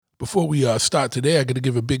Before we start today, I got to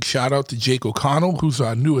give a big shout out to Jake O'Connell, who's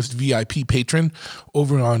our newest VIP patron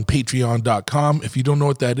over on patreon.com. If you don't know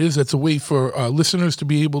what that is, that's a way for listeners to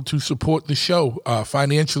be able to support the show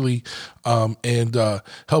financially and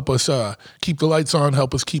help us keep the lights on,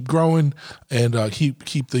 help us keep growing, and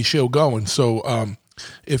keep the show going. So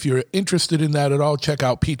if you're interested in that at all, check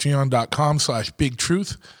out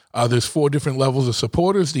patreon.com/bigtruth. There's 4 different levels of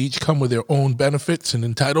supporters. They each come with their own benefits and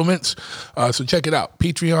entitlements. So check it out,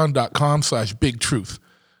 patreon.com/bigtruth.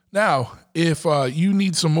 Now, if you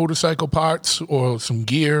need some motorcycle parts or some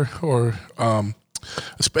gear or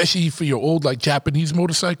especially for your old like Japanese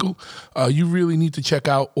motorcycle, you really need to check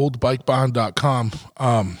out oldbikebarn.com.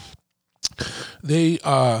 They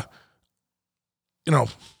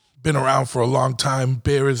been around for a long time.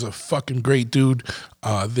 Bear is a fucking great dude.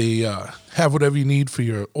 They have whatever you need for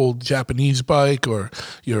your old Japanese bike or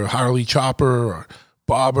your Harley chopper or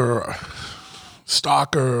bobber or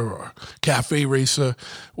stalker or cafe racer,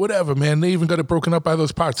 whatever, man. They even got it broken up by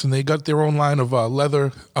those parts, and they got their own line of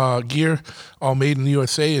leather gear, all made in the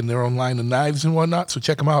USA, and their own line of knives and whatnot. So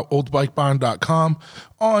check them out, oldbikebarn.com,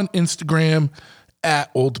 on Instagram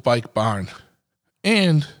at oldbikebarn.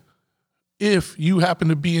 And if you happen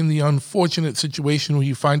to be in the unfortunate situation where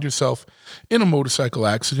you find yourself in a motorcycle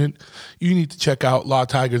accident, you need to check out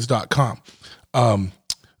lawtigers.com.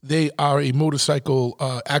 They are a motorcycle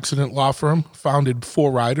accident law firm founded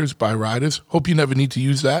for riders by riders. Hope you never need to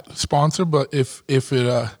use that sponsor, but if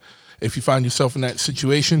you find yourself in that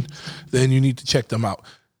situation, then you need to check them out.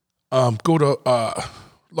 Go to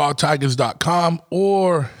lawtigers.com,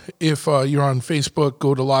 or if you're on Facebook,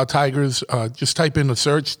 go to Law Tigers. Just type in a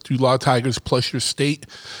search, do Law Tigers plus your state.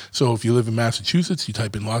 So if you live in Massachusetts, you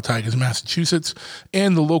type in Law Tigers Massachusetts,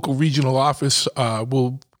 and the local regional office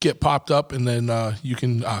will get popped up, and then you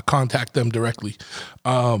can contact them directly.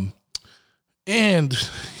 And,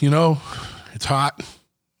 it's hot,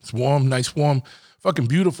 it's warm, nice warm, fucking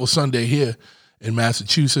beautiful Sunday here in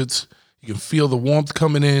Massachusetts. You can feel the warmth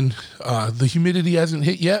coming in. The humidity hasn't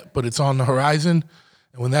hit yet, but it's on the horizon.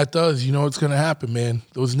 And when that does, you know what's going to happen, man.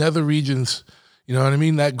 Those nether regions, you know what I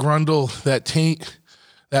mean? That grundle, that taint,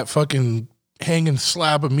 that fucking hanging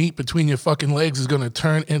slab of meat between your fucking legs is going to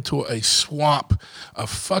turn into a swamp, a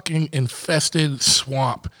fucking infested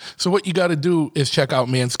swamp. So what you got to do is check out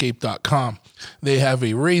manscaped.com. They have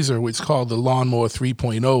a razor, which is called the Lawnmower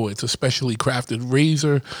 3.0. It's a specially crafted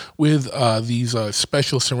razor with these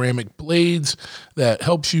special ceramic blades that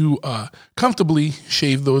helps you comfortably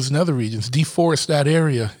shave those nether regions, deforest that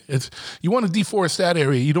area. You want to deforest that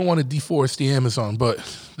area. You don't want to deforest the Amazon, but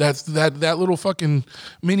that's that little fucking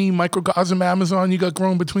mini microcosm Amazon you got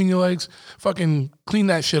growing between your legs. Fucking clean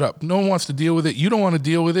that shit up. No one wants to deal with it. You don't want to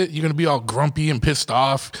deal with it. You're going to be all grumpy and pissed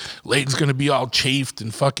off. Legs going to be all chafed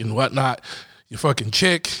and fucking whatnot. Your fucking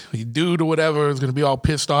chick, your dude or whatever is going to be all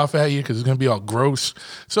pissed off at you because it's going to be all gross.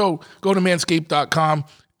 So go to manscaped.com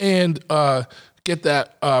and get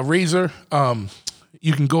that razor.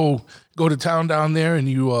 You can go to town down there, and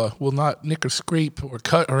you will not nick or scrape or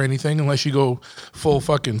cut or anything unless you go full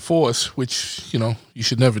fucking force, which, you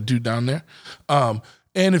should never do down there.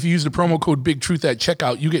 And if you use the promo code BIGTRUTH at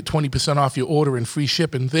checkout, you get 20% off your order and free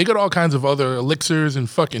shipping. They got all kinds of other elixirs and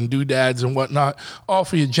fucking doodads and whatnot, all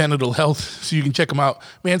for your genital health. So you can check them out,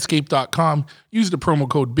 manscaped.com. Use the promo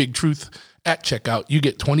code BIGTRUTH at checkout. You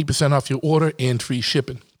get 20% off your order and free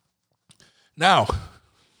shipping. Now,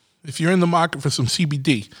 if you're in the market for some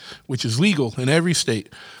CBD, which is legal in every state,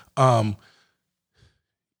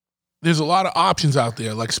 there's a lot of options out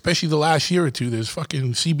there, like especially the last year or two. There's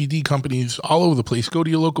fucking CBD companies all over the place. Go to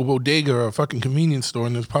your local bodega or a fucking convenience store,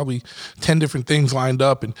 and there's probably 10 different things lined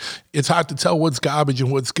up, and it's hard to tell what's garbage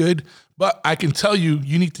and what's good. But I can tell you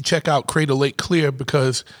need to check out Cradle Lake Clear,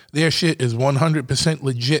 because their shit is 100%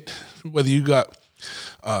 legit. Whether you got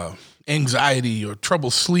anxiety or trouble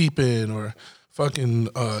sleeping or fucking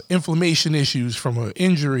inflammation issues from an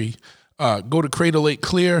injury, go to Cradle Lake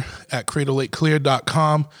Clear at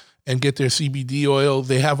cradlelakeclear.com and get their CBD oil.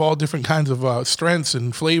 They have all different kinds of strengths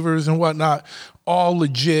and flavors and whatnot, all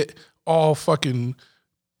legit, all fucking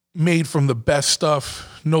made from the best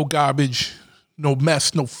stuff, no garbage, no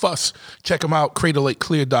mess, no fuss. Check them out,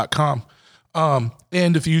 cradlelakeclear.com.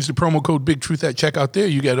 And if you use the promo code BIGTRUTH at checkout there,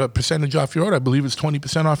 you get a percentage off your order. I believe it's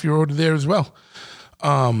 20% off your order there as well.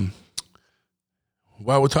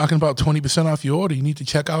 While we're talking about 20% off your order, you need to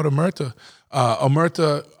check out Omerta.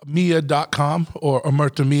 Omertamia.com or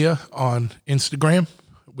Omertamia on Instagram,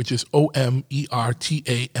 which is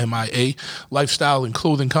Omertamia, lifestyle and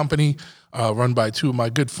clothing company run by 2 of my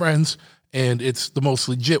good friends. and it's the most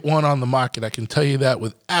legit one on the market. I can tell you that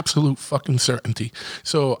with absolute fucking certainty.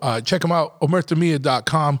 So check them out,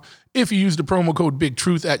 omertamia.com. If you use the promo code Big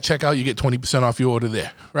Truth at checkout, you get 20% off your order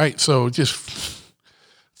there, right? So just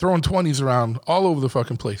throwing 20s around all over the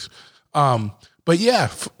fucking place. But yeah,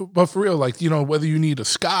 but for real, like, you know, whether you need a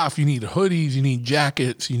scarf, you need hoodies, you need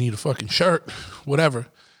jackets, you need a fucking shirt, whatever,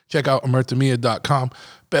 check out omertamia.com.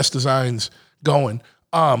 Best designs going.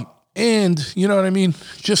 And you know what I mean?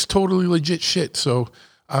 Just totally legit shit. So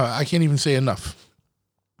I can't even say enough.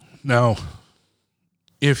 Now,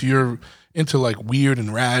 if you're into like weird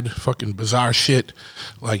and rad, fucking bizarre shit,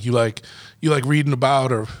 like you like reading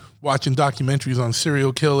about or watching documentaries on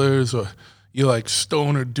serial killers, or you like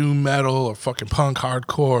stoner doom metal or fucking punk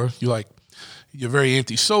hardcore, you're very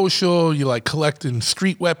antisocial, you like collecting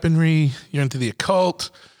street weaponry, you're into the occult,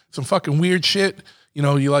 some fucking weird shit, you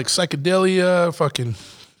know, you like psychedelia, fucking,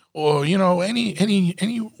 or, you know,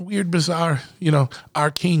 any weird, bizarre, you know,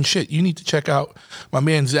 arcane shit, you need to check out my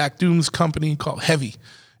man Zach Doom's company called Heavy.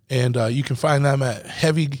 And you can find them at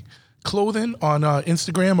Heavy Clothing on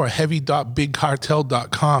Instagram or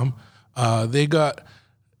heavy.bigcartel.com. They got,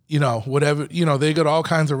 you know, whatever, you know, they got all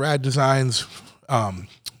kinds of rad designs,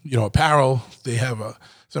 you know, apparel. They have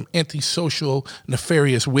some antisocial,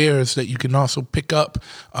 nefarious wares that you can also pick up.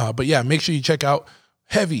 But yeah, make sure you check out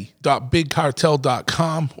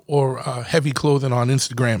heavy.bigcartel.com or Heavy Clothing on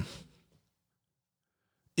Instagram.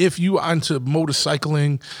 If you are into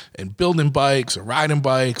motorcycling and building bikes or riding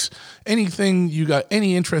bikes, anything, you got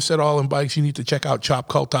any interest at all in bikes, you need to check out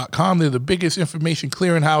chopcult.com. They're the biggest information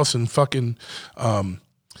clearinghouse and fucking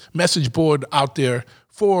message board out there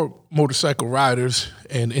for motorcycle riders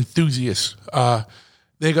and enthusiasts.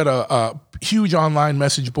 They got a huge online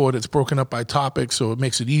message board that's broken up by topics, so it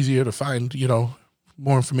makes it easier to find, you know,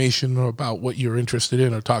 more information about what you're interested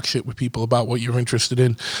in or talk shit with people about what you're interested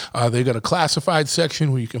in. They got a classified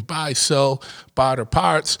section where you can buy, sell, barter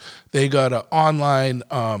parts. They got an online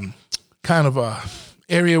kind of a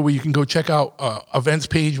area where you can go check out events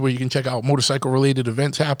page where you can check out motorcycle related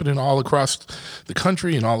events happening all across the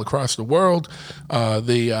country and all across the world.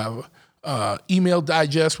 They email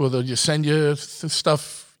digest where they'll just send you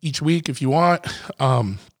stuff each week if you want.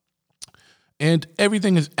 And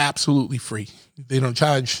everything is absolutely free. They don't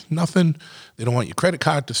charge nothing. They don't want your credit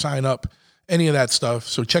card to sign up, any of that stuff.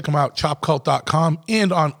 So check them out, chopcult.com,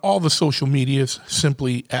 and on all the social medias,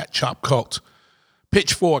 simply at chopcult.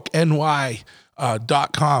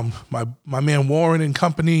 pitchforkny.com. My man Warren and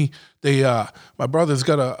company, my brother's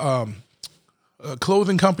got a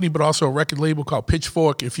clothing company, but also a record label called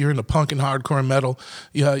Pitchfork. If you're into punk and hardcore and metal,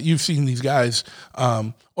 you've seen these guys,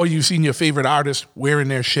 or you've seen your favorite artist wearing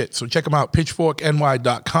their shit. So check them out,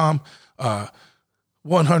 pitchforkny.com.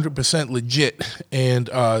 100% legit. And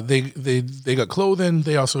they got clothing.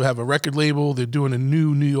 They also have a record label. They're doing a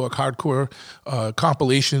new New York hardcore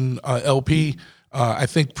compilation LP. I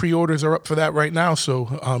think pre-orders are up for that right now.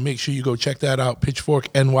 So make sure you go check that out,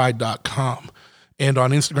 pitchforkny.com. And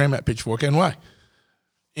on Instagram at pitchforkny.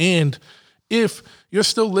 And if you're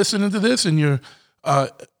still listening to this and you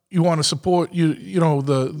want to support you know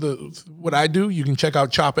the what I do, you can check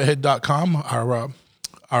out chopahead.com,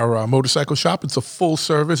 our motorcycle shop. It's a full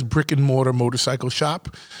service brick and mortar motorcycle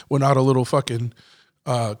shop. We're not a little fucking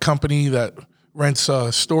company that rents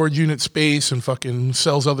a storage unit space and fucking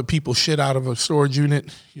sells other people's shit out of a storage unit.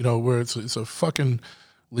 You know, where it's a fucking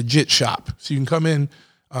legit shop. So you can come in.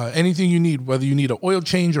 Anything you need, whether you need an oil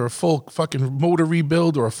change or a full fucking motor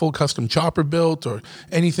rebuild or a full custom chopper built or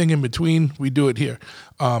anything in between, we do it here.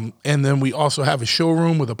 And then we also have a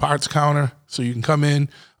showroom with a parts counter, so you can come in.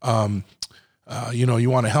 You know, you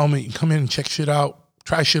want a helmet, you can come in and check shit out,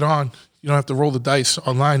 try shit on. You don't have to roll the dice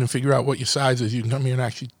online and figure out what your size is. You can come here and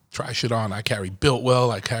actually try shit on. I carry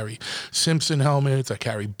Biltwell, I carry Simpson helmets, I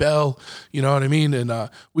carry Bell, you know what I mean? And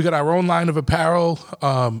we got our own line of apparel.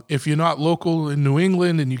 If you're not local in New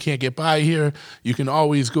England and you can't get by here, you can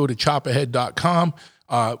always go to chopahead.com.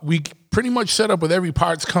 We pretty much set up with every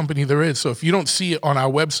parts company there is. So if you don't see it on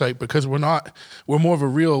our website, because we're more of a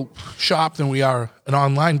real shop than we are an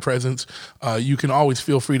online presence, you can always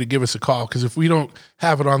feel free to give us a call. Because if we don't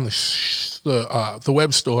have it on the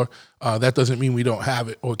web store, that doesn't mean we don't have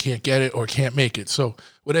it or can't get it or can't make it. So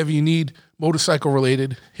whatever you need, motorcycle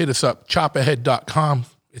related, hit us up, chopahead.com.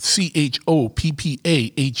 It's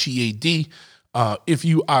CHOPPAHEAD. If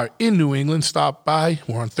you are in New England, stop by.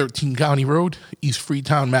 We're on 13 County Road, East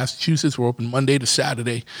Freetown, Massachusetts. We're open Monday to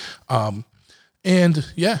Saturday. And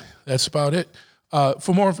yeah, that's about it.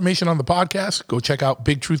 For more information on the podcast, go check out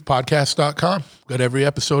bigtruthpodcast.com. Got every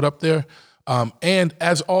episode up there. And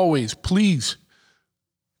as always, please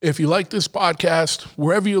If you like this podcast,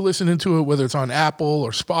 wherever you're listening to it, whether it's on Apple or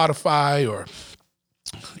Spotify or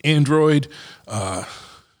Android,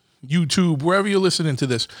 YouTube, wherever you're listening to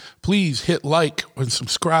this, please hit like and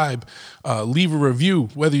subscribe, leave a review,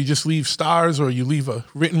 whether you just leave stars or you leave a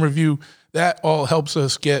written review. That all helps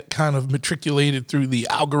us get kind of matriculated through the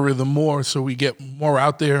algorithm more, so we get more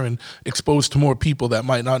out there and exposed to more people that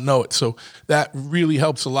might not know it. So that really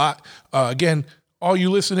helps a lot. Again, all you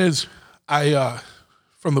listeners,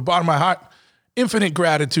 from the bottom of my heart, infinite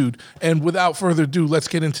gratitude. And without further ado, let's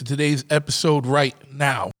get into today's episode right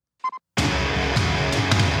now.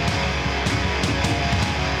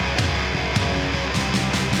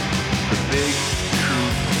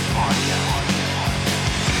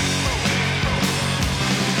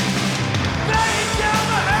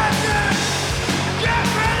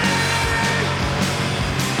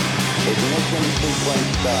 Ignition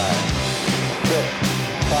sequence start. 6,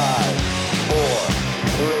 5, 4,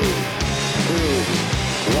 3, 2,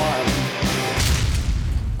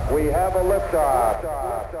 1. We have a liftoff.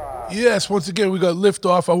 Yes, once again, we got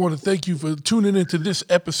liftoff. I want to thank you for tuning into this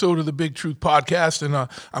episode of the Big Truth Podcast. And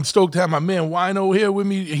I'm stoked to have my man Wino here with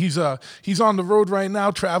me. He's on the road right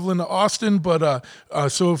now, traveling to Austin. But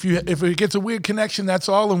so if it gets a weird connection, that's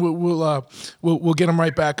all, and we'll get him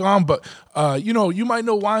right back on. But you might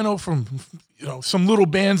know Wino from some little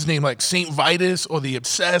bands named like Saint Vitus or The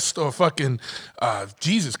Obsessed or fucking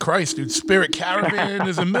Jesus Christ, dude, Spirit Caravan.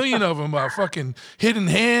 There's a million of them. Fucking Hidden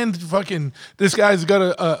Hand. Fucking this guy's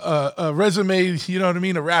got a resume. You know what I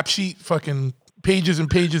mean? A rap sheet. Fucking pages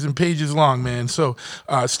and pages and pages long, man. So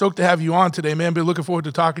stoked to have you on today, man. Been looking forward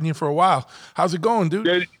to talking to you for a while. How's it going,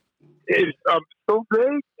 dude? It's so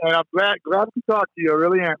great, and I'm glad to talk to you. I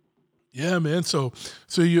really am. Yeah, man. So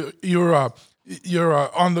you're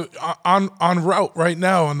on route right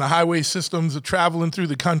now on the highway systems of traveling through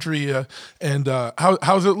the country, and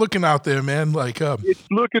how's it looking out there, man? Like it's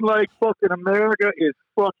looking like fucking America is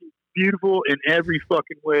fucking beautiful in every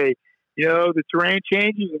fucking way. The terrain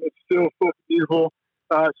changes and it's still fucking beautiful.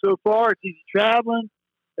 So far, it's easy traveling.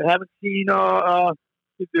 I haven't seen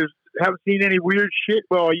any weird shit.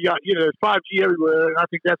 Well, you got there's 5G everywhere, and I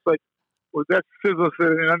think that's that's sizzles at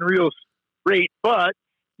an unreal rate. But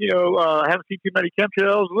I haven't seen too many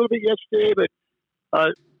chemtrails. A little bit yesterday, but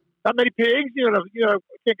not many pigs. I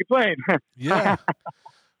can't complain. Yeah.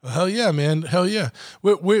 Hell yeah, man. Hell yeah.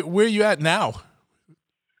 Where are you at now?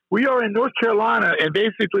 We are in North Carolina, and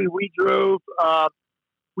basically we drove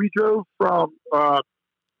from the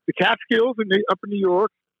Catskills up in New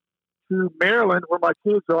York to Maryland, where my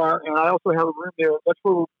kids are, and I also have a room there. That's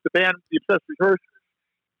where the band, The Obsessed, rehearses.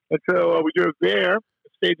 And so we drove there,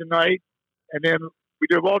 stayed the night, and then we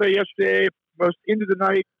drove all day yesterday, most into the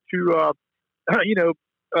night to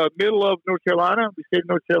middle of North Carolina. We stayed in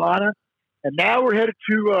North Carolina, and now we're headed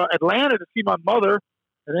to Atlanta to see my mother.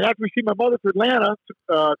 And then after we see my mother to Atlanta,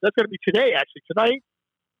 that's going to be today, actually. Tonight,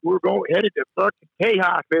 we're headed to fucking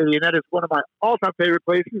Tejas, baby, and that is one of my all-time favorite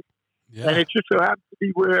places. Yeah. And it just so happens to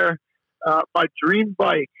be where my dream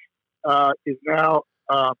bike is now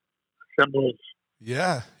assembled.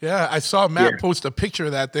 Yeah. I saw Matt post a picture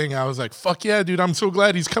of that thing. I was like, fuck yeah, dude, I'm so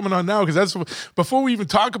glad he's coming on now, because before we even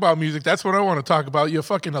talk about music, that's what I want to talk about. You're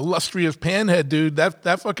fucking illustrious panhead, dude.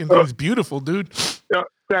 That fucking thing's beautiful, dude. Yeah,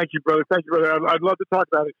 thank you, brother. I'd love to talk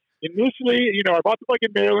about it. Initially, I bought the bike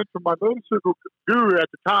in Maryland from my motorcycle guru at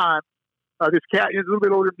the time. This cat is a little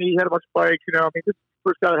bit older than me. He had a bunch of bikes. This is the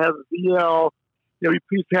first guy that has a VL.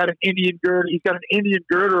 He's had an Indian girder. He's got an Indian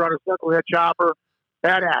girder on his knucklehead chopper.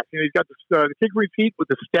 Badass. He's got the Kinkery seat with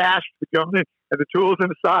the stash, the gun, and the tools on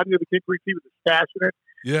the side. The Kinkery seat with the stash in it.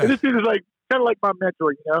 Yeah. And this dude is kind of like my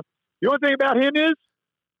mentor. The only thing about him is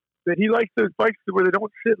that he likes those bikes where they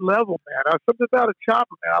don't sit level, man. Something about a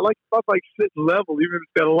chopper, man. I like my bike sitting level, even if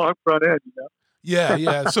it's got a long front end.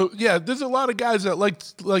 Yeah. So there's a lot of guys that like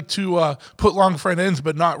to put long front ends,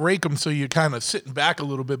 but not rake them, so you're kind of sitting back a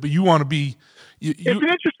little bit. But you want to be. It's an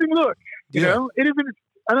interesting look. It isn't.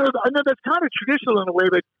 I know that's kind of traditional in a way,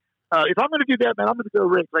 but if I'm going to do that, man, I'm going to go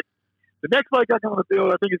rake. Like the next bike I'm going to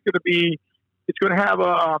build, I think it's going to have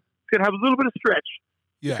a little bit of stretch.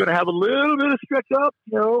 Yeah. It's going to have a little bit of stretch up,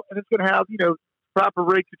 and it's going to have proper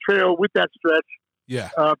rake to trail with that stretch. Yeah.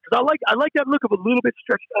 Because I like that look of a little bit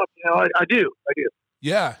stretched up. I do.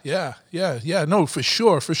 Yeah. No, for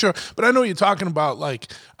sure. But I know you're talking about,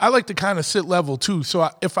 I like to kind of sit level too. So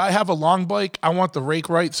if I have a long bike, I want the rake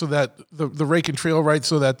right, so that the rake and trail right,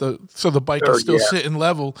 so that the bike is still sitting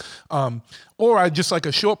level. Or I just like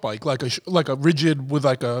a short bike, like a rigid with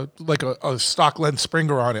like a stock length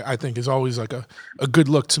Springer on it. I think is always like a good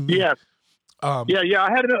look to me. Yeah. I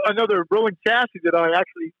had another rolling chassis that I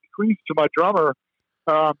actually bequeathed to my drummer.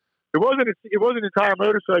 It wasn't an entire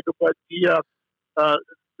motorcycle, but the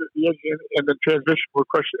engine and the transmission were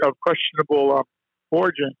of questionable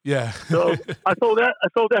origin. Yeah. So I sold that. I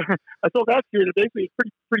sold that to it. Basically,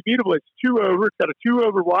 it's pretty beautiful. It's 2-over. It's got a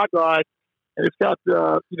 2-over wide ride, and it's got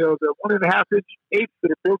the 1.5-inch eighths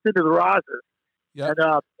that are built into the riser. Yep. And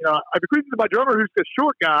I bequeathed it to my drummer, who's a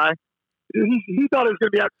short guy. He thought it was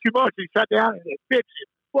going to be out too much. He sat down and it fits it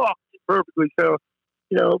perfectly. So,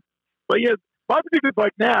 but yeah, my particular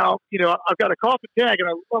bike now, I've got a coffin tank, and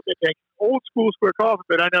I love that tank. Old school square coffin,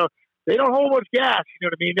 but I know they don't hold much gas. You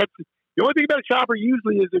know what I mean? That's the only thing about a chopper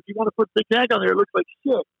usually is if you want to put a big tank on there, it looks like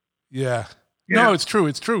shit. Yeah. No, it's true.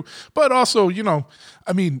 It's true. But also,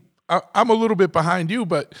 I mean, I'm a little bit behind you,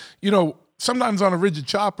 but sometimes on a rigid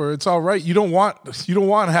chopper, it's all right. You don't want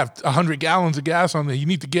to have 100 gallons of gas on there. You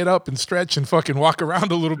need to get up and stretch and fucking walk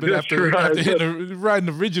around a little bit after riding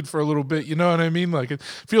the rigid for a little bit. You know what I mean? Like, it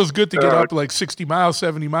feels good to get up like 60 miles,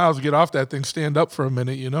 70 miles, get off that thing, stand up for a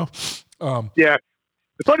minute. Yeah.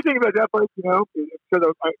 The funny thing about that bike,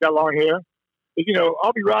 because I got long hair, is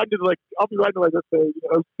I'll be riding to let's say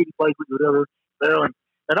Oak City Bike or whatever, Maryland,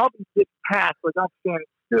 and I'll be getting past like I'm standing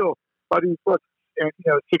still by these fucking and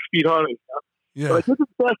 6 feet Harley. Yeah. So I took the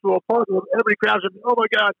festival, everybody crowds at me. Oh my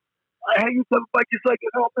God, I used to have a bike just like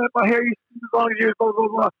this. Oh man, my hair used to be as long as yours. Blah blah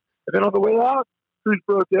blah. And then on the way out, screws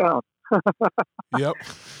broke down. Yep.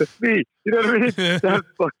 It's me. You know what I mean? That's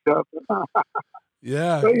fucked up.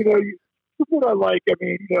 Yeah. So, what I like. I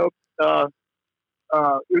mean, it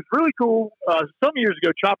was really cool. Some years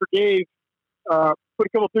ago, Chopper Dave put a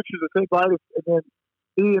couple of pictures of St. Vitus, and then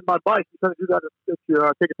me and my bike. He kind of do that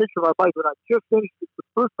to take a picture of my bike when I just finished it the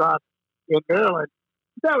first time in Maryland.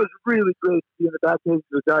 That was really great to be in the back page of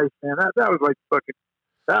the Dice, man. That was like fucking.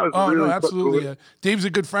 That was really no, absolutely. Cool. Dave's a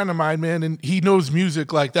good friend of mine, man, and he knows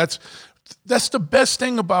music. Like that's the best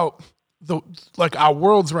thing about our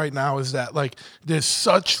worlds right now is that like there's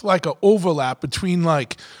such like a overlap between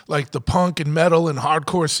like the punk and metal and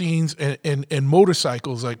hardcore scenes and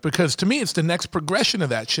motorcycles, like, because to me it's the next progression of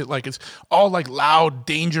that shit. Like it's all like loud,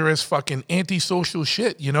 dangerous, fucking antisocial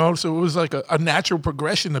shit, so it was like a natural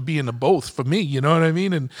progression to be in the both for me, you know what I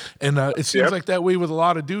mean? And it seems like that way with a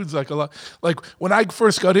lot of dudes. Like when I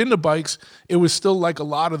first got into bikes, it was still like a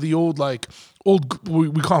lot of the old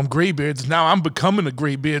we call them graybeards. Now I'm becoming a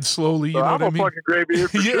graybeard slowly. You know what I mean? I'm a fucking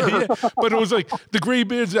graybeard. Yeah. But it was like the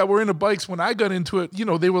graybeards that were into bikes when I got into it.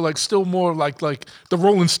 They were like still more like the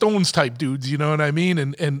Rolling Stones type dudes. You know what I mean?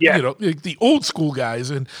 And like the old school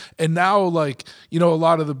guys. And now like a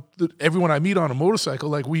lot of the everyone I meet on a motorcycle,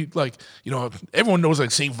 like everyone knows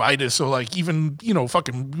like St. Vitus or like even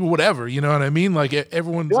fucking whatever. You know what I mean? Like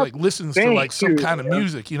everyone like listens to like some kind of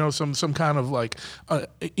music. Some kind of like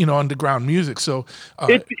underground music. So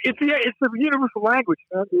it's the universal language,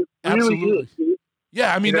 man. It absolutely. Really is.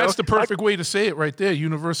 Yeah, I mean that's the perfect way to say it right there.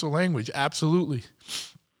 Universal language, absolutely.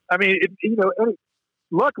 I mean,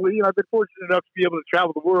 luckily, I've been fortunate enough to be able to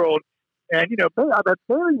travel the world, and I've had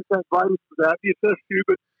mainly thank Vitus for that, VSS too.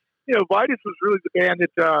 But Vitus was really the band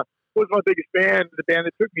that was my biggest band, the band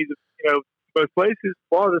that took me to most places,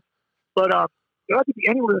 farthest. But I could be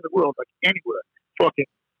anywhere in the world, like anywhere. Fucking,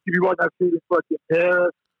 you be walking out the street in fucking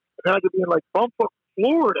Paris. And I could be in like Bumfuck,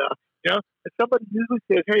 Florida, and somebody usually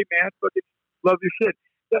says, "Hey man, fucking love your shit."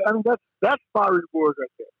 I mean, that's my reward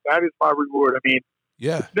right there. That is my reward. I mean,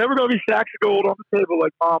 it's never going to be sacks of gold on the table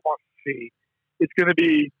like Mom wants to see. It's going to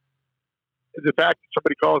be the fact that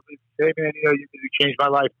somebody calls me and says, "Hey man, you changed my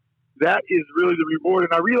life." That is really the reward.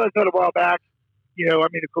 And I realized that a while back. I mean,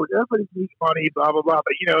 of course, everybody needs money, blah blah blah,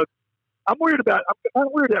 but I'm weird about. I'm kind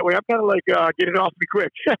of weird that way. I'm kind of like get it off me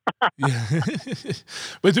quick. Yeah,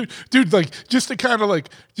 but dude, like just to kind of like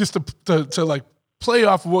just to like play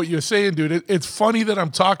off of what you're saying, dude. It's funny that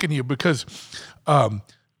I'm talking to you because,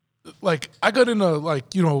 like I got into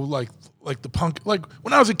like the punk, like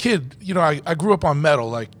when I was a kid, I grew up on metal,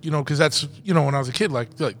 like, because that's, when I was a kid,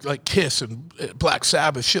 like Kiss and Black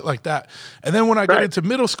Sabbath, shit like that. And then when I got into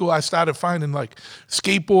middle school, I started finding like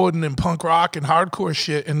skateboarding and punk rock and hardcore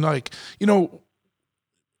shit. And like, in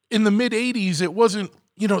the mid 80s, it wasn't,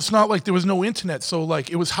 it's not like there was no internet. So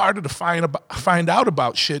like, it was harder to find out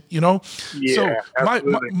about shit, Yeah, so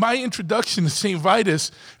my introduction to St.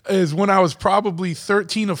 Vitus is when I was probably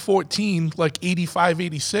 13 or 14, like 85,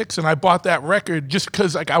 86. And I bought that record just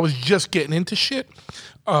because like I was just getting into shit,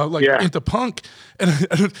 into punk.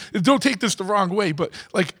 And don't take this the wrong way, but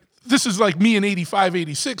like, this is like me in 85,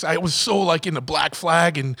 86. I was so like into Black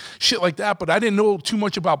Flag and shit like that, but I didn't know too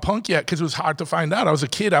much about punk yet because it was hard to find out. I was a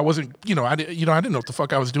kid. I wasn't, I didn't know what the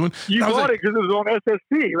fuck I was doing. You bought it because it was on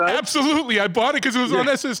SST, right? Absolutely. I bought it because it was on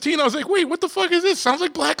SST, and I was like, wait, what the fuck is this? Sounds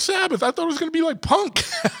like Black Sabbath. I thought it was going to be like punk.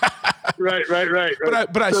 Right.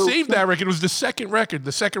 But I saved that record. It was the second record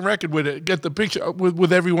with it, get the picture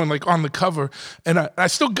with everyone like on the cover, and I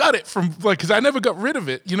still got it from like because I never got rid of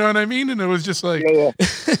it. You know what I mean? And it was just like,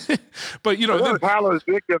 but that was Hallow's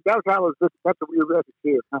Victim. That was Hallow's Victim. That's a weird record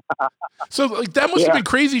too. So like that must have been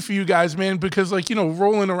crazy for you guys, man, because like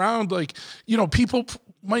rolling around like people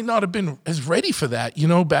might not have been as ready for that,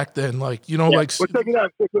 back then. Like like. Well, check it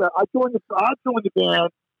out. I joined the band.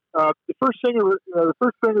 The first singer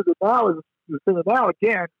that now is the singer now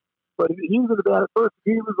again, but he was in the band at first.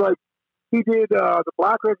 He was like, he did the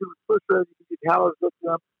Black record was the first record. He did Hallow's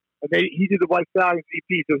Victim, and he did the White Stallions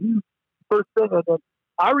EP. So he was the first singer, and then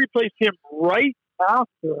I replaced him right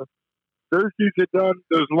after those dudes had done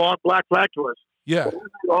those long Black Flag tours. Yeah, so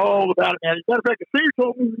all about it, man. As a matter of fact, the singer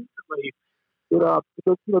told me recently that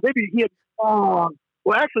because maybe he had well,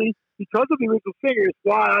 actually, because of the original singer, it's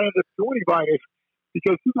why I ended up joining Vitus.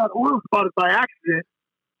 Because he got oil spotted by accident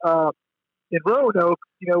in Roanoke,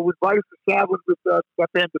 with Vitus was traveling with that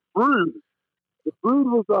band, The Brood. The Brood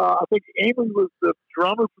was, I think Amory was the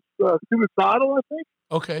drummer for Suicidal, I think.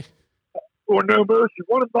 Okay. Or No Mercy.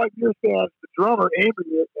 One of my dear fans, the drummer,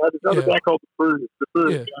 Amory, had another band called The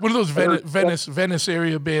Brood. Yeah. One of those Venice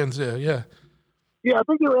area bands there, yeah. Yeah, I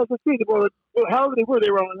think they were SST. Well, however they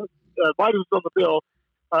were on, Vitus was on the bill,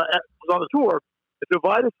 was on the tour. And so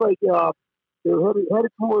Vitus, they were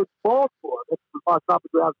headed towards Baltimore. That's my top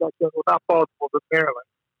of ground back then. Well, not Baltimore, but Maryland.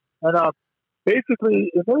 And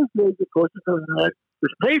basically, in those days, of course,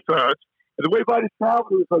 there's payphones. And the way Vitus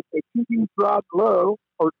traveled was like a 2 dudes driving low,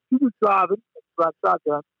 or 2 dudes driving,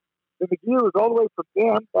 shotgun. Then the gear was all the way from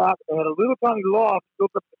them back and had a little tiny loft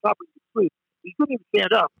built up to the top of your street. You couldn't even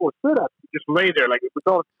stand up or sit up. You just lay there like it was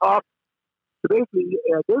all top. So basically,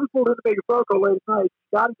 David pulled in to make a phone call late at night.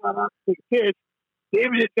 Scotty got out to take a piss.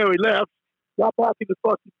 David didn't know he left. Got back in the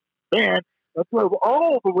fucking van and drove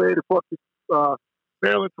all the way to fucking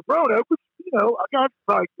Maryland from Roanoke, which, I got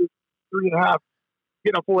probably 3.5,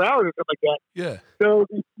 4 hours or something like that. Yeah. So,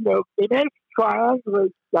 they managed to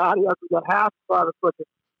triangulate Scotty after we got half by the fucking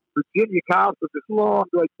Virginia cops with this long,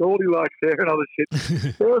 like, Goldilocks hair and all this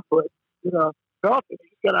shit, barefoot, nothing. He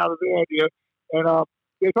just got out of the van, and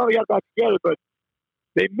they probably got back together, but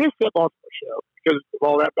they missed that Baltimore show because of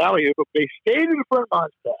all that ballyhoo, but they stayed in the front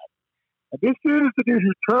of pad. And this dude is the dude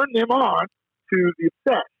who turned them on to the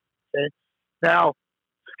Obsessed. Okay? Now,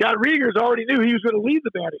 Scott Riegers already knew he was going to lead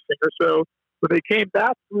the band as singer, so when they came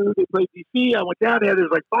back through, they played DC. I went down there.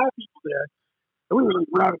 There's like 5 people there. And we were like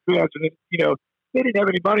round fans. And then, they didn't have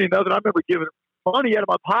any money or nothing. I remember giving them money out of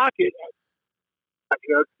my pocket, so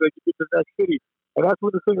they could get to the next city. And that's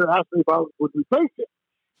when the singer asked me if I would replace him.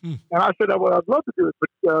 And I said, well, I'd love to do it. But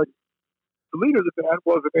the leader of the band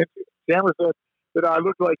wasn't into it. Chandler said that I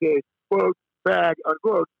looked like a quote, bag,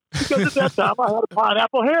 unquote, because at that time I had a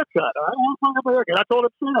pineapple haircut. I had a pineapple haircut. I told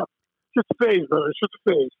him, it's just a phase, brother. It's just a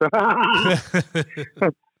phase.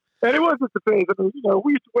 And it was just a phase. I mean,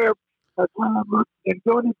 we used to wear glam and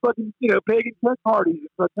go to fucking, pagan tent parties.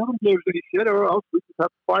 But nobody gave us any shit, or else we just have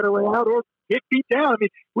to fight our way out or get beat down. I mean,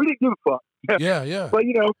 we didn't give a fuck. Yeah. But,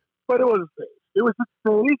 but it was a phase. It was just a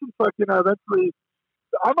phase, and fucking, eventually,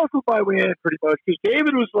 I muscled my way in pretty much, because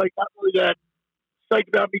David was, like, not really that psyched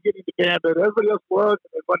about me getting the band, but everybody else was.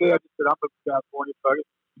 And then one day I just said, I'm moving to California, fuck it.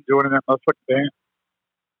 I'm joining that motherfucking band.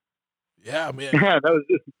 Yeah, man. Yeah, that was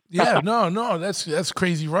just. Yeah, no, that's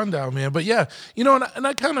crazy rundown, man. But yeah, and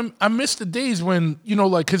I kind of I miss the days when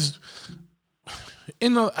because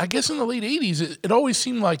I guess in the late '80s, it always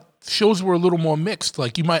seemed like shows were a little more mixed.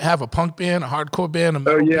 Like you might have a punk band, a hardcore band, a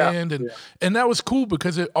metal band, and that was cool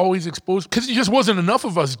because it always exposed because it just wasn't enough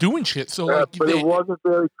of us doing shit. So but it wasn't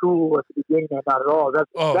very cool at the beginning, not at all. That's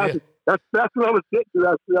what I was getting to.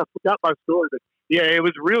 I forgot my story, but yeah, it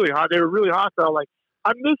was really hot. They were really hostile. Like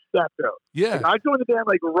I missed that though. Yeah, I joined the band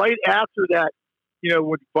like right after that.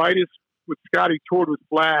 When Vitus with Scotty toured with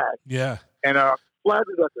Flag. Yeah, and Flag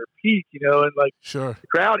was at their peak, and like sure the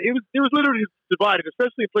crowd, it was literally divided,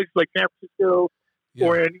 especially in places like San Francisco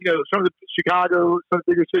or in some of the Chicago, some of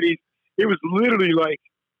the bigger cities. It was literally like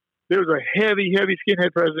there was a heavy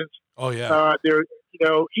skinhead presence. Oh yeah, they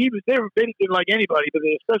didn't like anybody, but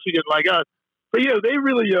they especially didn't like us. But they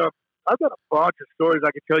really. I've got a bunch of stories I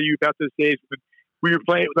could tell you about those days when we were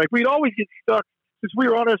playing. Like we'd always get stuck since we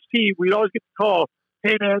were on ST. We'd always get the call.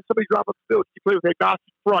 hey man, somebody drop off the field. You play with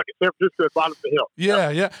Agnostic Front in San Francisco at bottom of the hill.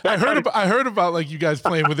 Yeah. I heard about like you guys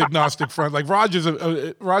playing with Agnostic Front. Like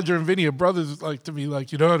Roger and Vinny are brothers, like to me,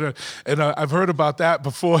 like and I've heard about that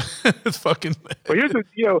before. It's fucking. Well, here's the,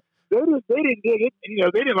 they didn't dig it.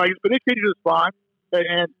 They didn't like it, but they treated us fine.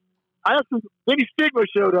 And I actually, Vinny Stigma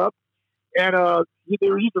showed up, and they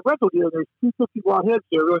were using rental gear. There's 250 watt heads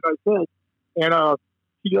there, really nice heads. And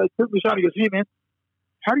he like took me aside. He goes, "Hey man,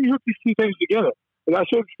 how do you hook these two things together?" And I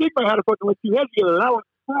showed Stigma how to fucking link two heads together. And I was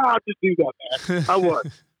proud to do that, man.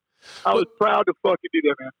 I was proud to fucking do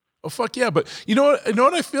that, man. Oh fuck yeah! But you know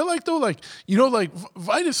what I feel like though, like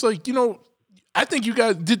Vitus, like I think you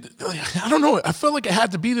guys did. I don't know. I felt like it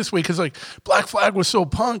had to be this way because like Black Flag was so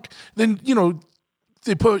punk. Then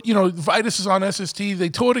they put Vitus is on SST. They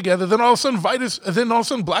tour together. Then all of a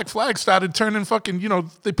sudden Black Flag started turning fucking.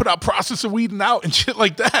 They put out Process of Weeding Out and shit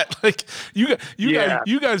like that. Like you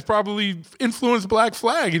guys probably influenced Black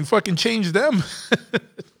Flag and fucking changed them.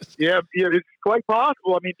 yeah, it's quite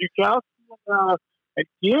possible. I mean, Dukowski and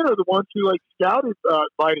Ian are the ones who like scouted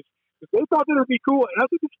Vitus. They thought that it would be cool, and I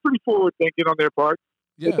think it's pretty forward thinking on their part.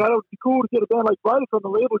 Yeah. They thought it would be cool to get a band like Vitus on the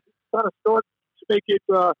label to kind of start to make it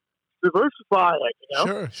diversify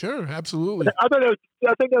it. Sure, absolutely. I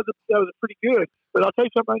think that was pretty good. But I'll tell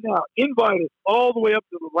you something right now. In Vitus, all the way up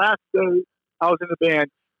to the last day I was in the band,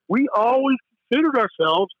 we always considered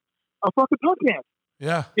ourselves a fucking punk band.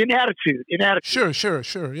 Yeah. In attitude.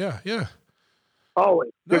 Sure. Yeah. Always.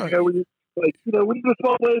 No. When you just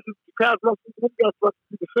small places, the crowd's rushing, you got to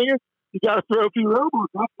the singer, you got to throw a few elbows.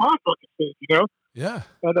 That's my fucking thing, Yeah.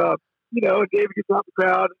 And, David gets out the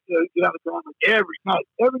crowd, get out the crowd like every night.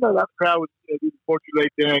 Every night out the crowd was doing the Fortune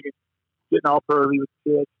thing and getting all pervy with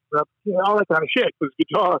the kids, all that kind of shit with his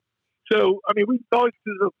guitar. So, I mean, we always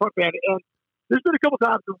did a punk band, and there's been a couple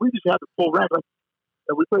times when we just had to pull rank. Like,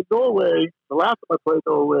 and we played Norway. The last time I played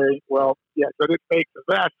Norway, so I didn't make the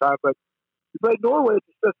last time, but we played Norway at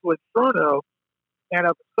the Festival Inferno, and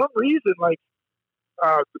for some reason, like,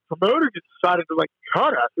 the promoter just decided to, like,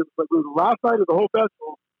 cut us. It was like the last night of the whole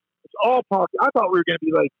festival. It's all punk. I thought we were going to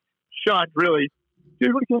be, like, shunned, really.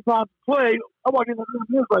 Dude, when it came time to play, I walked in the room,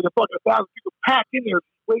 there was like a fucking 1,000 people packed in there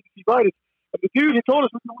waiting to see Vitus. And the dude had told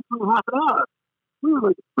us we were going to wait for half an hour. We were,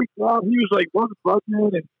 like, freaked out. He was, like, one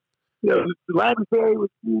buzzing, and, the Landry Berry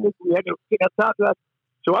was good. We didn't have time for that.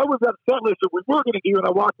 So I was at a set list that we were going to do, and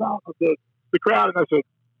I walked out of the crowd, and I said,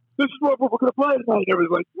 "This is what we're going to play tonight." And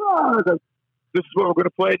everybody's like, "Oh." I was like, "This is what we're going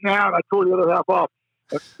to play now." And I tore the other half off.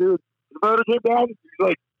 And dude, the motor came down, and he's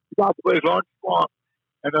like, "You got to play as long as you want."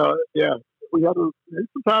 And, we had to,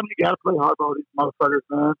 sometimes you got to play hard on these motherfuckers,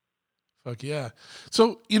 man. Fuck yeah.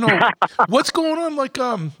 So, what's going on? Like,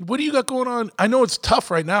 what do you got going on? I know it's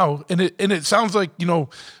tough right now, and it sounds like,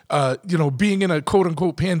 being in a quote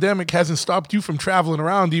unquote pandemic hasn't stopped you from traveling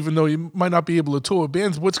around, even though you might not be able to tour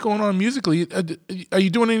bands. What's going on musically? Are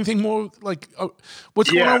you doing anything more like,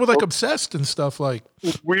 what's going on with like Obsessed and stuff like?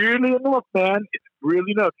 Weirdly enough, man, it's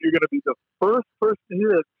really enough. You're going to be the first person to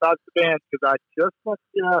hear it besides the band, because I just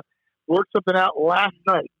worked something out last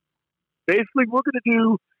night. Basically,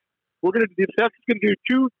 the Obsessed is going to do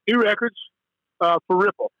 2 new records for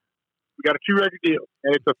Ripple. We got a 2-record deal,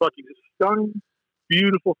 and it's a fucking stunning,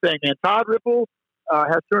 beautiful thing. And Todd Ripple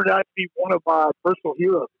has turned out to be one of my personal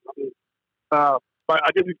heroes. I mean, I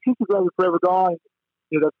did the acoustic record Forever Gone.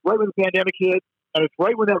 That's right when the pandemic hit, and it's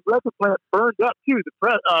right when that record plant burned up too.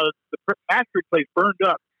 The mastering place burned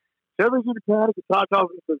up. So everything's in the panic, and Todd tells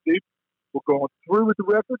me, he says, "Dude, we're going through with the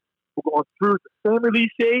record. We're going through with the same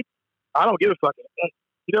release date. I don't give a fuck." And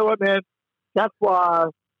you know what, man? That's why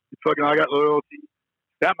I got loyalty to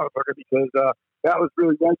that motherfucker, because that was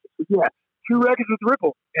really nice. So, yeah, 2 records with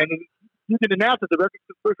Ripple, and you can announce that the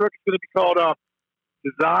first record's going to be called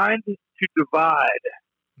 "Designed to Divide."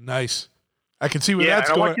 Nice. I can see where that's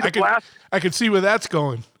going. I can see where that's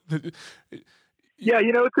going. Yeah,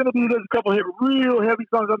 it's going to be, there's a couple of real heavy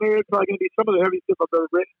songs on there. It's probably going to be some of the heavy stuff I've ever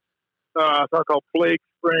written. A song called Plague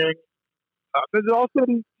Spring. There's also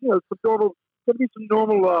going to be some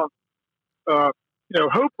normal,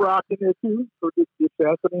 hope rock in there too for the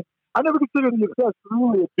Obsessed. I mean, I never considered the Obsessed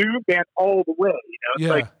really a doom band all the way. It's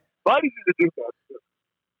like Bodies is a doom band.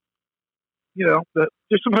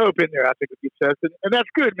 There's some hope in there, I think, with the Obsessed, and that's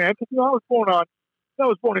good, man. Because I was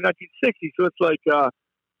born in 1960, so it's like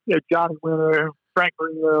Johnny Winter, Frank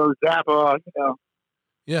Marino, Zappa.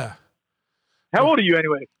 Yeah. How old are you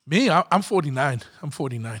anyway? Me, I'm 49. I'm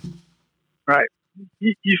 49. Right.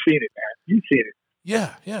 You've seen it, man. You've seen it.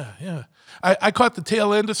 Yeah. I caught the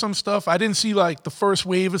tail end of some stuff. I didn't see like the first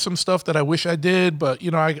wave of some stuff that I wish I did, but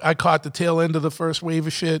I caught the tail end of the first wave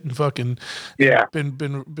of shit and fucking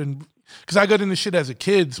been because I got into shit as a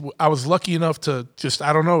kid. I was lucky enough to just,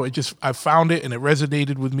 I don't know, I found it and it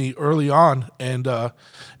resonated with me early on, and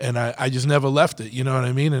I just never left it. You know what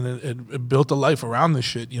I mean? And it built a life around this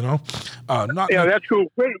shit. You know, That's cool.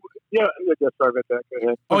 Wait, sorry about that. Go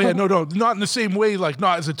ahead. Oh yeah, no, not in the same way, like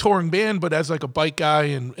not as a touring band, but as like a bike guy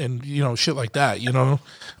and you know shit like that. You know.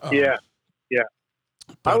 Yeah.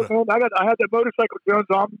 I had that motorcycle Jones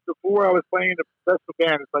on me before I was playing in a professional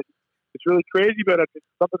band. It's like it's really crazy, but I think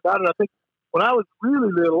something about it. I think when I was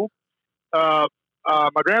really little,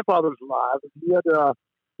 my grandfather was alive, and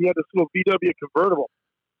he had this little VW convertible,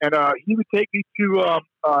 and he would take me to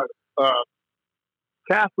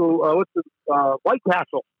Castle, White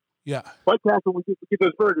Castle. Yeah. White Castle, we get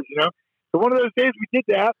those burgers, you know. So one of those days we did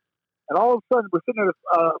that, and all of a sudden we're sitting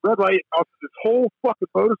at a red light off this whole fucking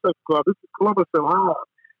motorcycle club. This is Columbus, Ohio.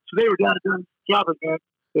 So they were down at doing choppers, man.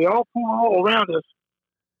 They all pulled all around us,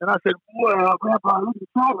 and I said, "Boy, Grandpa, look at the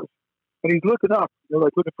choppers." And he's looking up, you know,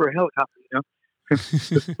 like looking for a helicopter, you know.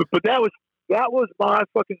 but that was my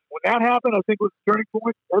fucking, when that happened, I think it was a turning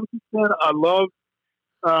point. Ever since then, I love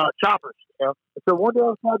choppers. You know? And so one day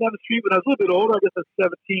I was driving down the street when I was a little bit older, I guess I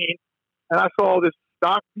was 17, and I saw this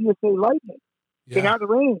stock VSA Lightning sitting out in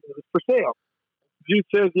the rain. It was for sale. The dude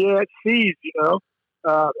says, "Yeah, it's seized," you know,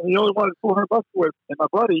 and he only wanted $400 for it. And my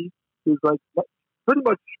buddy, who's like pretty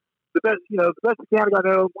much the best, you know, the best mechanic I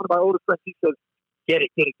know, one of my oldest friends, he says, Get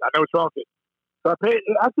it. I know what's wrong with it." So I paid,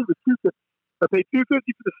 actually it was $250. I paid $250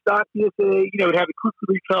 for the stock VSA. You know, it had the quick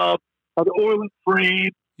release hub, had the oil and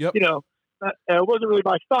frame. Yep. You know, and it wasn't really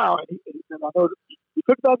my style. And he said, "I know." He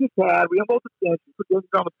took it out of his pad. We unbolted the bench. He put the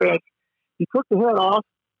engine on the bench. He took the head off,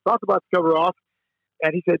 talked about the cover off,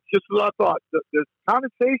 and he said, "Just what I thought. The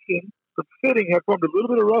condensation from fitting had formed a little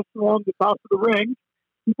bit of rust along the tops of the rings.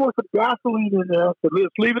 He poured some gasoline in there. Said,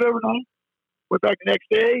 let's leave it overnight." Went back the next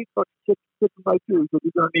day, fucking kicked him right through. He said,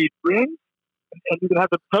 "You're going to need rings, and you're going to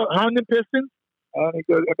have the Herndon pistons." And then he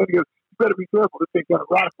goes, "You better be careful. This thing's got a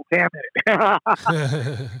radical cam in it."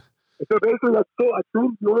 And so basically, I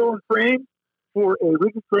trimmed the oil and frame for a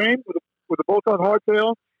rigid frame with a bolt-on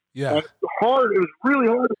hardtail. Yeah. And it was really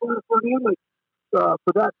hard to find a front end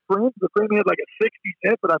for that frame. The frame had like a 60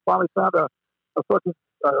 nip, but I finally found a fucking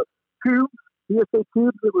tube, PSA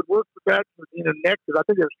tube that would work with that in the neck, because I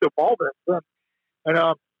think they were still ball bearings then. And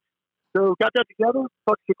so got that together,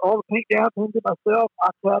 took all the paint down, painted it myself,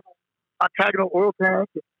 octagonal oil tank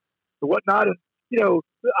and whatnot. And, you know,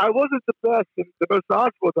 I wasn't the best and the most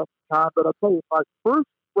knowledgeable at the time, but I'll tell you, my first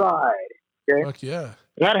ride, okay? Fuck yeah.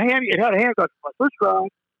 It had a hand gun. My first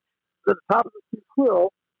ride was at the top of this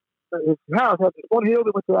hill. His house had this one hill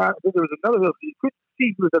that went down, and then there was another hill, so you couldn't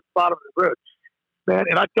see who was at the bottom of the road. Man,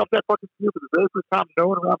 and I jumped that fucking hill for the very first time, no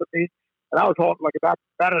one around but me, and I was hauled like a bat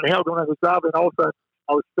out of hell going out the driveway, and all of a sudden,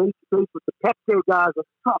 I was face to face with the Pepco guys on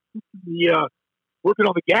the top, working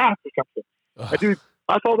on the gas or something. And dude,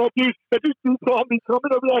 I saw that dude saw me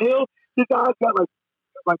coming over that hill. His eyes got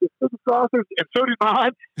like a stick saucers, and so did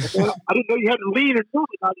mine. And I didn't know you had to lean or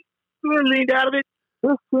nothing. I just leaned out of it,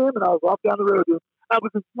 missed him, and I was off down the road. Dude. I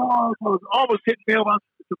was as far as I was almost hitting mailbox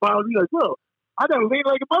to finally realize, whoa, I got to lean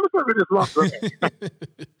like a motherfucker this long for me.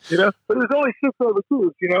 You know? But it was only 6 over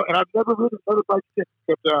 2s, you know, and I've never ridden another bike since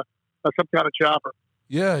except some kind of chopper.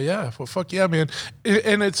 Yeah. Well, fuck yeah, man.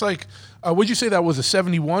 And it's like, would you say that was a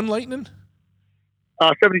 71 Lightning?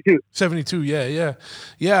 72. 72, yeah.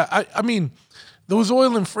 I mean, those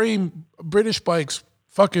oil and frame British bikes,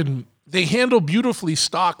 fucking, they handle beautifully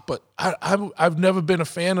stock, but I've never been a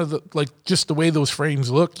fan of just the way those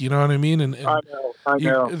frames look. You know what I mean? And I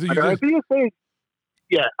know. BSA,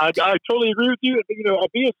 yeah, I totally agree with you. You know, a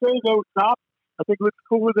BSA though top, I think looks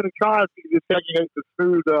cooler than a Triumph because it's taking the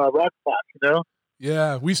smooth rock spots. You know.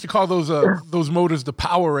 Yeah, we used to call those motors the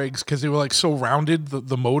power eggs because they were like so rounded.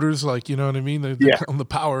 The motors, like, you know what I mean? They're on the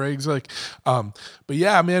power eggs, like. But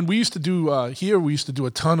yeah, man, we used to do We used to do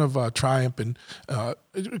a ton of Triumph and a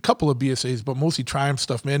couple of BSAs, but mostly Triumph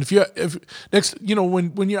stuff, man. If next, you know,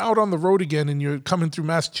 when you're out on the road again and you're coming through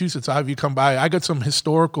Massachusetts, I have you come by. I got some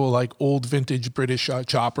historical like old vintage British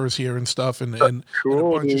choppers here and stuff, and cool, and a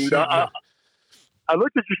bunch dude. of shit. I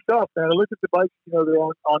looked at your stuff, man. I looked at the bikes, you know, they're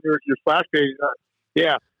on your splash page.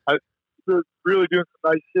 Yeah, you're really doing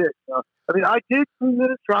some nice shit. I mean, I did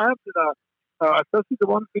 3-minute Triumphs, and especially the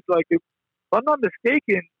ones that, like, if I'm not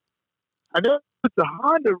mistaken, I know the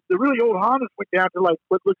Honda, the really old Hondas went down to like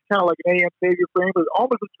what looks kind of like an AM Savior frame, but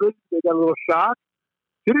almost as rigid. They got a little shock.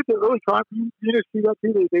 Didn't the early Triumph units see that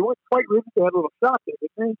too? They weren't quite rigid. They had a little shock there,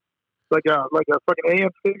 didn't they? Like a fucking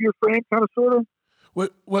AM Savior frame, kind of sort of.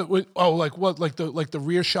 What? Oh, like what? Like the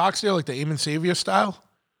rear shocks there, like the Eamon Savior style?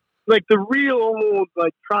 like the real old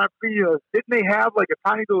like Triumph Vitos, didn't they have like a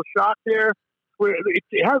tiny little shock there where it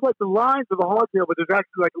has like the lines of the hardtail, but there's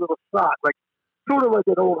actually like a little shock, like sort of like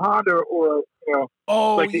an old Honda or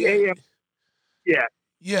like the AM. Yeah.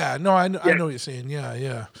 Yeah, no, I know what you're saying. Yeah.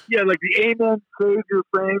 Yeah, like the Amen Savior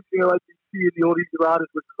frames, like you see in the old Easy Riders,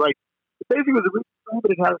 which is like, it basically was a big frame,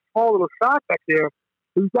 but it had a small little shock back there.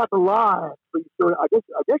 So you got the line. So I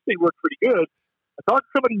guess they worked pretty good. I thought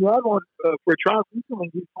somebody had one for a trial recently.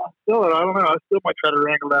 He's not still it. I don't know. I still might try to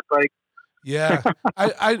wrangle that bike. Yeah,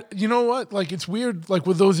 you know what? Like, it's weird. Like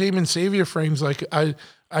with those Amen Savior frames, like I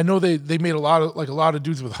know they made a lot of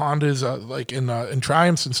dudes with Hondas, like in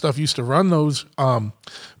Triumphs and stuff used to run those.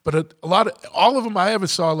 But all of them I ever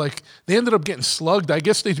saw, like they ended up getting slugged. I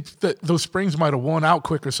guess those springs might have worn out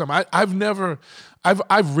quick or something.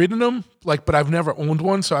 I've ridden them, like, but I've never owned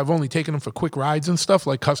one, so I've only taken them for quick rides and stuff,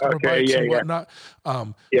 like customer bikes and whatnot.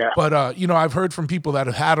 But I've heard from people that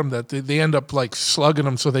have had them that they end up like slugging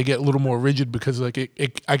them, so they get a little more rigid because like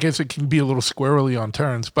I guess it can be a little squirrely on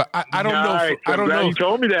turns. But I don't know. I don't know. You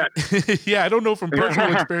told me that. Yeah, I don't know from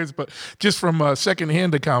personal experience, but just from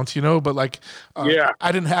secondhand accounts, But like,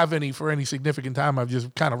 I didn't have any for any significant time. I've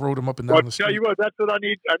just kind of rode them up and down the street. Tell you what, that's what I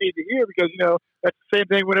need to hear because that's the same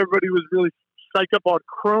thing when everybody was really psyched up on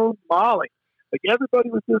chrome moly. Like everybody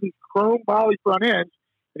was doing these chrome moly front ends,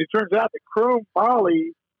 and it turns out that chrome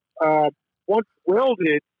moly, once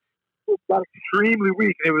welded, got extremely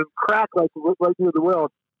weak, and it would crack like right near the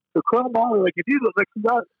weld. So chrome moly, like if you look like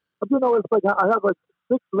I'm doing it's like I have like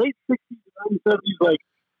late 60s and early 70s like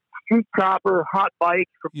street copper hot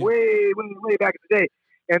bikes from way back in the day,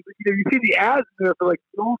 and you see the ads in there for like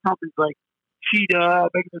the old companies like Cheetah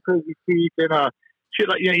making the crazy feet and shit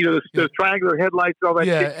like those triangular headlights and all that.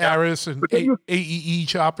 Yeah, shit. Aris and AEE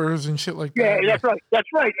choppers and shit like that. Yeah, that's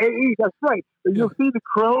right. AE, that's right. And you'll see the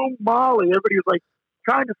chrome moly. Everybody was like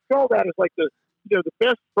trying to sell that as like the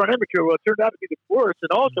best front end material. Well, it turned out to be the worst.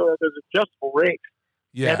 And also there's adjustable rakes.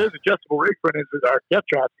 Yeah, there's adjustable rake front ends that are death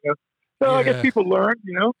traps. So I guess people learn,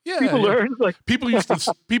 people learn. Like people used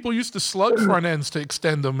to slug front ends to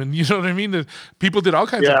extend them, and you know what I mean. People did all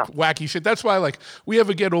kinds of wacky shit. That's why, like, we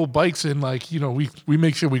ever get old bikes and like, we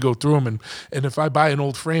make sure we go through them, and if I buy an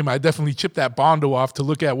old frame, I definitely chip that Bondo off to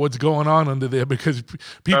look at what's going on under there because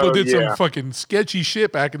people did some fucking sketchy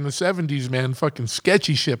shit back in the 70s, man. Fucking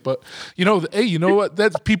sketchy shit. But hey, you know what?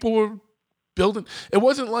 That's people were building. It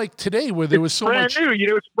wasn't like today where there was so brand much.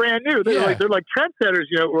 New, it's brand new. They're like trendsetters,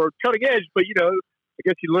 or cutting edge. But I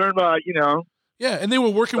guess you learn about Yeah, and they were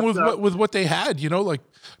working with what they had, like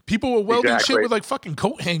people were welding shit with like fucking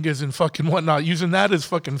coat hangers and fucking whatnot, using that as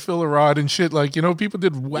fucking filler rod and shit. Like, people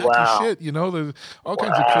did wacky shit, there's all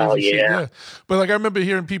kinds of crazy shit. Yeah. But like I remember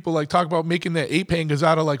hearing people like talk about making their ape hangers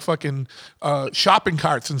out of like fucking shopping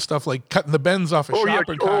carts and stuff, like cutting the bends off of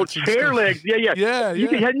shopping carts. Oh, chair legs. Yeah. Yeah. You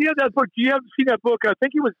have that book. You haven't seen that book? I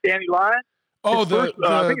think it was Danny Lyon. Oh, the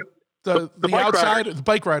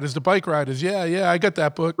bike riders. Yeah, I got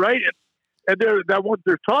that book. Right. And they're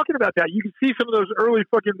talking about that. You can see some of those early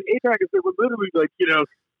fucking ape hangers. They were literally like,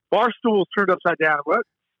 bar stools turned upside down. What?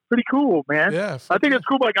 Pretty cool, man. Yeah. I think it's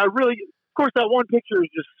cool. Like of course, that one picture is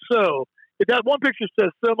just that one picture says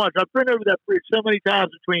so much. I've been over that bridge so many times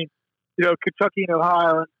between, Kentucky and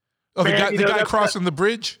Ohio. And, the guy crossing the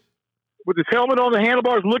bridge with his helmet on the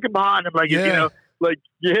handlebars, looking behind him, like, you know what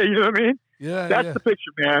I mean? Yeah. That's the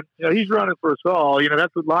picture, man. He's running for us all.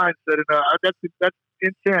 That's what Lyon said. And that's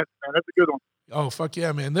intense, man. That's a good one. Oh, fuck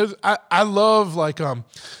yeah, man. I love like a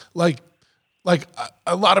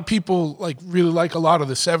lot of people like really like a lot of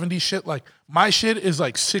the 70s shit. Like my shit is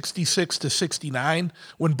like 66 to 69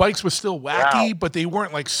 when bikes were still wacky, but they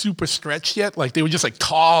weren't like super stretched yet. Like they were just like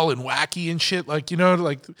tall and wacky and shit. Like,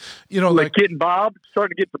 like getting bob,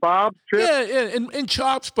 starting to get the bob trip. Yeah. And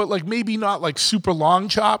chops, but like maybe not like super long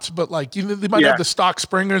chops, but like, they might have the stock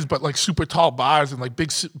springers, but like super tall bars and like big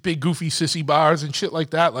goofy sissy bars and shit like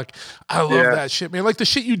that. Like I love that shit, man. Like the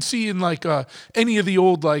shit you'd see in like any of the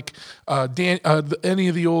old like any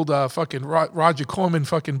of the old fucking Roger Corman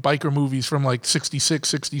fucking biker movies from like 66,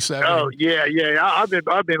 67. Oh yeah. I've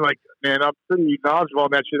been like, man, I'm pretty knowledgeable on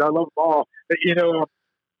that shit. I love them all.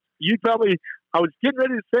 I was getting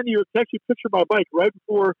ready to send you a picture of my bike right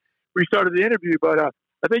before we started the interview, but I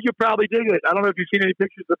think you'll probably dig it. I don't know if you've seen any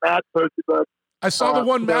pictures that Matt posted, but I saw the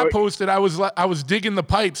one Matt posted. I was digging the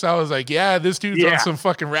pipes. I was like, yeah, this dude's on some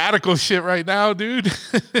fucking radical shit right now, dude.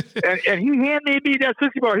 and he handed me that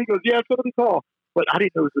 60 bar. He goes, yeah, it's going to be tall. But I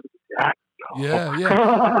didn't know it was going to be that Yeah,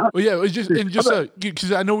 yeah. Well, yeah, it was just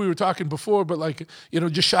because I know we were talking before, but like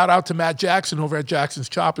just shout out to Matt Jackson over at Jackson's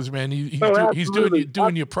Choppers, man. He's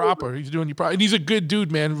doing you proper. He's doing you proper, and he's a good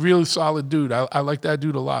dude, man. Really solid dude. I like that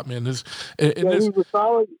dude a lot, man. He's a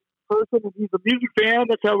solid person, and he's a music fan.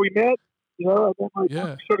 That's how we met. And then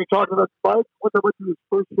we started talking about the bike. Once I went to his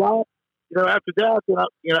first shot, after that, then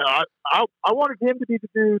I wanted him to be the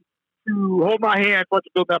dude to hold my hand once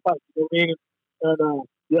I build that bike. You know what I mean? And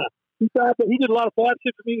yeah. He did a lot of fab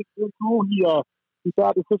shit for me. It's really cool. He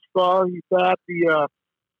fabbed the push bar. He fabbed the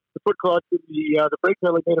foot clutch and the brake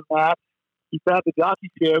pedal. He made a match. He fabbed the jockey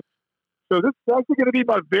shift. So this is actually going to be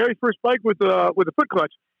my very first bike with a foot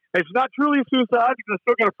clutch. It's not truly a suicide because I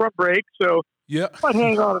still got a front brake. So yeah, I might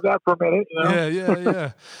hang on to that for a minute.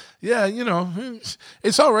 Yeah.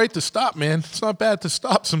 It's all right to stop, man. It's not bad to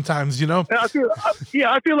stop sometimes. And I feel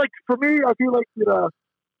like for me, I feel like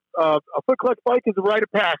a foot clutch bike is a rite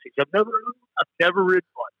of passage. I've never ridden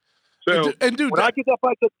one. So and dude, when I get that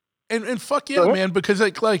bike, and fuck yeah, man, because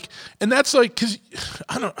like, and that's like, because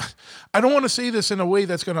I don't want to say this in a way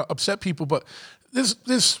that's gonna upset people, but there's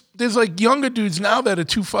like younger dudes now that are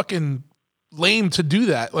too fucking lame to do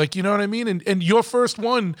that. Like, you know what I mean? And your first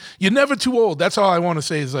one, you're never too old. That's all I want to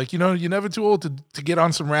say is like, you're never too old to get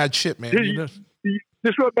on some rad shit, man. This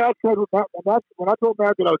is what Matt said. When I told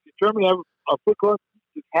Matt that I was determined to have a foot clutch,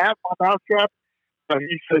 just half my mouth strap, and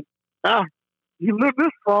he said, you live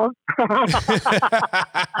this long. Because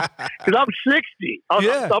I'm 60. I'll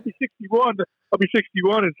be 61. I'll be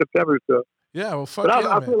 61 in September. So yeah, well, fuck but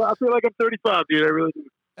yeah, I feel like I'm 35, dude. I really do.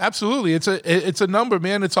 Absolutely, it's a number,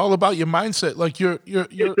 man. It's all about your mindset. Like you're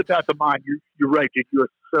It's about the mind. You're right, dude. You're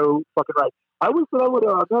so fucking right. I wish that I would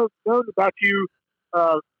have known about you,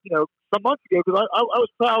 some months ago, because I was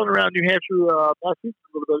plowing around New Hampshire, Massachusetts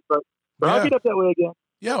a little bit, but I'll get up that way again.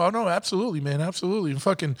 Yeah, oh no, absolutely, man, absolutely,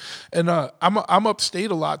 I'm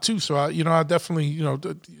upstate a lot too, so I definitely,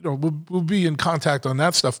 we'll be in contact on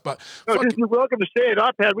that stuff. But you're welcome to stay at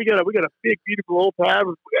our pad. We got a big, beautiful old pad.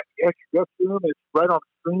 We got the extra guest room. It's right on the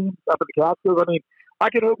stream, up in the Catskills. I mean,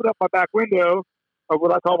 I can open up my back window of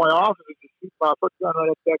what I call my office and just shoot my foot gun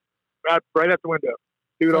right at the window.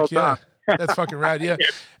 Do it all the time. That's fucking rad. Yeah,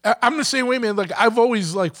 I'm the same way, man. Like I've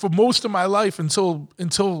always for most of my life until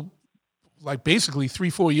like basically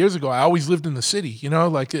 3-4 years ago, I always lived in the city, I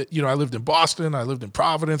lived in Boston, I lived in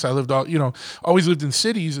Providence, I lived always lived in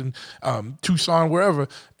cities and Tucson, wherever.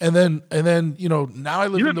 And then, now I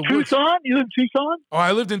live in the woods. Tucson? You live in Tucson? Oh,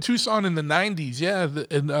 I lived in Tucson in the 90s. Yeah.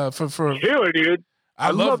 And for killer, dude. I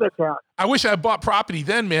love that town. I wish I bought property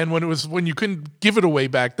then, man, when you couldn't give it away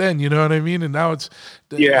back then, you know what I mean? And now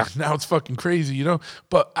now it's fucking crazy,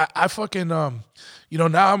 But I fucking now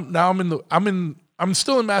I'm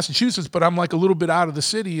still in Massachusetts, but I'm like a little bit out of the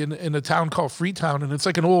city in a town called Freetown, and it's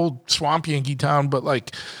like an old swamp Yankee town, but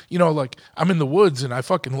I'm in the woods and I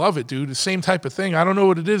fucking love it, dude. The same type of thing. I don't know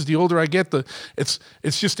what it is. The older I get, it's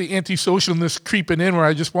just the antisocialness creeping in where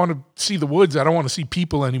I just want to see the woods. I don't want to see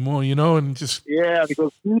people anymore, and just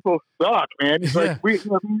because people suck, man. It's like we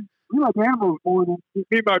like animals more than me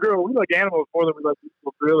and my girl. We like animals more than we like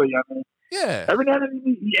people. Really, I mean, yeah. Every now and then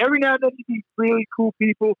you meet really cool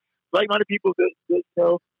people. Like-minded people that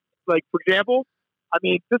like, for example, I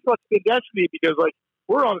mean, this must have been destiny because, like,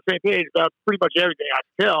 we're on the same page about pretty much everything, I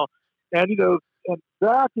can tell. And, and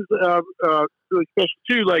that is really special,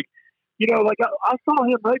 too. Like, I saw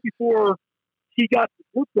him right before he got the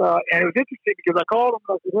book, and it was interesting because I called him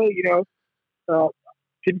and I said, hey,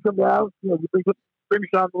 can you come down? You bring me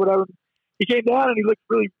some, whatever. He came down and he looked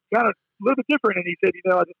really kind of a little bit different, and he said,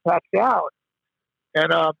 I just passed out.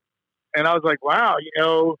 And I was like, wow,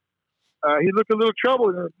 he looked a little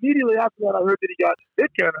troubled, and immediately after that, I heard that he got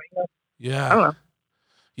Bitcoin. Yeah, I don't know.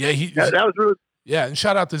 Yeah, that was really. Yeah, and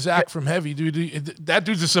shout out to Zach from Heavy, dude. That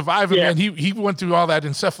dude's a survivor, man. He went through all that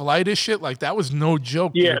encephalitis shit. Like that was no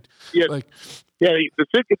joke, dude. The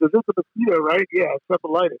mosquito, right? Yeah,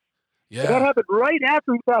 encephalitis. Yeah, and that happened right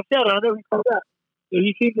after he passed out. I know he passed out.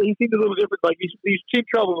 He seemed a little different. Like he seemed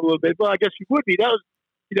troubled a little bit. Well, I guess he would be. That was,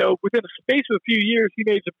 within the space of a few years, he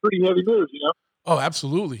made some pretty heavy moves. Oh,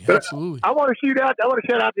 absolutely, but absolutely. I want to shout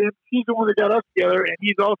out to him. He's the one that got us together, and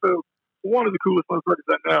he's also one of the coolest motherfuckers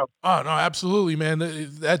I know. Oh, no, absolutely, man.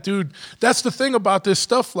 That dude, that's the thing about this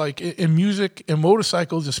stuff, like in music and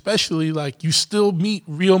motorcycles especially, like you still meet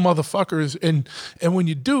real motherfuckers, and when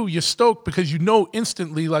you do, you're stoked because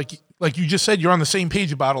instantly, like like you just said, you're on the same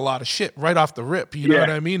page about a lot of shit right off the rip. You know what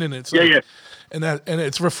I mean? And it's like, and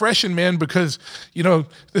it's refreshing, man, because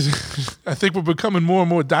I think we're becoming more and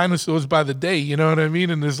more dinosaurs by the day. You know what I mean?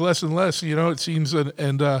 And there's less and less. It seems, so,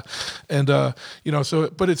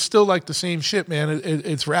 but it's still like the same shit, man.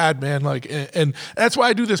 It's rad, man. Like, and that's why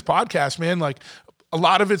I do this podcast, man. Like, a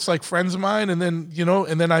lot of it's like friends of mine, and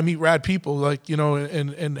then I meet rad people, like,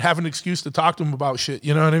 and have an excuse to talk to them about shit.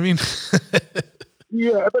 You know what I mean?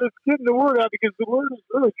 Yeah, but it's getting the word out, because the word is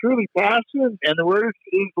really truly passion, and the word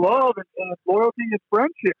is love and loyalty and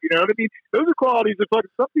friendship. You know what I mean? Those are qualities that fucking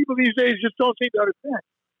some people these days just don't seem to understand.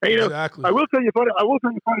 And, exactly. I will tell you a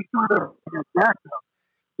funny story about back now.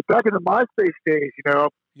 Back in the MySpace days,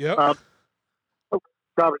 Yep.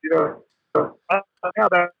 Robert, now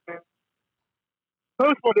that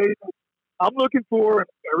most days, I'm looking for an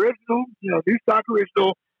original, new stock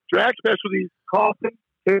original drag specialties coffin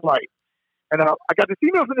tail light. And I got this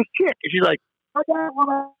email from this chick, and she's like, "I got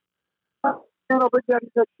one. I'll bring that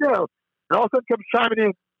next show." And all of a sudden comes chiming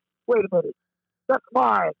in, "Wait a minute, that's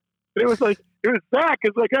mine." And it was Zach,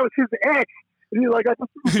 because like that was his ex. And he's like, "I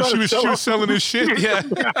just she was selling his shit." Yeah.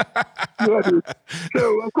 Yeah, dude.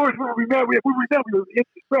 So of course when we met, we were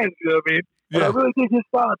instant friends. You know what I mean? And I really dig his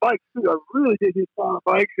style of bikes too. I really dig his style of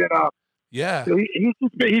bikes, and so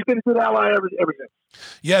he's been a good ally ever since.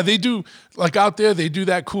 Yeah, they do, like out there, they do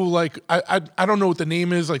that cool, like, I don't know what the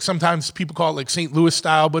name is, like sometimes people call it like St. Louis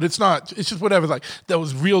style, but it's not, it's just whatever, like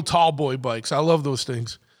those real tall boy bikes. I love those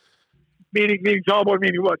things. Meaning tall boy,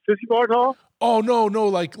 meaning what, 50 bar tall? Oh, no,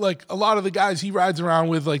 like a lot of the guys he rides around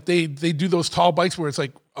with, like they do those tall bikes where it's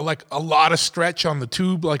like a lot of stretch on the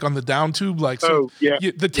tube, like on the down tube, like so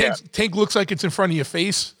the tank looks like it's in front of your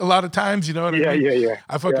face a lot of times. You know what I mean? Yeah.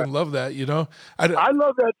 I fucking love that. I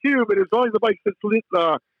love that too, but as long as the bike sits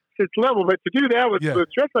level. But to do that with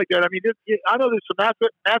stretch like that, I mean, I know there's some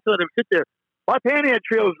assets that fit there. My panhead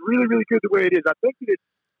trail is really, really good the way it is. I think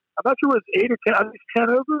I'm not sure it's 8 or 10. I think it's 10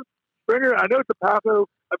 over. Springer, I know it's a Paco.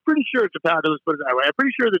 I'm pretty sure it's a Paco. Let's put it that way. I'm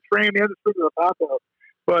pretty sure the frame and the Springer are a Paco.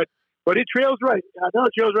 But it trails right. I know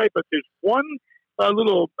it trails right, but there's one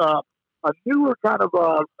little a newer kind of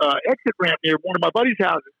exit ramp near one of my buddy's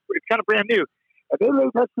houses. It's kind of brand new. And they lay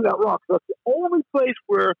next to that rock. So it's the only place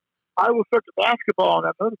where I will start the basketball on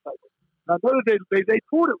that motorcycle. And I know that they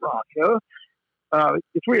poured it wrong,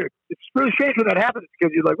 it's weird. It's really strange when that happens,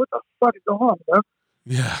 because you're like, what the fuck is going on,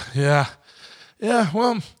 Yeah,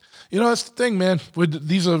 well, that's the thing, man.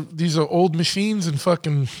 These are old machines, and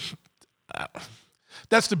fucking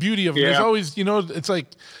that's the beauty of them. There's always, it's like,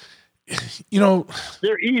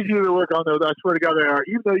 they're easy to work on, though. I swear to God, they are.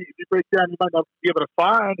 Even though if you break down, you might not be able to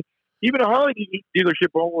find. Even a Harley dealership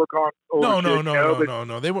won't work on.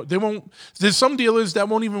 No. They won't. There's some dealers that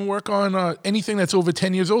won't even work on anything that's over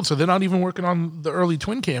 10 years old. So they're not even working on the early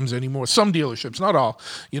twin cams anymore. Some dealerships, not all.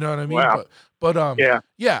 You know what I mean? Wow. But I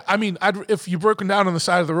mean, if you're broken down on the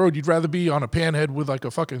side of the road, you'd rather be on a panhead with like a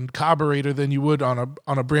fucking carburetor than you would on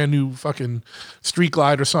a brand new fucking Street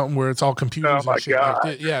Glide or something where it's all computers. Oh my and shit God!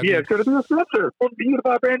 Like that. It's going to be a sensor. You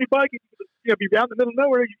buy a brand new bike, be down in the middle of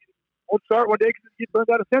nowhere. Won't start one day because you burn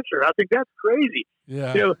out a sensor. I think that's crazy.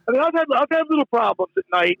 Yeah. I mean, I've had little problems at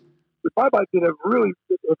night with my bike that have been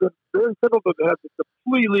very simple, but that have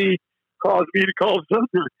completely caused me to call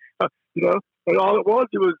sensor. And all it was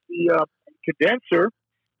the condenser,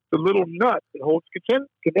 the little nut that holds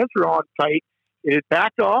condenser on tight. It had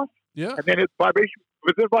backed off, and then vibration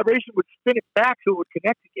would spin it back so it would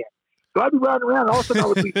connect again. So I'd be riding around, and all of a sudden I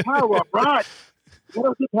would leave power on ride. I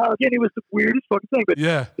don't get power again. It was the weirdest fucking thing. But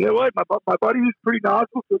you know what? My buddy was pretty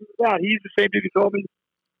knowledgeable. So he's the same dude who told me,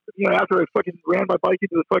 after I fucking ran my bike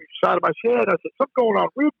into the fucking side of my shed, I said, something going on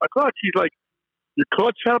with my clutch. He's like, your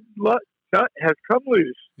clutch nut has come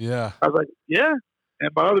loose. Yeah. I was like, yeah. And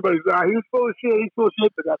my other buddy's he was full of shit. He's full of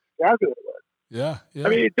shit, but that's exactly what it was. Yeah. I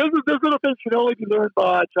mean, those little things should only be learned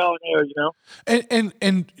by trial and error,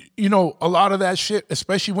 And a lot of that shit,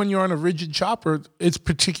 especially when you're on a rigid chopper, it's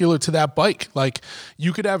particular to that bike. Like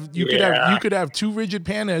you could have two rigid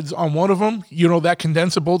panheads on one of them. That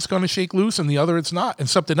condenser bolt's going to shake loose, and the other it's not, and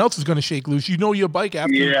something else is going to shake loose. Your bike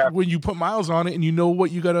after when you put miles on it, and you know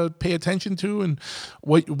what you got to pay attention to, and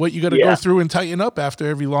what you got to go through and tighten up after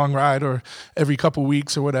every long ride or every couple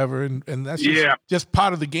weeks or whatever. And that's just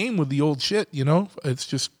part of the game with the old shit. It's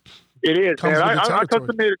just it is. Man. I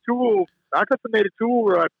custom made a tool.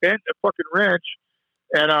 Where I bent a fucking wrench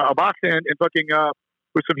and a box end and fucking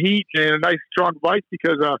with some heat and a nice strong vise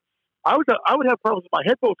because I would have problems with my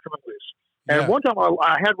head bolts coming loose. And one time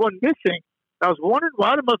I had one missing. I was wondering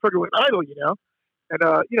why the motherfucker went idle. And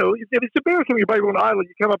it's embarrassing when your bike went idle.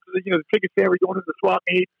 You come up to the ticket stand, we're going to the swap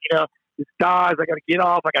meet. This dies. I got to get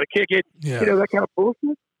off. I got to kick it. Yeah. You know, that kind of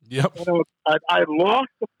bullshit. Yep. You know, I lost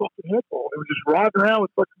the fucking hip hole. It was just riding around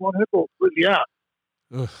with fucking one hip hole completely out.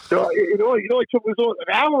 Ugh. So it only took me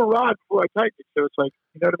an hour ride before I tightened it. So it's like,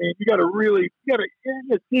 you know what I mean? You got to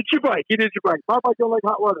it's your bike. It is your bike. My bike don't like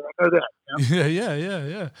hot weather. I know that. You know?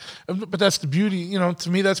 Yeah. But that's the beauty, you know, to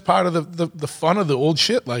me, that's part of the fun of the old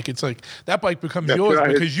shit. Like, it's like that bike becomes yours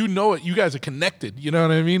because you know it. You guys are connected. You know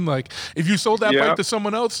what I mean? Like, if you sold that bike to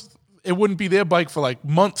someone else, it wouldn't be their bike for like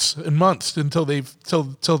months and months until they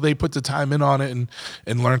put the time in on it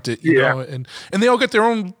and learned it. You know, and they all get their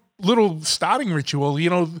own little starting ritual. You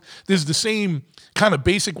know, there's the same kind of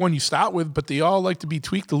basic one you start with, but they all like to be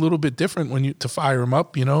tweaked a little bit different to fire them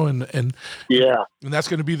up, you know, and that's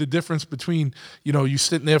going to be the difference between, you know, you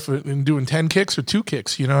sitting there and doing 10 kicks or 2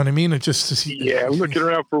 kicks, you know what I mean? It just looking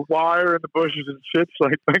around for wire in the bushes and shit,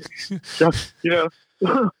 like you know.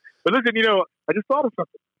 But listen, you know, I just thought of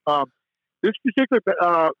something. This particular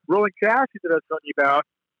rolling chassis that I was telling you about,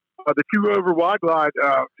 the 2-over wide glide,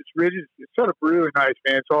 it's rigid. It's sort of really nice,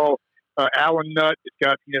 man. It's all Allen nut. It's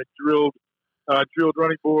got, you know, drilled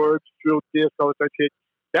running boards, drilled discs, all that shit.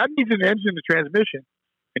 That needs an engine and transmission,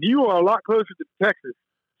 and you are a lot closer to Texas.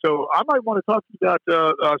 So I might want to talk to you about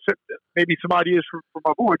maybe some ideas for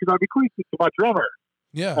my boy, because I'd be clean to my drummer.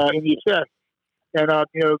 Yeah. In the effect. And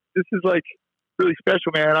you know, this is like really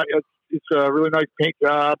special, man. It's a really nice paint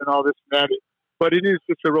job and all this and that, but it is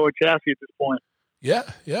just a rolling chassis at this point. Yeah.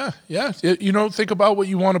 You know, think about what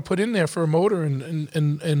you want to put in there for a motor,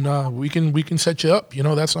 and we can set you up. You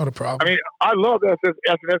know, that's not a problem. I mean, I love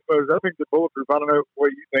SNS motors. I think they're bulletproof. I don't know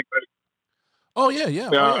what you think, but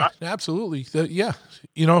absolutely.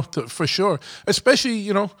 You know, for sure. Especially,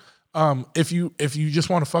 you know, if you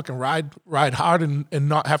just want to fucking ride hard and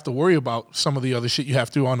not have to worry about some of the other shit you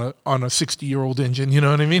have to on a 60-year-old engine. You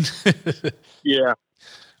know what I mean? Yeah.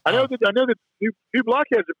 I know that new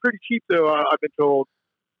blockheads are pretty cheap, though. I've been told.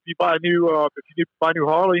 If you buy a new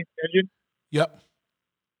Harley engine. Yep.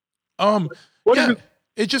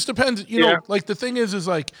 It just depends. You know, like the thing is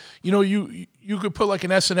like, you know, you could put like an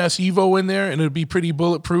SNS Evo in there and it'll be pretty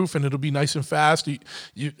bulletproof and it'll be nice and fast. It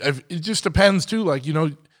just depends too. Like, you know,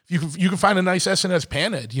 you can find a nice SNS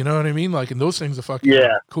panhead. You know what I mean? Like, and those things are fucking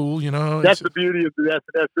cool. You know, that's the beauty of the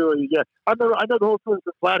SNS. Really, yeah. I know the whole thing with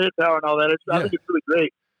the flathead power and all that. I think it's really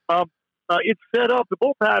great. It's set up. The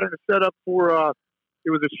bolt pattern is set up for. It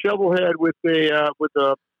was a shovel head with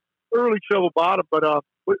a early shovel bottom. But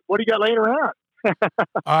what do you got laying around?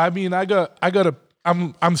 I mean,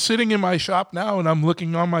 I'm sitting in my shop now and I'm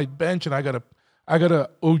looking on my bench and I got a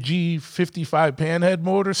OG 55 panhead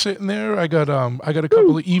motor sitting there. I got a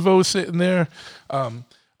couple of Evos sitting there.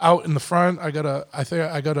 Out in the front, I got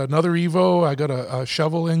another Evo. I got a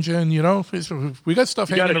shovel engine. You know, we got stuff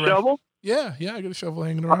hanging around. You got a shovel? Yeah, I got a shovel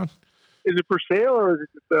hanging around. Is it for sale or is it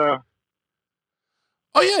just?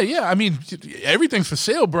 Oh yeah. I mean, everything's for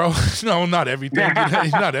sale, bro. No, not everything.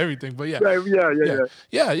 Not everything, but yeah.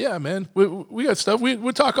 Yeah, man. We got stuff.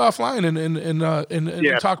 We'll talk offline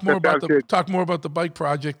and talk more about the bike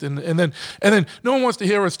project, and then no one wants to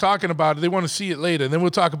hear us talking about it. They want to see it later. Then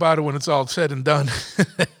we'll talk about it when it's all said and done.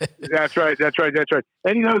 That's right. And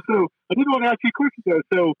you know, so I did want to ask you a question though.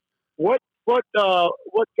 So what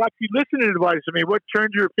got you listening to Vitus? I mean, what turned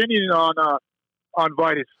your opinion on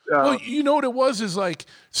Vitus? Well, you know what it was is like,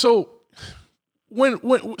 so when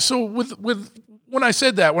I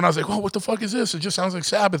said that, when I was like, oh, what the fuck is this? It just sounds like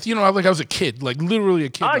Sabbath. You know, I was a kid, like literally a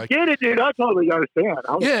kid. I get it, dude. I totally understand.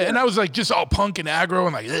 And I was like just all punk and aggro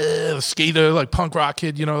and like a skater, like punk rock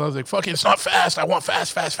kid. You know, I was like, fuck it, it's not fast. I want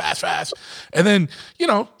fast. And then, you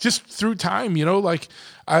know, just through time, you know, like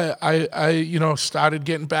I you know, started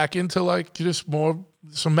getting back into like just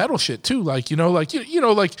some metal shit too. Like, you know, like, you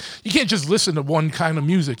know, like you can't just listen to one kind of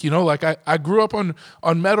music, you know, like I grew up on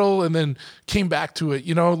metal and then came back to it,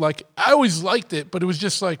 you know, like I always liked it, but it was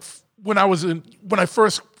just like when I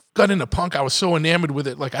first got into punk, I was so enamored with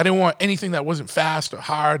it. Like I didn't want anything that wasn't fast or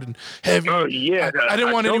hard and heavy. Oh yeah. I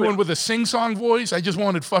didn't want anyone with a sing-song voice. I just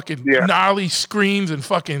wanted fucking gnarly screams and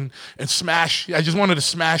smash. I just wanted to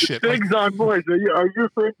smash it. Sing-song voice. Are you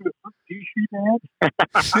referring to the DC band?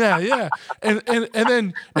 Yeah.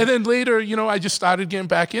 And then later, you know, I just started getting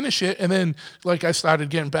back into shit. And then like I started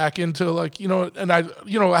getting back into like, you know, and I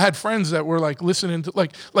had friends that were like listening to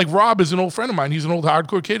like Rob is an old friend of mine. He's an old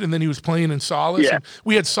hardcore kid, and then he was playing in Solace. Yeah. And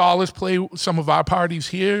we had Solace play some of our parties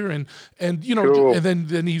here, and you know, cool. And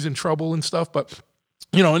then he's in trouble and stuff, but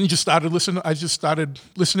you know, and I just started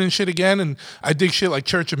listening to shit again, and I dig shit like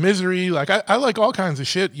Church of Misery, like I like all kinds of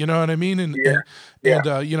shit, you know what I mean? And you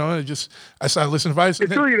know, I started listening to Vitus.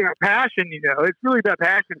 It's really that passion, you know. It's really that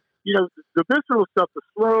passion, you know. The visceral stuff, the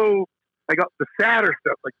slow, like the sadder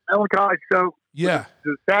stuff, like melancholy stuff. Yeah.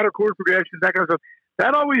 The sadder chord progressions, that kind of stuff.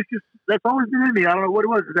 That's always been in me. I don't know what it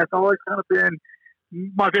was, but that's always kind of been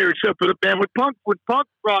my favorite stuff. But man, when punk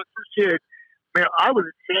rock first hit, man, I was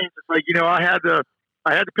insane. It's like, I had the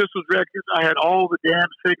Pistols records, I had all the damn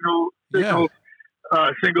singles.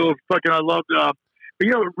 Fucking, I loved. But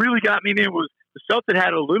what really got me in was the stuff that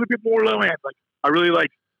had a little bit more low end. Like I really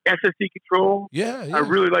liked SSD Control. Yeah. I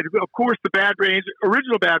really liked, of course, the Bad Brains,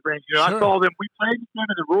 original Bad Brains. Sure. I saw them. We played with them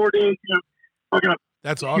in the Roar days. Fucking,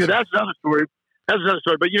 that's awesome. That's another story. But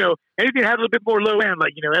anything that had a little bit more low end,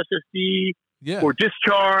 like SSD or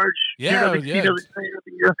Discharge. Yeah.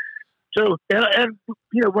 So and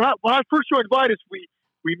when I first joined Vitus, we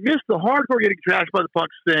missed the hardcore getting trashed by the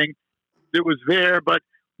punks thing that was there, but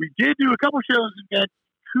we did do a couple shows in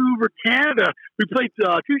Vancouver, Canada. We played 2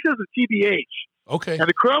 shows with TBH. Okay. And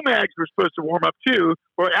the Cro-Mags were supposed to warm up too,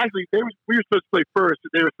 or actually we were supposed to play first,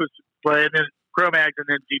 and they were supposed to play, and then Cro-Mags and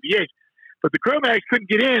then TBH. But the Cro-Mags couldn't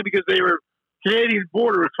get in because they were Canadian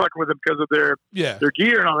border was fucking with them because of their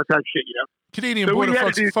gear and all that type of shit, Canadian border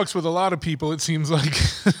fucks with a lot of people, it seems like.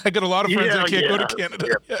 I got a lot of friends that can't go to Canada.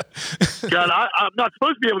 Yeah. God, I'm not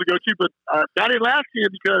supposed to be able to go to, but got in last year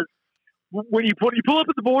because when you pull up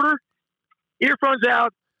at the border, earphones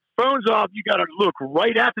out, phones off, you got to look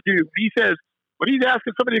right at the dude. When he's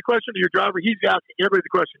asking somebody a question to your driver, he's asking everybody the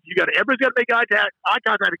question. Everybody's got to make eye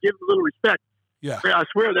contact and give him a little respect. Yeah. Man, I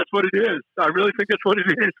swear that's what it is. I really think that's what it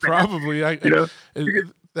is, man. Probably.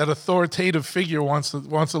 That authoritative figure wants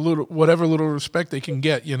a little, whatever little respect they can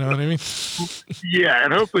get. You know what I mean? Yeah,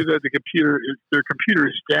 and hopefully their computer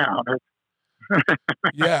is down.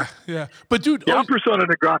 Yeah. But dude, I'm persona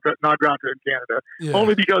non grata in Canada,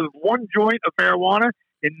 only because of one joint of marijuana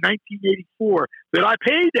in 1984 that I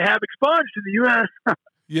paid to have expunged in the U.S.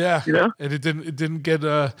 Yeah, and it didn't get.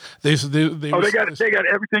 They got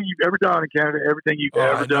everything you've ever done in Canada, everything you've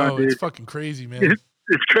ever done. Dude. It's fucking crazy, man.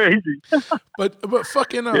 It's crazy. but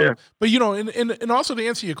fucking but and also to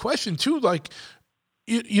answer your question too, like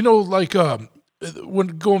when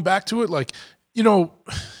going back to it, like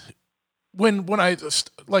when I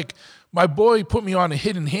like my boy put me on a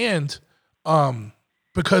Hidden Hand,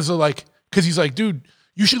 because he's like, dude,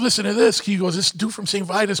 you should listen to this. He goes, this dude from St.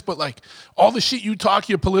 Vitus, but like all the shit you talk,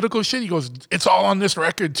 your political shit, he goes, it's all on this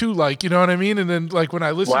record too. Like, you know what I mean? And then like when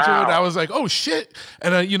I listened to it, I was like, oh shit.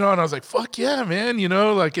 And and I was like, fuck yeah, man.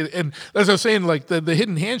 Like, and as I was saying, like the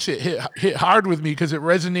Hidden Hand shit hit hard with me because it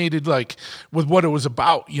resonated like with what it was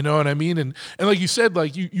about. You know what I mean? And like you said,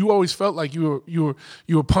 like you always felt like you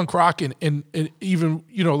were punk rock and even,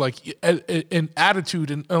 like in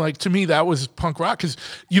attitude. And like, to me, that was punk rock. Cause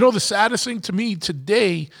the saddest thing to me today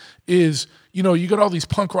is, you got all these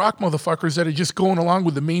punk rock motherfuckers that are just going along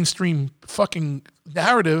with the mainstream fucking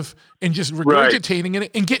narrative and just regurgitating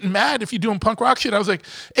it and getting mad if you're doing punk rock shit. I was like,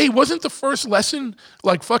 hey, wasn't the first lesson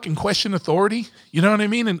like fucking question authority? You know what I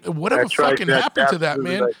mean? And whatever happened to that,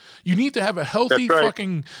 man? Right. You need to have a healthy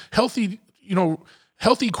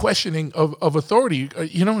healthy questioning of authority.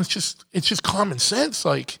 It's just common sense.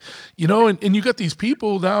 Like, and you got these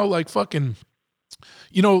people now like fucking,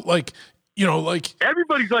 like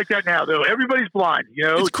everybody's like that now, though. Everybody's blind.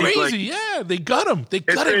 It's crazy. They got them. They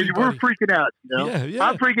got it. We're freaking out. Yeah.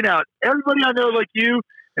 I'm freaking out. Everybody I know, like you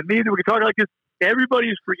and me, that we can talk like this.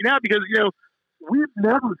 Everybody's freaking out because we've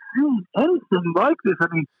never seen anything like this. I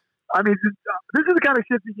mean, this is the kind of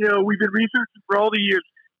shit that we've been researching for all the years.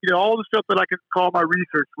 All the stuff that I can call my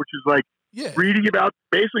research, which is like reading about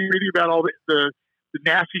all the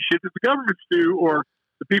nasty shit that the governments do or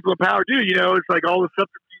the people in power do. It's like all the stuff.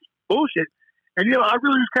 Bullshit. And I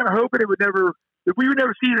really was kind of hoping we would never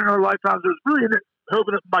see it in our lifetimes. I was really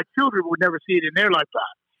hoping that my children would never see it in their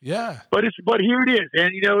lifetime. Yeah. But here it is.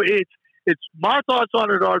 And it's my thoughts on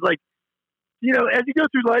it are like, as you go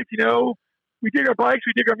through life, we dig our bikes,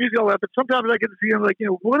 we dig our music, all that, but sometimes I get to see, I'm like,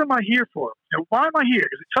 what am I here for? Why am I here?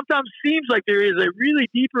 Because it sometimes seems like there is a really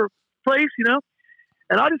deeper place, and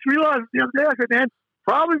I just realized the other day, I said, man,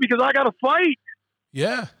 probably because I got to fight.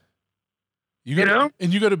 Yeah. You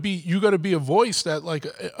got to be a voice that like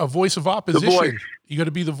a voice of opposition. You got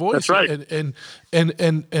to be the voice. That's right. And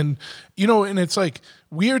and it's like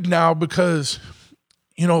weird now because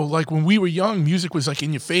like when we were young, music was like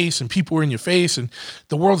in your face and people were in your face, and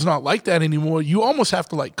the world's not like that anymore. You almost have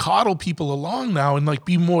to like coddle people along now and like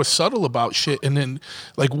be more subtle about shit and then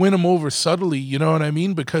like win them over subtly. You know what I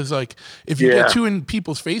mean? Because like if you get too in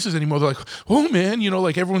people's faces anymore, they're like, oh man,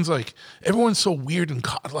 like everyone's so weird and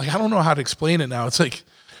like I don't know how to explain it now. It's like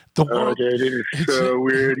The world, dude, it is so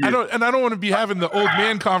weird. I don't want to be having the old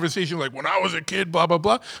man conversation like when I was a kid, blah blah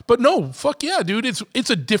blah. But no, fuck yeah, dude, it's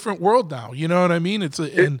a different world now. You know what I mean? It's a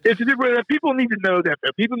different world. People need to know that.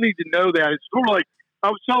 Though. People need to know that. It's sort of like I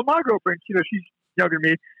was telling my girlfriend. She's younger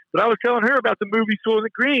than me, but I was telling her about the movie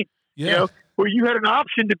Soylent Green. Yeah. Where you had an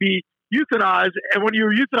option to be euthanized, and when you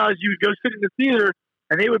were euthanized, you would go sit in the theater,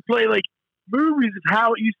 and they would play like movies of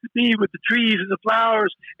how it used to be with the trees and the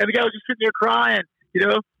flowers, and the guy was just sitting there crying,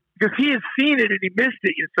 because he had seen it and he missed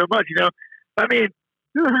it so much, I mean,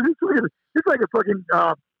 it's like a fucking.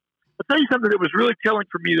 I'll tell you something that was really telling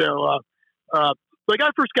for me though. Like I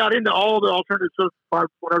first got into all the alternative stuff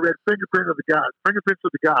when I read Fingerprints of the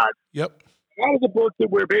Gods. Yep. That was a book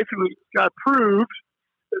where basically got proved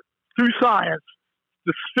through science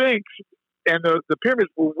the Sphinx and the pyramids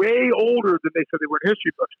were way older than they said they were in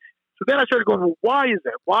history books. So then I started going, well, why is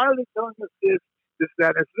that? Why are they telling us this,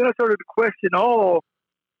 that? And so then I started to question all,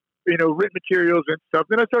 written materials and stuff.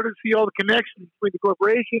 Then I started to see all the connections between the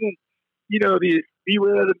corporation and, the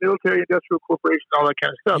beware the military industrial corporation, all that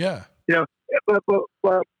kind of stuff. Yeah.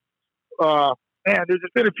 But man, there's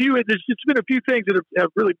just been a few things that have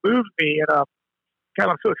really moved me, and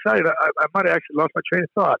I'm so excited. I might have actually lost my train of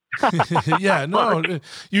thought. Yeah, no,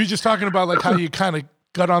 you were just talking about like how you kind of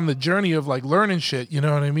got on the journey of like learning shit, you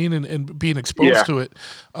know what I mean, and being exposed to it.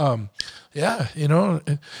 Yeah, and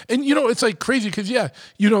it's like crazy because when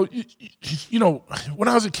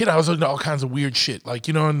I was a kid, I was into all kinds of weird shit, like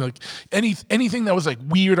and like anything that was like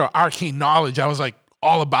weird or arcane knowledge, I was like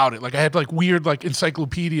all about it. Like I had like weird like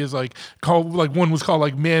encyclopedias, like one was called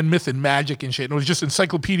like Man, Myth, and Magic and shit. And it was just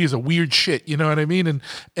encyclopedias of weird shit. You know what I mean? And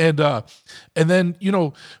then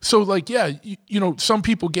so like some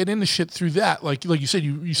people get into shit through that. Like you said,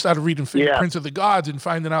 you started reading Fingerprints of the Gods and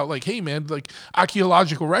finding out like, hey man, like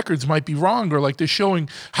archaeological records might be wrong, or like they're showing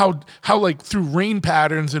how like through rain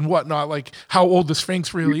patterns and whatnot, like how old the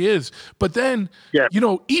Sphinx really is. But then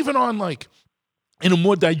even on like in a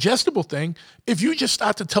more digestible thing, if you just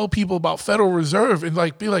start to tell people about Federal Reserve and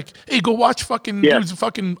like be like, hey, go watch fucking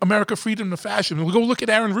America, Freedom to Fashion. Go look at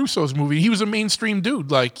Aaron Russo's movie. He was a mainstream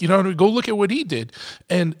dude. Like, go look at what he did.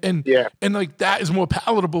 And like that is more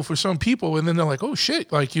palatable for some people. And then they're like, oh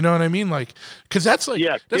shit. Like, you know what I mean? Like, cause that's like,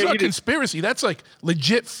 that's not conspiracy. That's like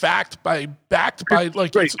legit backed by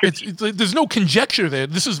like, there's no conjecture there.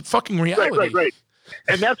 This is fucking reality. Right.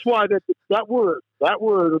 And that's why that word,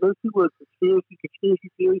 those two words, conspiracy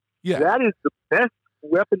theory, that is the best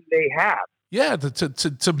weapon they have. Yeah, to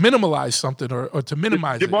minimalize something or to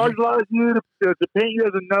minimize to marginalize you, to paint you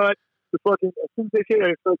as a nut, to fucking, as soon as they say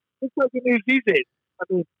that, it's like the news these days. I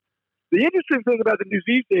mean, the interesting thing about the news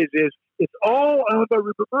these days is it's all owned by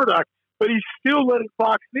Rupert Murdoch, but he's still letting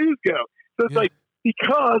Fox News go. So it's like,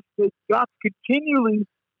 because they've got to continually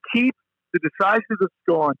keep the decisiveness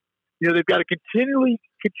going. They've got to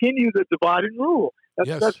continue the divide and rule.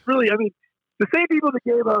 That's really, I mean, the same people that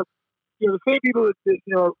gave us, the same people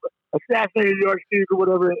that, assassinated the Archduke or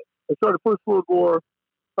whatever and started the First World War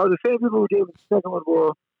are the same people who gave us the Second World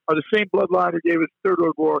War, are the same bloodline who gave us the Third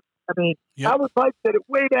World War. I mean, Albert Pike said it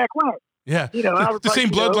way back when. Yeah, the same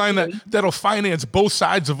bloodline that'll finance both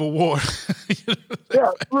sides of a war.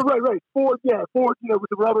 Right. Ford, with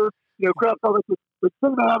the rubber, crap, all that. But the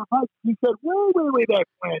thing about Albert Pike, he said way back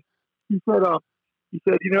when, he said,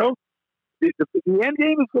 the end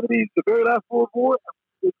game is going to be the very last World War.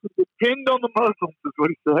 It's going to depend on the Muslims, is what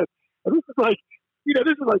he said. And this is like,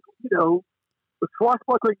 the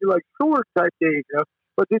swashbuckling, like sword type days.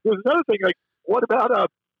 But there's another thing, like what about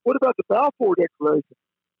the Balfour Declaration,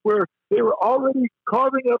 where they were already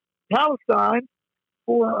carving up Palestine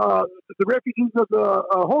for the refugees of the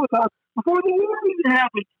Holocaust before the war even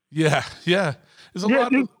happened. Yeah. There's a lot of... I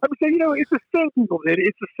mean, it's the same people.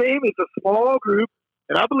 It's the same. It's a small group,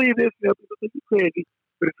 and I believe this. People think it's crazy,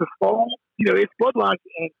 but it's a small. It's bloodlines.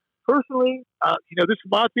 And personally, this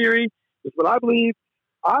is my theory. This is what I believe.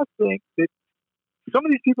 I think that some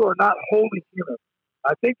of these people are not wholly human.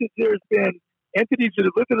 I think that there's been entities that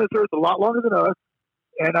have lived on this earth a lot longer than us,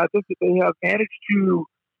 and I think that they have managed to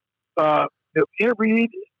interbreed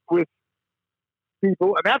with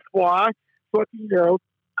people, and that's why,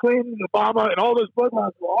 Clinton, Obama, and all those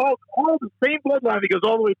bloodlines were all the same bloodline that goes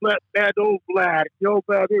all the way bad to old Vlad. The old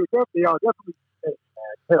Vlad, they definitely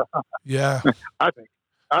Yeah. I think.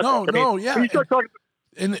 Yeah. When you start talking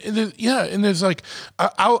And there's like,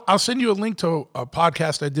 I'll send you a link to a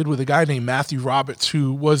podcast I did with a guy named Matthew Roberts,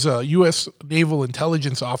 who was a U.S. Naval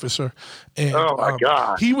Intelligence officer, and Oh my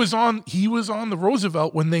God, he was on the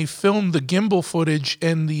Roosevelt when they filmed the gimbal footage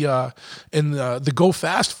and the go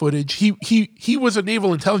fast footage. He was a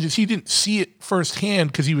naval intelligence. He didn't see it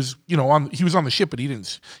firsthand because he was on the ship, but he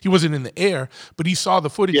wasn't in the air. But he saw the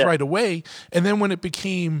footage right away, and then when it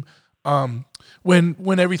became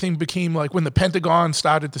when everything became like, when the Pentagon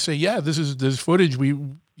started to say, this footage, we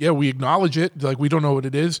acknowledge it, like we don't know what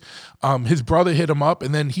it is. His brother hit him up,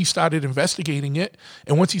 and then he started investigating it.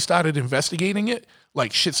 And once he started investigating it,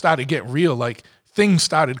 like shit started getting real. Like things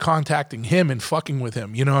started contacting him and fucking with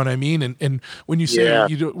him. You know what I mean? And when you say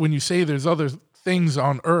when you say there's other things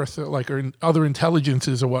on Earth, like, or in other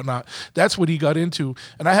intelligences or whatnot, that's what he got into.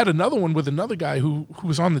 And I had another one with another guy who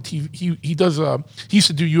was on the TV. He used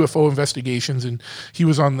to do UFO investigations, and he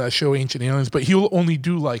was on the show Ancient Aliens, but he'll only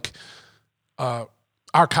do like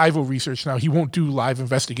archival research now. He won't do live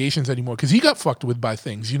investigations anymore because he got fucked with by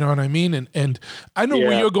things. You know what I mean? And I know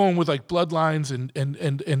where you're going with like bloodlines and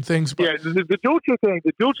things. But the Dulce thing,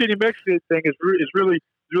 the Dulce New Mexico thing is really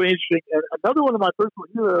interesting. And another one of my personal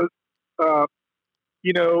heroes.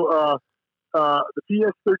 The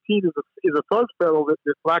PS-13 is a fuzz pedal that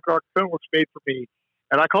Black Rock Films made for me,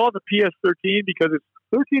 and I call it the PS-13 because it's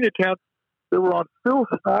 13 attempts that were on Phil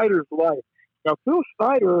Snyder's life. Now, Phil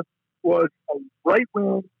Snyder was a right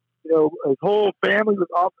wing, his whole family was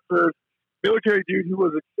officers, military dude. He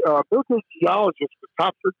was a military geologist with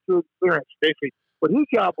top secret clearance. Basically, what his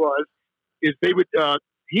job was is he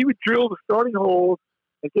would drill the starting holes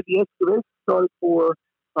and get the excavation started for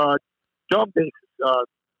dump bases,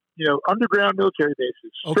 underground military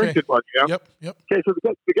bases, strengthened ones. Yep. Okay, so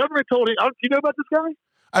the government told him. Do you know about this guy?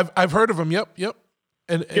 I've heard of him. Yep.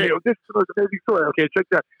 And this is an amazing story. Okay, check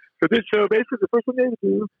that. So basically, the first thing they would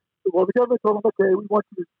do, the government told him, okay,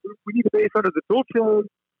 we need a base under the Dulce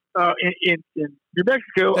in New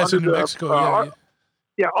Mexico. That's in New Mexico.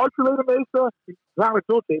 Archuleta Mesa, not with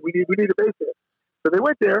Dulce. We need a base there. So they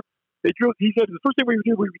went there. They drilled. He said the first thing we would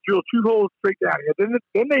do, we would drill 2 holes straight down here.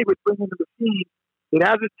 Then they would bring in the machine. It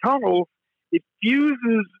has its tunnels. It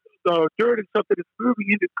fuses the dirt and stuff that is moving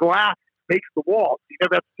into glass, makes the wall. So you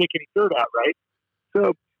never have to take any dirt out, right?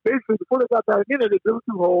 So basically, before they got that in there, they drilled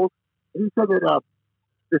 2 holes. And he said that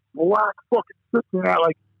this black fucking shit came out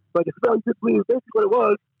like a smelly good believe. Basically, what it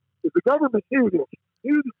was is the government knew this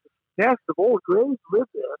nest of old graves lived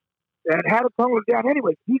there and had it tunneled down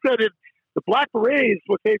anyway. He said that the Black Berets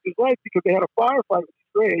what saved his life because they had a firefight with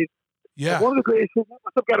these graves. Yeah. And one of the graves had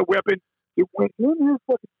some kind of weapon. It went in his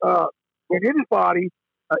body,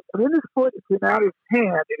 and in his foot, it came out his hand,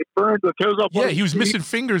 and it burned the toes off. Yeah, he was missing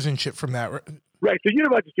fingers and shit from that. Right. So you know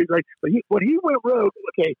about this dude, right? But when he went rogue,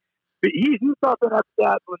 okay, he thought that after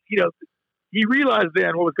that, he realized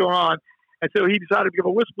then what was going on, and so he decided to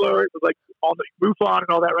become a whistleblower. It was like on the MUFON and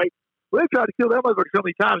all that, right? Well, they tried to kill that motherfucker so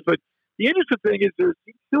many times, but the interesting thing is you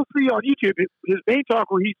still see on YouTube his main talk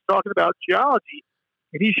where he's talking about geology,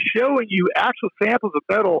 and he's showing you actual samples of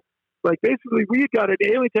metal. Like basically, we had got an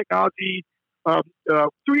alien technology, 3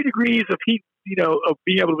 degrees of heat, of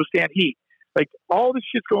being able to withstand heat. Like all this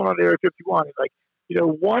shit's going on there at 51. It's like,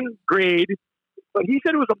 1 grade, but he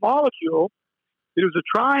said it was a molecule. It was a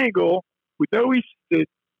triangle with no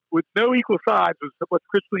equal sides. It was what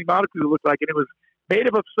crystalline molecule looked like, and it was made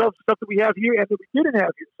up of stuff that we have here and that we didn't have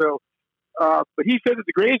here. So, but he said that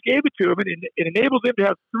the graves gave it to him, and it enables him to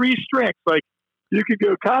have 3 strengths. Like you could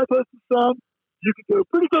go kind of close to the sun. You could go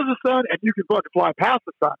pretty close to the sun, and you could fucking fly past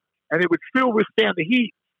the sun, and it would still withstand the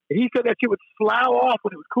heat. And he said that shit would slough off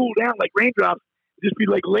when it was cooled down like raindrops. It'd just be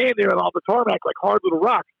like laying there on the tarmac like hard little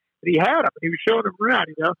rocks. And he had them, and he was showing them around,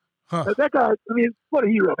 Huh. That guy, I mean, what a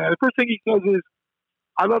hero, man. The first thing he says is,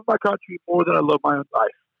 I love my country more than I love my own life.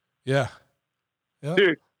 Yeah.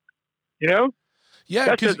 Dude,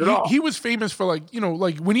 Yeah, because he was famous for like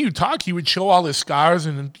when he would talk, he would show all his scars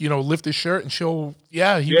and lift his shirt and show.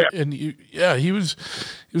 He was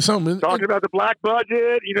something talking about the black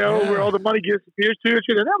budget, where all the money disappears to,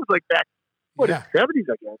 and that was like back the 70s,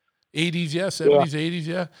 I guess. 80s, 70s,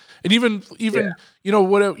 80s, and even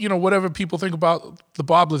whatever people think about the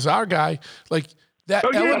Bob Lazar guy, like that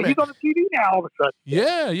element. He's on the TV now all of a sudden.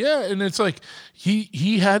 Yeah, and it's like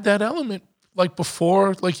he had that element. Like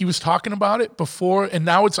before, like he was talking about it before, and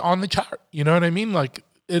now it's on the chart. You know what I mean? Like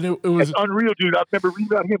it was it's unreal, dude. I remember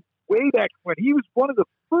reading about him way back when he was one of the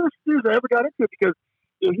first years I ever got into it because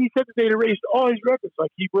he said that they'd erased all his records.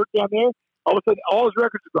 Like he worked down there, All of a sudden, all his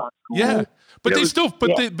records are gone. School, Yeah, but they still,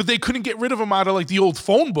 yeah. but they couldn't get rid of him out of like the old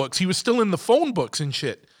phone books. He was still in the phone books and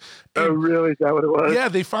shit. Oh, And really? Is that what it was? yeah,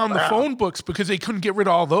 they found the phone books because they couldn't get rid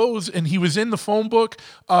of all those, and he was in the phone book.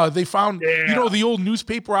 They found, the old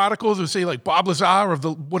newspaper articles that say like Bob Lazar of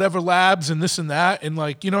the whatever labs and this and that, and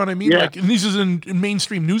like, you know what I mean? Yeah. Like, and these is in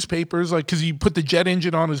mainstream newspapers, like because he put the jet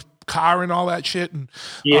engine on his car and all that shit, and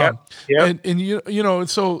and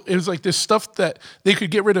so it was like this stuff that they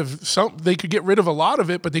could get rid of. They could get rid of a lot of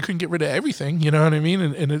it, but they couldn't get rid of everything. You know what I mean?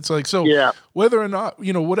 And it's like, so whether or not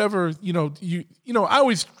whatever I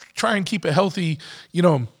always try and keep a healthy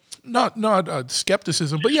not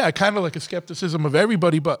skepticism, but kind of like a skepticism of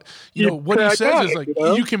everybody. But what he says is like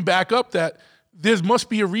you can back up that there must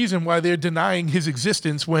be a reason why they're denying his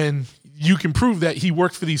existence when you can prove that he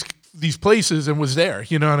worked for these places and was there.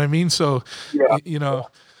 You know what I mean? So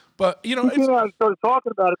but he started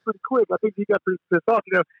talking about it pretty quick. I think he got pretty pissed off.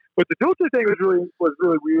 But the Dulce thing was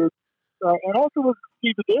really weird, and also was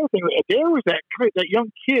Steve Adair thing. Adair was that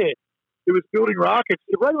young kid who was building rockets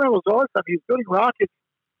right around Lazar's time. He was building rockets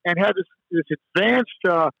and had this advanced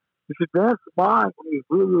mind when he was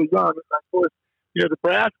really, really young. And of course, the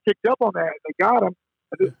brass picked up on that and they got him.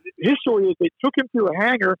 And his story is they took him to a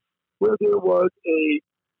hangar where there was a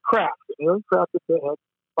craft, an alien craft that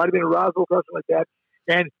might have been a Roswell or something like that.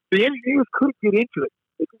 And the engineers couldn't get into it.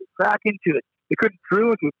 They couldn't crack into it. They couldn't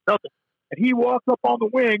drill into it, nothing. And he walked up on the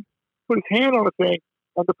wing, put his hand on the thing,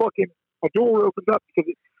 and a door opened up because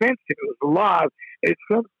it sensed him. It was alive. It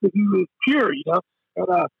sensed that he was pure, And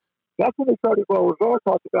that's when they started. Well, Lazar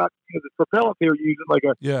talked about the propellant they were using, like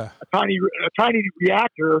a tiny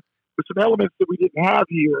reactor with some elements that we didn't have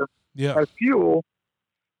here as fuel.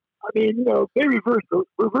 I mean, they reverse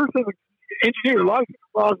engineered a lot of people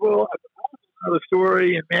from Roswell. Another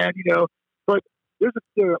story, and man, but there's a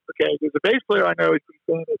bass player I know. He's pretty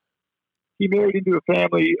famous. He married into a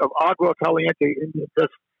family of Agua Caliente Indians.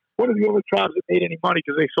 That's one of the only tribes that made any money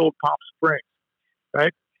because they sold Palm Springs,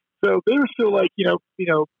 right? So they were still like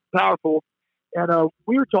powerful. And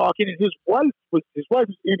we were talking, and his wife was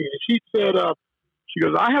Indian, and she said, she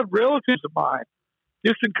goes, I have relatives of mine,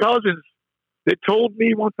 distant cousins, that told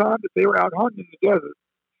me one time that they were out hunting in the desert,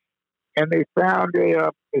 and they found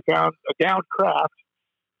a downed craft,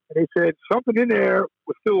 and they said something in there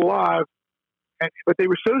was still alive, but they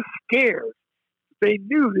were so scared that they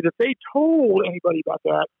knew that if they told anybody about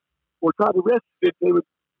that or tried to rescue it, they would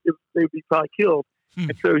be probably killed.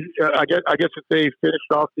 And so I guess that they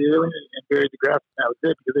finished off the alien and buried the craft, and that was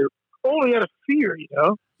it, because they were only out of fear,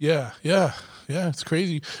 Yeah, it's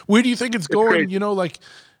crazy. Where do you think it's going? Crazy.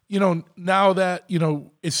 Now that,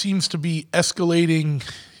 it seems to be escalating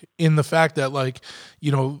in the fact that,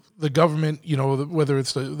 the government, whether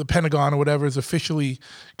it's the Pentagon or whatever, is officially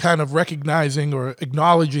kind of recognizing or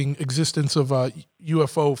acknowledging existence of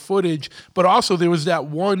UFO footage. But also there was that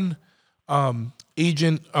one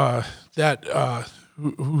agent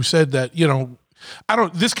who said that,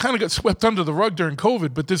 this kind of got swept under the rug during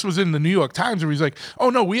COVID, but this was in the New York Times where he's like, oh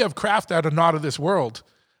no, we have craft that are not of this world.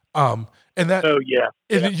 And that,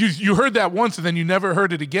 you heard that once and then you never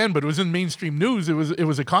heard it again, but it was in mainstream news. It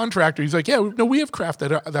was a contractor. He's like, we have craft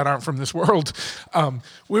that aren't from this world.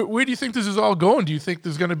 Where do you think this is all going? Do you think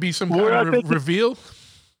there's going to be some kind of reveal?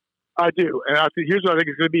 I do. And here's what I think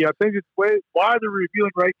it's going to be. I think it's why they're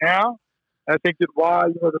revealing right now. I think that why,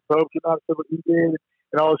 the Pope came out and said what he did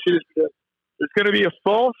and all this shit is because there's going to be a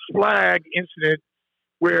false flag incident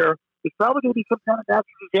where there's probably going to be some kind of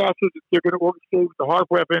natural disaster that they're going to orchestrate with the HARP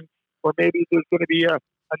weapon, or maybe there's going to be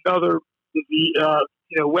another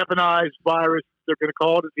weaponized virus. They're going to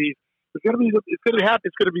call it a disease. It's going to happen.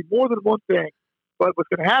 It's going to be more than one thing. But what's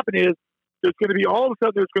going to happen is there's going to be all of a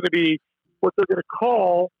sudden there's going to be what they're going to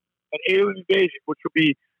call an alien invasion, which will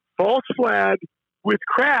be false flag with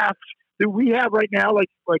crafts that we have right now, like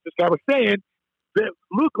this guy was saying, that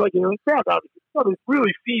look like alien craft. Obviously, nobody's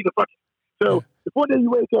really seen the fucking. So if one day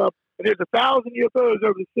you wake up and there's 1,000 UFOs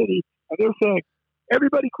over the city, and they're saying,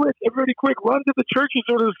 everybody quick, run to the churches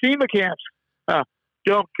or to the FEMA camps.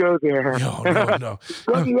 Don't go there. No.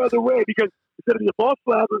 Run the other way, because it's going to be a false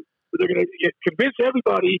flag where they're going to convince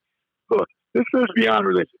everybody, look, this goes beyond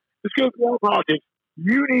religion. This goes beyond politics.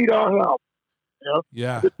 You need our help.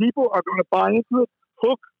 Yeah. The people are going to buy into it,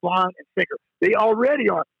 hook, line, and sinker. They already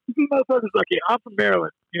are. You see motherfuckers like, I'm from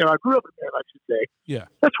Maryland. I grew up in Maryland, I should say. Yeah.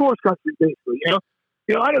 That's horse country, basically. I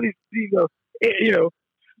know these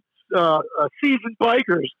seasoned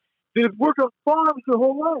bikers that have worked on farms their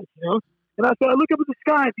whole life, And I look up at the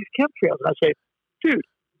sky at these chemtrails, and I say, dude,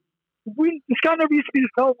 the sky never used to be this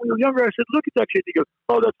color when we were younger. I said, look at that shit. And he goes,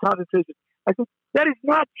 oh, that's condensation. I said, that is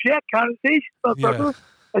not jet condensation, motherfucker.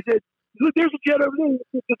 Yeah. I said, Look, there's a jet over there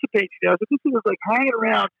that dissipates. So this thing was like hanging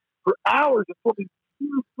around for hours and pulling these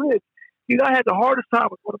huge grids. Dude, I had the hardest time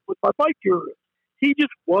with my bike guru. He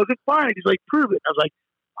just wasn't finding it. He's like, prove it. I was like,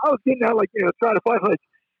 I was getting out, like, trying to find, like,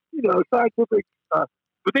 scientific, but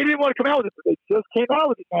they didn't want to come out with it. But they just came out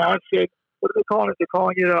with it now and said, what are they calling it? They're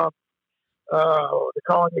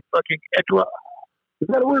calling it fucking is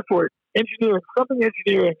that a word for it? Engineering,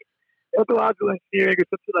 ecological engineering or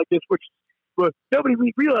something like this, which but nobody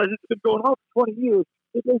realized it's been going on for 20 years.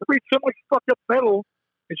 They create so much fucked up metal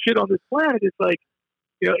and shit on this planet. It's like,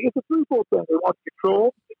 it's a threefold thing. They want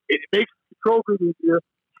control. It makes control group easier,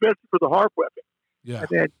 especially for the HARP weapon. Yeah. And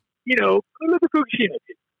then, look at Fukushima.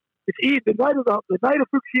 It's easy. The night of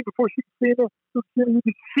Fukushima, before Fukushima, you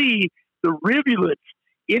can see the rivulets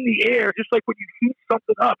in the air, just like when you heat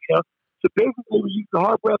something up, So basically, we use the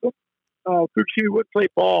HARP weapon. Fukushima wouldn't play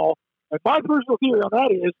ball. And my personal theory on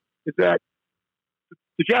that is that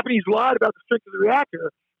the Japanese lied about the strength of the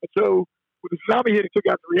reactor. And so when the tsunami hit, it took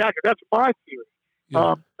out the reactor. That's my theory.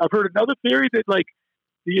 Yeah. I've heard another theory that, like,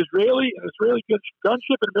 the Israeli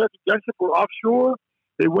gunship and American gunship were offshore.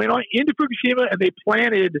 They went on into Fukushima and they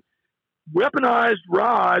planted weaponized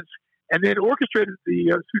rods and then orchestrated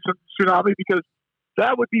the tsunami, because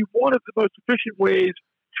that would be one of the most efficient ways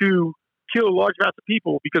to kill large amounts of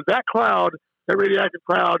people, because that radioactive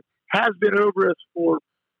cloud, has been over us for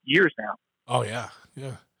years now. Oh yeah.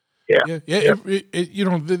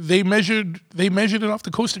 They measured it off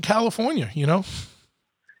the coast of California.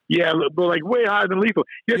 Yeah, but like way higher than lethal.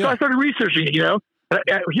 So I started researching it.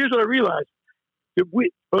 Here's what I realized: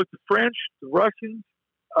 both the French, the Russians,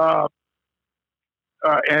 and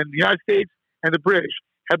the United States and the British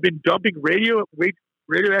have been dumping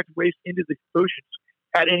radioactive waste into the oceans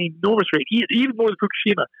at an enormous rate, even more than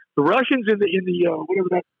Fukushima. The Russians in the whatever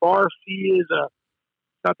that Bar Sea is,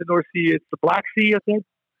 not the North Sea, it's the Black Sea, I think.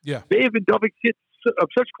 Yeah, they have been dumping shit of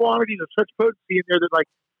such quantities, of such potency in there that, like,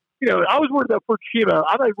 I was worried about Fukushima.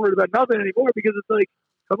 I'm not worried about nothing anymore, because it's like,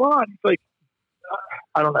 come on, it's like,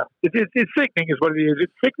 I don't know. It's sickening, is what it is.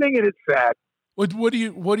 It's sickening and it's sad. What do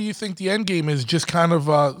you think the end game is? Just kind of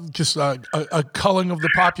a culling of the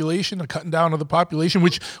population, a cutting down of the population,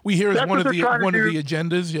 which we hear is one of the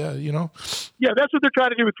agendas. Yeah, Yeah, that's what they're trying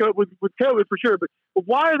to do with COVID for sure. But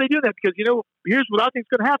why are they doing that? Because here's what I think is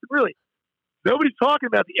going to happen. Really, nobody's talking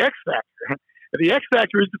about the X factor, and the X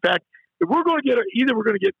factor is the fact that we're going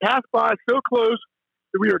to get passed by so close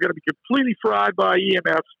that we are going to be completely fried by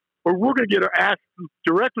EMFs, or we're going to get our ass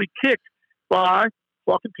directly kicked by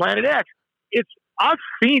fucking Planet X. I've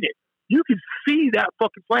seen it. You can see that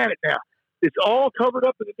fucking planet now. It's all covered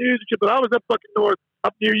up in the news and shit. But I was up fucking north,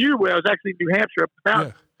 up near you, where I was actually in New Hampshire, up the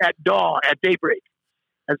mountain at dawn, at daybreak.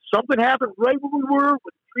 And something happened right where we were,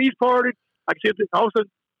 when the trees parted. I could see it. All of a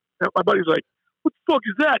sudden, my buddy was like, "What the fuck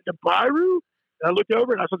is that? Nibiru?" And I looked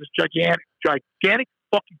over and I saw this gigantic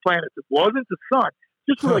fucking planet that wasn't the sun,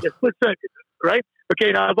 just for like a split second, right?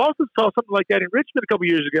 Okay, now I've also saw something like that in Richmond a couple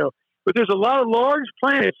years ago. But there's a lot of large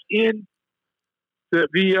planets in the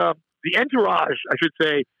entourage, I should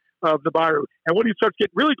say, of Nibiru. And when you start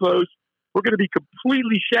getting really close, we're going to be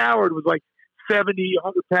completely showered with like 70,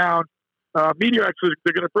 100-pound meteorites.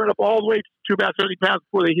 They're going to burn up all the way to about 70 pounds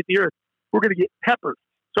before they hit the Earth. We're going to get peppered.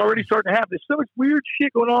 It's already starting to happen. There's so much weird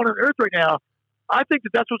shit going on Earth right now. I think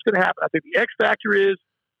that's what's going to happen. I think the X factor is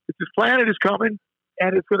that this planet is coming,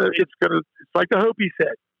 and it's like the Hopi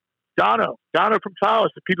said. Dono from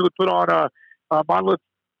Taos, the people that put on Monolith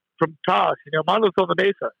from Taos, Monolith on the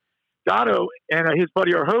Mesa. Dono and his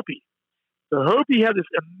buddy are Hopi. The Hopi have this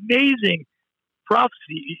amazing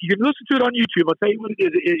prophecy. You can listen to it on YouTube. I'll tell you what it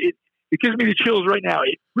is. It gives me the chills right now.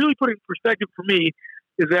 It really put it in perspective for me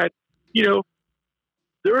is that, the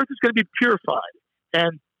Earth is going to be purified.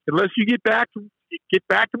 And unless you get back to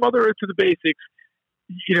Mother Earth, to the basics,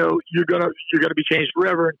 you're gonna be changed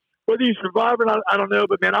forever. And whether you survive or not, I don't know.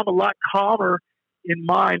 But man, I'm a lot calmer in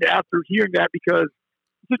mind after hearing that, because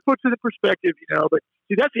it just puts it in perspective, But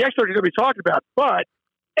see, that's the X factor nobody's talking about. But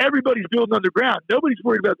everybody's building underground. Nobody's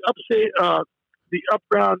worried about the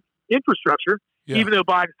upground infrastructure, even though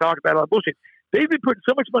Biden's talking about all that bullshit. They've been putting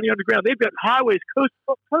so much money underground. They've got highways coast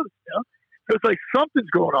to coast, So it's like something's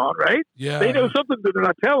going on, right? Yeah. They know something that they're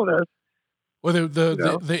not telling us. Well,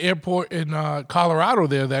 the airport in Colorado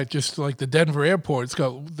there, that just like the Denver airport, it's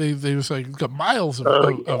got got miles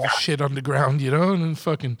of shit underground, and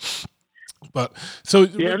fucking. But so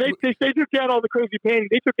yeah, they took down all the crazy paintings.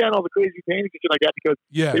 They took down all the crazy paintings and shit like that because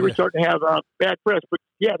they were starting to have bad press. But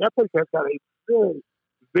yeah, that place has got a very,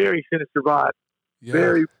 very sinister vibe. Yeah.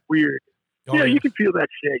 Very weird. Oh, yeah, you can feel that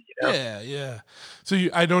shit, Yeah. So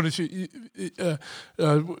I noticed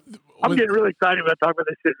I'm getting really excited about talking about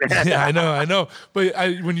this shit, man. Yeah, I know. But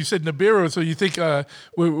when you said Nibiru, so you think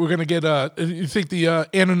we're going to get you think the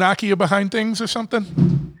Anunnaki are behind things or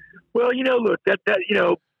something? Well, look, that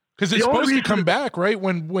because it's supposed to come back, right?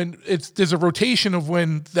 When there's a rotation of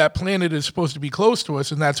when that planet is supposed to be close to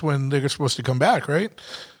us, and that's when they're supposed to come back, right?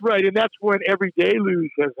 Right, and that's when every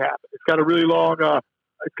deluge has happened. It's got a really long,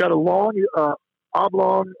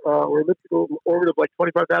 oblong or elliptical orbit of like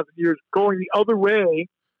 25,000 years going the other way.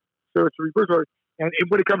 So it's a reverse orbit. And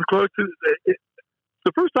when it comes close to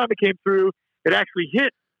the first time it came through, it actually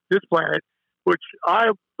hit this planet, which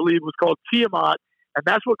I believe was called Tiamat, and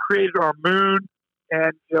that's what created our moon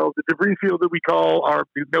and the debris field that we call our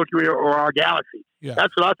Milky Way or our galaxy. Yeah.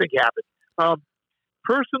 That's what I think happened.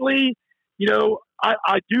 Personally,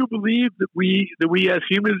 I do believe that we as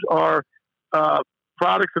humans are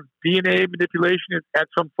products of DNA manipulation at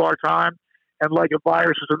some far time, and like a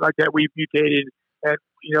virus or something like that, we've mutated, and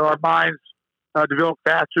our minds developed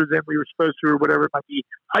faster than we were supposed to, or whatever it might be.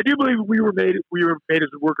 I do believe we were made as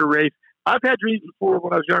a worker race. I've had dreams before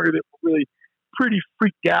when I was younger that were really pretty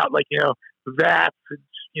freaked out, like vats and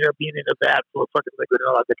being in a vat full of fucking liquid and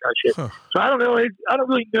all that kind of shit. Huh. So I don't know. I don't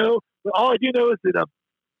really know, but all I do know is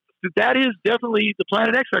that is definitely the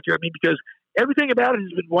Planet X right there. I mean, because everything about it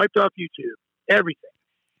has been wiped off YouTube. Everything.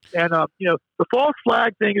 And the false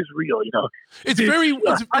flag thing is real. It's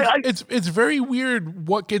very weird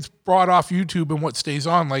what gets brought off YouTube and what stays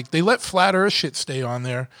on. Like they let flat Earth shit stay on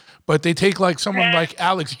there, but they take like someone like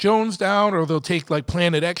Alex Jones down, or they'll take like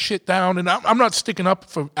Planet X shit down. And I'm not sticking up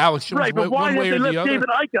for Alex Jones, right? But why have they let David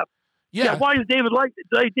Icke up? Yeah, why is David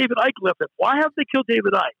Icke left up? Why have they killed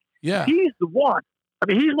David Icke? Yeah, he's the one. I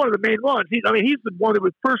mean, he's one of the main ones. He's the one that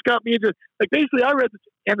first got me into, like, basically I read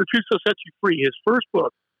And the Truth Shall Set You Free, his first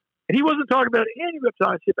book. And he wasn't talking about any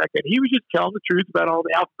reptile shit back then. He was just telling the truth about all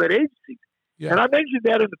the alphabet agencies. Yeah. And I mentioned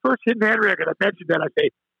that in the first Hidden Hand record. I mentioned that. I say,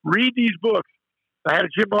 read these books. I had a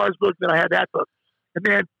Jim Mars book, then I had that book. And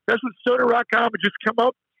man, that's when Stoner Rock Comic just come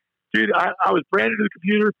up. Dude, I was brand new to the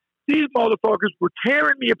computer. These motherfuckers were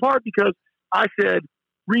tearing me apart because I said,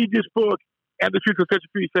 read this book, And the Truth Shall Set You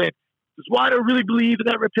Free, saying, does Wino really believe in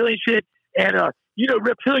that reptilian shit? And,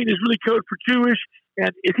 reptilian is really code for Jewish.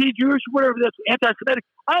 And is he Jewish or whatever? That's anti-Semitic.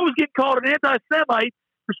 I was getting called an anti-Semite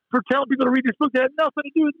for telling people to read this book that had nothing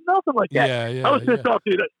to do with nothing like that. Yeah, I was pissed off,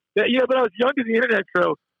 dude. But I was young to the internet,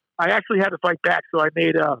 so I actually had to fight back. So I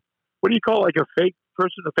made what do you call like a fake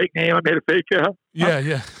person, a fake name? I made a fake.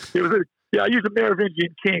 Yeah. It was I used a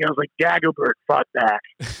Merovingian king. I was like Dagobert fought back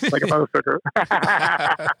like a motherfucker.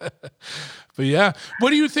 But yeah,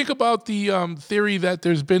 what do you think about the theory that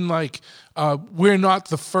there's been like we're not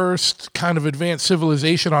the first kind of advanced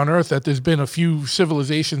civilization on Earth? That there's been a few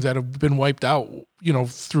civilizations that have been wiped out,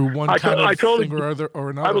 through one thing or another.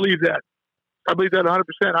 I believe that. I believe that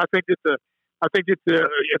 100%. I think that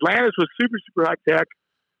Atlantis was super, super high tech,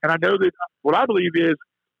 and I know that what I believe is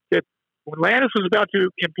that when Atlantis was about to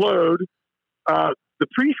implode, the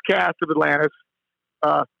priest caste of Atlantis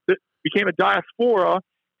became a diaspora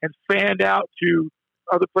and fanned out to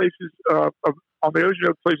other places on the ocean,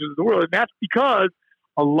 other places of the world. And that's because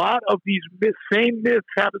a lot of these same myths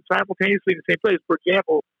happen simultaneously in the same place. For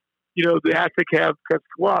example, the Aztec have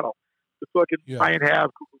Quetzalcoatl, the fucking Mayan have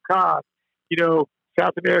Kukulkan.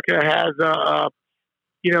 South America has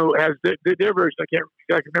their version. I can't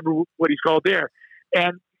exactly remember what he's called there.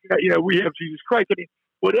 And we have Jesus Christ. I mean,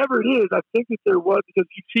 whatever it is, I think that there was, because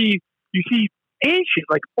you see ancient,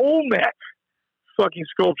 like Olmec fucking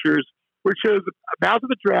sculptures, which shows the mouth of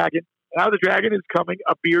the dragon, and how the dragon is coming,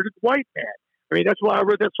 a bearded white man. I mean, that's why I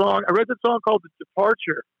wrote that song. I read that song called The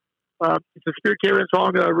Departure. It's a spirit carrying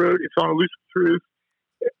song that I wrote. It's on Elusive Truth.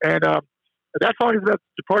 And that song is about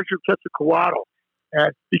the departure of Quetzalcoatl.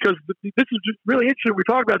 And because this is just really interesting, we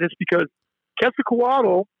talk about this because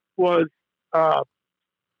Quetzalcoatl was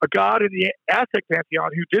a god in the Aztec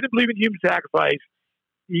pantheon who didn't believe in human sacrifice.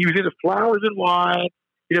 He was into flowers and wine.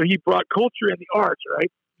 He brought culture in the arts, right?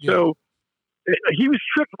 Yeah. So he was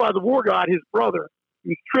tricked by the war god, his brother.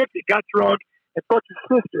 He was tricked and got drunk and fucked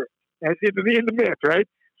his sister, as in the myth, right?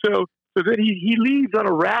 So then he leaves on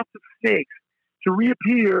a raft of snakes to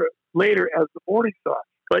reappear later as the morning star.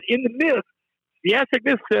 But in the myth, the Aztec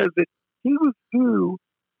myth says that he was due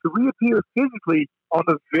to reappear physically on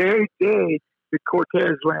the very day that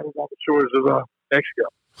Cortez landed on the shores of Mexico.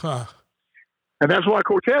 Huh. And that's why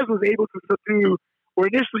Cortez was able to subdue, or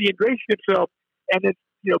initially ingratiate himself, and then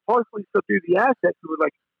partially subdue the Aztecs, who were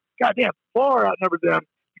like, goddamn, far outnumbered them,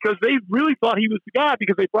 because they really thought he was the god,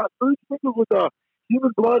 because they brought food sprinkled with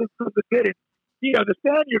human blood and food that did it. The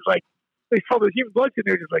Spaniards, like, they saw the human blood in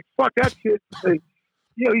there, just like, fuck that shit.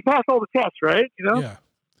 He passed all the tests, right? Yeah.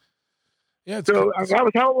 Yeah. So that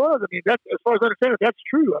was how it was. I mean, that's as far as I understand it, that's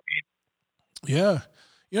true. I mean, yeah.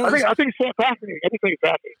 You know, I think it's fascinating. Everything is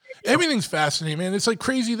fascinating. Everything's fascinating, man. It's like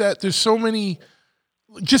crazy that there's so many.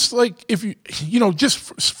 Just like if just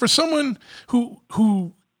for someone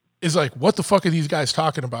who is like, what the fuck are these guys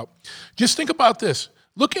talking about? Just think about this.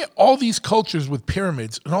 Look at all these cultures with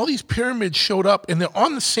pyramids, and all these pyramids showed up, and they're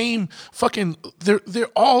on the same fucking. They're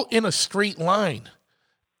all in a straight line.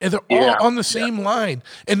 And they're all on the same line.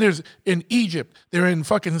 And there's in Egypt, they're in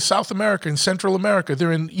fucking South America and Central America,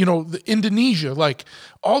 they're in, the Indonesia. Like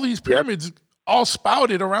all these pyramids all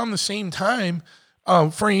spouted around the same time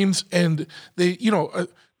frames. And they,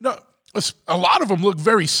 a lot of them look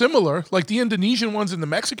very similar. Like the Indonesian ones and the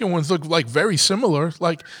Mexican ones look like very similar.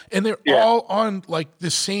 Like, and they're all on like the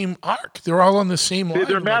same arc. They're all on the same line.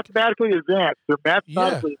 They're mathematically advanced. They're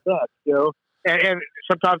mathematically advanced, and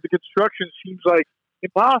sometimes the construction seems like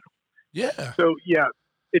impossible. Yeah. So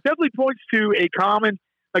it definitely points to a common.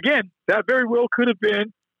 Again, that very well could have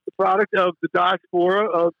been the product of the diaspora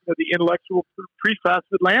of the intellectual pre-class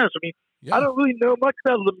of Atlantis. I mean, I don't really know much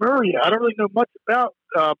about Lemuria. I don't really know much about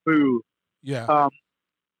Mu. Yeah.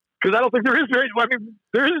 Because I don't think there is very. I mean,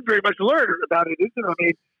 there isn't very much to learn about it, is there? I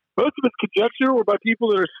mean, most of it's conjecture or by people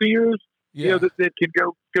that are seers. That can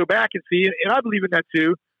go back and see, and I believe in that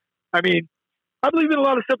too. I mean, I believe in a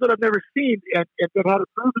lot of stuff that I've never seen and that had it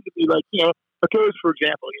proven to be, like, a coach, for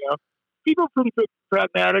example. People are pretty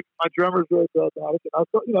pragmatic. My drummer's very pragmatic. And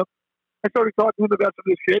I started talking to him about some of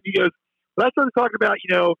this shit. He goes, I started talking about,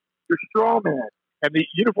 your straw man and the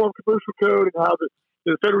Uniform Commercial Code and how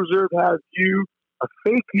the Federal Reserve has you, a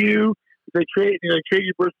fake you. They trade your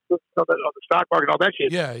birth certificate on the stock market and all that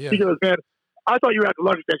shit. Yeah, yeah. He goes, man, I thought you were at the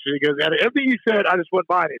lunch at that shit. He goes, everything you said, I just wasn't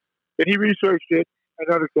buying it. Then he researched it and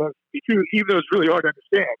understands it too, even though it's really hard to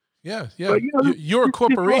understand. Yeah, yeah. But, you're a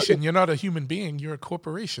corporation. You're not a human being. You're a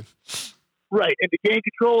corporation. Right. And to gain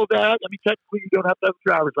control of that, I mean, technically, you don't have to have a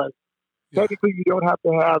driver's license. Yeah. Technically, you don't have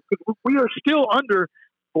to have, because we are still under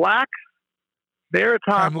black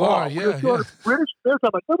maritime law. Yeah, British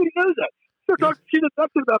maritime law. Nobody knows that. They're talking shit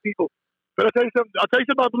about people. But I'll tell you something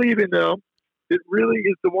I believe in, though. It really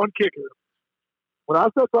is the one kicker. When I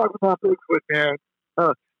start talking about Bigfoot, man,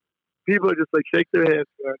 people are just like shake their heads.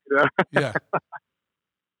 Yeah.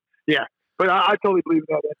 Yeah. But I totally believe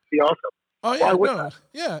in that entity also. Oh yeah, no,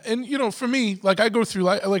 yeah, and for me, like I go through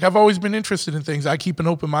like I've always been interested in things. I keep an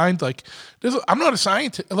open mind. Like, I'm not a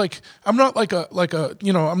scientist. Like, I'm not like a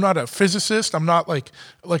I'm not a physicist. I'm not like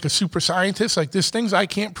a super scientist. Like, there's things I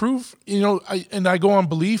can't prove. I go on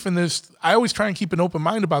belief, and I always try and keep an open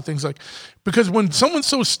mind about things. Like, because when someone's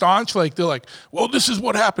so staunch, like they're like, well, this is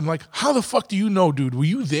what happened. Like, how the fuck do you know, dude? Were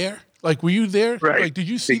you there? Like, were you there? Right. Like, did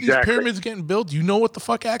you see these pyramids getting built? Do you know what the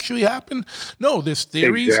fuck actually happened? No, there's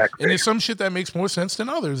theories, and there's some shit that makes more sense than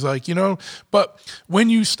others. Like, but when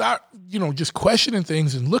you start, just questioning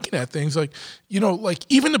things and looking at things, like, like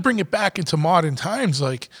even to bring it back into modern times,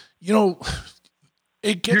 like,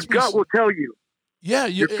 it gets your gut will tell you. Yeah,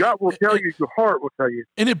 your gut will tell you. Your heart will tell you.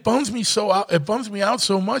 And it bums me out. It bums me out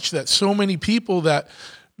so much that so many people that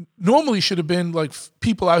normally should have been like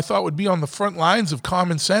people I thought would be on the front lines of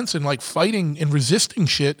common sense and like fighting and resisting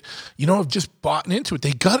shit, have just bought into it.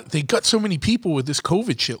 They got so many people with this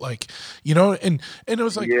COVID shit, like, and it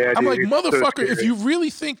was like, I'm like, motherfucker, if you really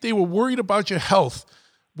think they were worried about your health,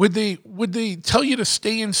 would they tell you to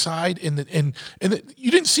stay inside and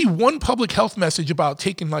you didn't see one public health message about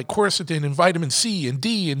taking like quercetin and vitamin C and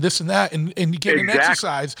D and this and that and getting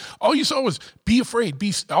exercise? All you saw was be afraid.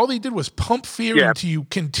 All they did was pump fear into you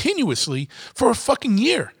continuously for a fucking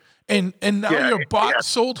year. And now you're bought,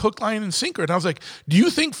 sold, hook, line, and sinker. And I was like, do you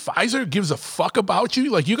think Pfizer gives a fuck about you?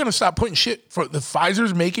 Like, you're going to stop putting shit for the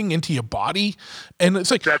Pfizer's making into your body? And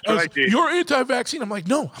it's like, you're anti-vaccine. I'm like,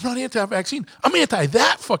 no, I'm not anti-vaccine. I'm anti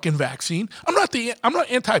that fucking vaccine. I'm not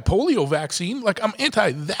anti-polio vaccine. Like, I'm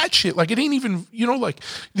anti that shit. Like, it ain't even, like,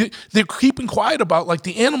 they're keeping quiet about, like,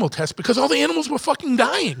 the animal test because all the animals were fucking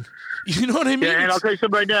dying. You know what I mean? Yeah, and I'll tell you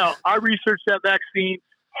something right now. I researched that vaccine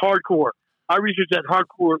hardcore. I researched that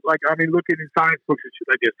hardcore, looking in science books and shit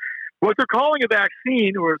like this. What they're calling a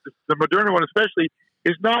vaccine, or the Moderna one especially,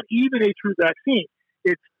 is not even a true vaccine.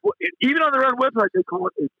 Even on their own website, they call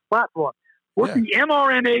it a platform. What the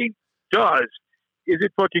mRNA does is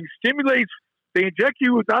it fucking stimulates. They inject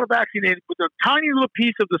you without a vaccine with a tiny little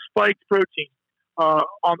piece of the spiked protein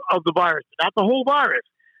of the virus, not the whole virus.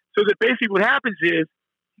 So that basically what happens is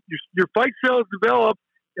your fight cells develop,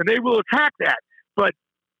 and they will attack that. But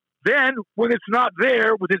then, when it's not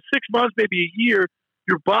there, within 6 months, maybe a year,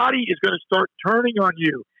 your body is going to start turning on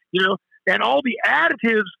you, and all the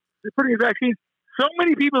additives they're putting in vaccines, So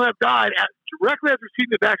many people have died directly after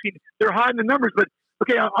receiving the vaccine. They're hiding the numbers. But,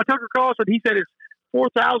 okay, on Tucker Carlson, he said it's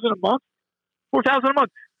 4,000 a month. 4,000 a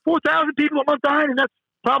month. 4,000 people a month dying, and that's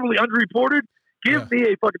probably underreported. Give me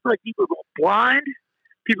a fucking like people are going blind.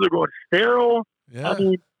 People are going sterile. Yeah. I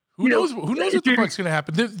mean, who knows what the fuck's going to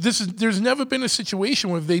happen? There's never been a situation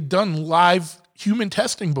where they've done live human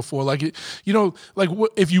testing before. Like,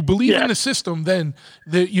 if you believe in the system, then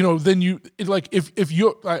if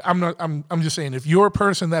you're, I'm just saying, if you're a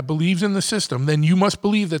person that believes in the system, then you must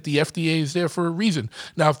believe that the FDA is there for a reason.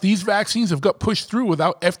 Now, if these vaccines have got pushed through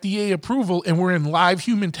without FDA approval and we're in live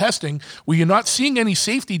human testing where you're not seeing any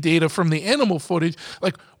safety data from the animal footage,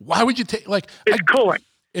 like, why would you take, like, it's cooling.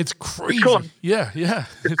 It's crazy. It's cooling. Yeah.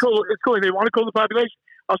 It's cool. It's cooling. They want to cool the population.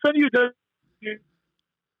 I'll send you the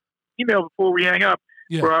email before we hang up,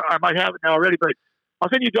 where I might have it now already, but I'll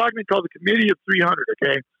send you a document called the Committee of 300,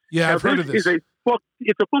 okay? Yeah, now, I've heard of this. It's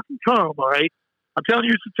a fucking tome, all right? I'm telling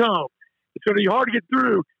you, it's a tome. It's going to be hard to get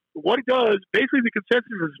through. But what it does, basically the consensus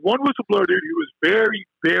is one whistleblower dude who was very,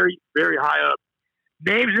 very, very high up.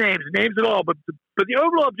 Names at all. But the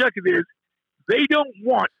overall objective is they don't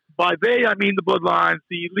want, by they I mean the bloodlines,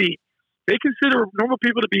 the elite. They consider normal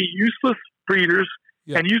people to be useless breeders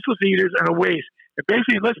and useless eaters and a waste. And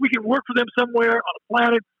basically, unless we can work for them somewhere on a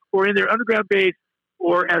planet or in their underground base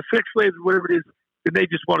or as sex slaves or whatever it is, then they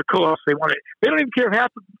just want to kill us. They don't even care if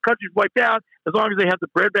half the country's wiped out as long as they have the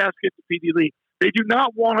breadbasket to feed the elite. They do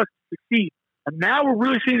not want us to succeed. And now we're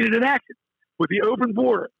really seeing it in action with the open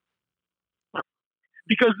border.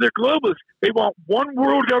 Because they're globalists. They want one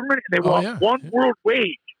world government and they want one world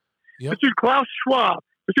wage. Yep. Mr. Klaus Schwab,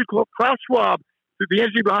 the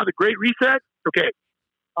energy behind the Great Reset. Okay.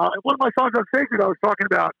 One of my songs on Sacred, I was talking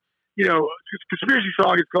about, conspiracy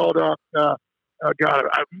song is called, God,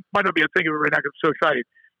 I might not be able to think of it right now because I'm so excited.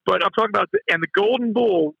 But I'm talking about, and the Golden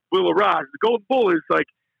Bull will arise. The Golden Bull is like,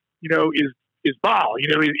 is Baal,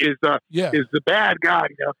 is the bad guy,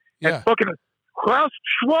 And fucking Klaus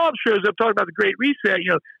Schwab shows up talking about the Great Reset,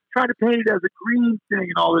 trying to paint it as a green thing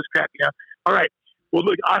and all this crap, All right. Well,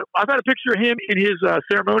 look, I've had a picture of him in his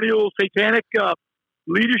ceremonial satanic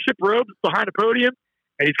leadership robes behind a podium,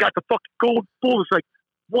 and he's got the fucking gold bull. It's like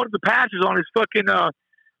one of the patches on his fucking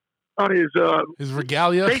on his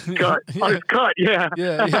regalia, cut, on his cut,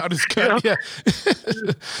 on his cut,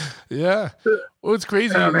 yeah. Well, it's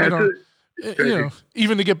crazy,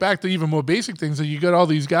 even to get back to even more basic things, that you got all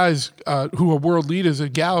these guys who are world leaders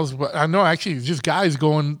and gals, but I know actually it's just guys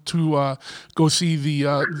going to go see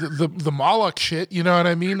the Moloch shit, you know what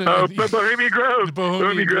I mean? Bohemian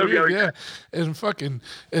Grove, yeah, and fucking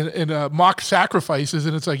and mock sacrifices,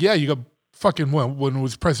 and it's like, you got fucking when it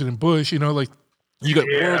was President Bush, like. You got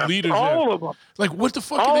world leaders all there. of them. Like, what the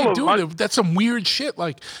fuck are they doing? That's some weird shit.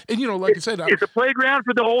 Like, and like I said, it's a playground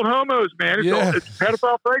for the old homos, man. It's a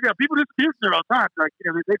pedophile playground. People disappear from there all the time. Like,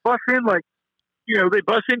 they bust in they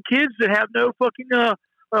bust in kids that have no fucking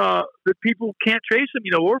that people can't trace them.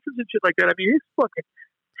 Orphans and shit like that. I mean, it's fucking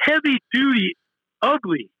heavy duty,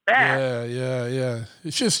 ugly, bad. Yeah.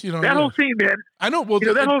 It's just that whole scene, man. I know. Well,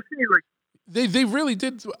 that whole scene, like. They really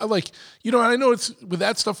did, like, I know it's with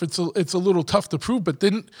that stuff, it's a little tough to prove, but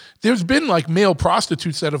then there's been like male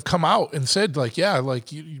prostitutes that have come out and said like,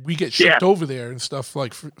 we get shipped over there and stuff,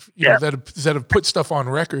 like, that have put stuff on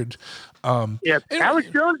record. Alex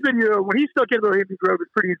Jones' video when he stuck in Bohemian Grove is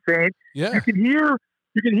pretty insane. Yeah, you can hear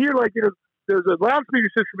like there's a loudspeaker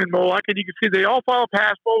system in Moloch, and you can see they all file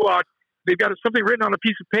past Moloch. They've got something written on a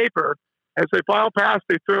piece of paper. As they file past,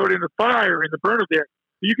 they throw it in the fire in the burner there.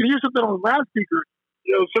 You can hear something on the loudspeaker,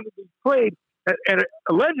 something being played, and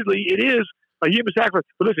allegedly it is a human sacrifice.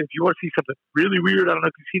 But listen, if you want to see something really weird, I don't know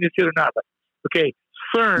if you've seen this yet or not, but okay,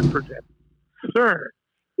 CERN, for example. CERN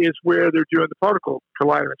is where they're doing the particle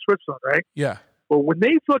collider in Switzerland, right? Yeah. Well, when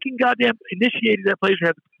they fucking goddamn initiated that place or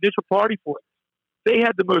had the initial party for it, they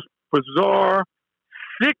had the most bizarre,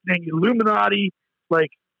 sickening Illuminati,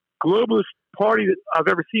 like, globalist party that I've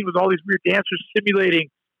ever seen with all these weird dancers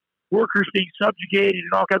simulating workers being subjugated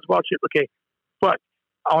and all kinds of wild shit. Okay, but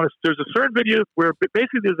there's a CERN video where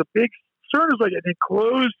basically there's a big CERN is like an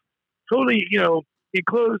enclosed, totally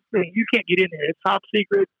enclosed thing. You can't get in there. It's top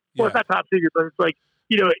secret. Well, it's not top secret, but it's like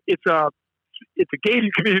it's a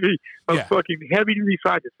gated community of fucking heavy duty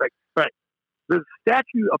scientists. Like, right, there's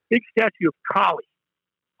a big statue of Kali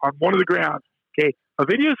on one of the grounds. Okay, a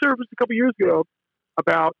video surfaced a couple years ago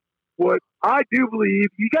about what I do believe.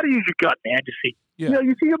 You got to use your gut, man, to see. Yeah.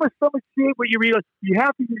 You see how my stomach shit, what you realize, you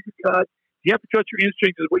have to use your gut. You have to trust your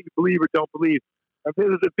instincts as what you believe or don't believe. And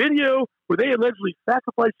there's a video where they allegedly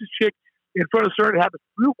sacrificed this chick in front of CERN. It happened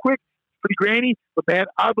real quick, pretty grainy, but man,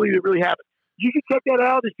 I believe it really happened. You can check that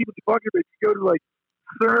out. There's people debunking it, but you go to like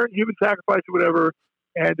CERN, human sacrifice or whatever,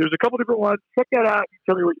 and there's a couple different ones. Check that out. You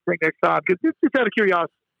tell me what you think next time, because it's just out of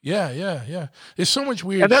curiosity. Yeah. There's so much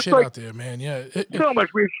weird shit out there, man. Yeah, so much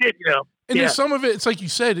weird shit, And there's some of it, it's like you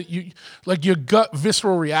said, like your gut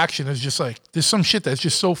visceral reaction is just like, there's some shit that's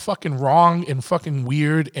just so fucking wrong and fucking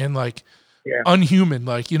weird and like unhuman,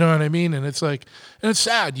 like, you know what I mean? And it's like, and it's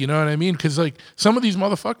sad, you know what I mean? Because like some of these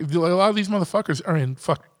motherfuckers, like a lot of these motherfuckers are in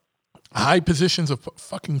high positions of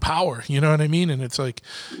fucking power, you know what I mean? And it's like,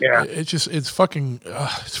 it's fucking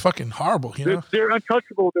horrible, you know? They're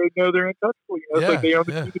untouchable. They know they're untouchable. It's like they own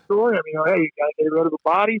the crematorium. Hey, you gotta get rid of a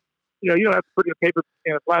body. You don't have to put it in a paper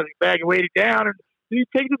in a plastic bag and weight it down, and you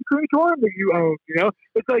take it to the crematorium that you own.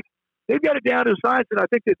 It's like they've got it down to science. And I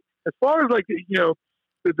think that as far as like the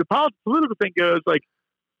political thing goes, like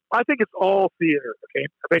I think it's all theater. Okay,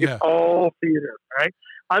 I think it's all theater. Right.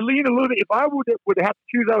 I lean a little bit. If I would have to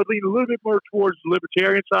choose, I would lean a little bit more towards the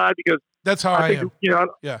libertarian side because that's how I am.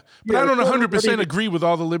 But I don't 100% agree with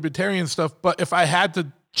all the libertarian stuff. But if I had to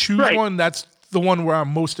choose one, that's the one where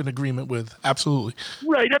I'm most in agreement with. Absolutely.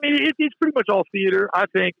 Right. I mean, it's pretty much all theater, I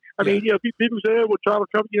think. I mean, people say, well, Donald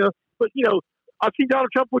Trump, but, I've seen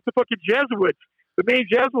Donald Trump with the fucking Jesuits, the main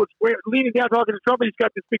Jesuits leaning down talking to Trump, and he's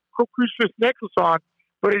got this big crucifix necklace on,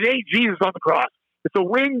 but it ain't Jesus on the cross. It's a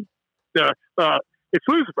wing. It's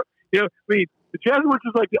Lucifer. I mean, the Jesuits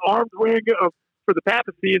is like the armed wing for the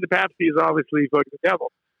papacy, and the papacy is obviously fucking the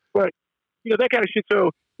devil. But, that kind of shit.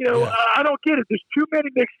 So, I don't get it. There's too many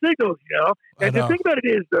mixed signals, And the thing about it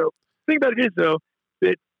is, though,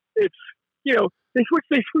 that it's, they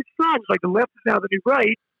switch sides. Like the left is now the new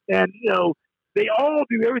right, and they all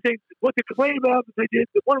do everything. What they complain about that they did,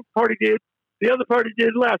 the one party did, the other party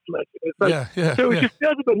did last election. It's like, so it's just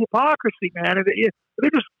nothing but hypocrisy, man. And they're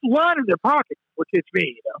just lining their pockets, which it's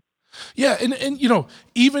me, Yeah, and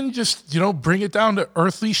even just bring it down to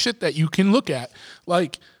earthly shit that you can look at,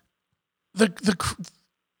 like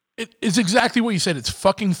it's exactly what you said. It's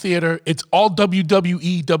fucking theater. It's all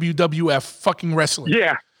WWE, WWF fucking wrestling.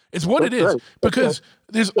 Yeah. It's what it is. Because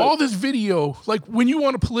there's all this video, like when you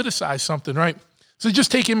want to politicize something, right? So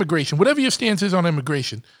just take immigration, whatever your stance is on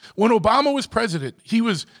immigration. When Obama was president,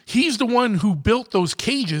 he's the one who built those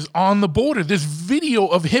cages on the border. There's video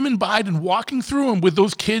of him and Biden walking through them with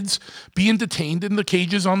those kids being detained in the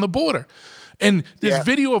cages on the border. And there's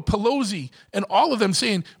video of Pelosi and all of them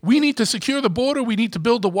saying, we need to secure the border, we need to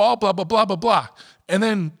build the wall, blah, blah, blah, blah, blah. And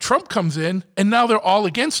then Trump comes in, and now they're all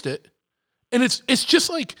against it. And it's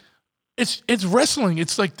just like, it's wrestling.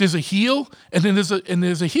 It's like there's a heel, and then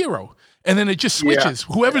there's a hero. And then it just switches.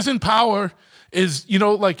 Whoever's in power is,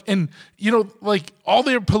 like all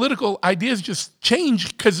their political ideas just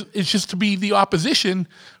change because it's just to be the opposition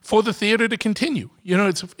for the theater to continue.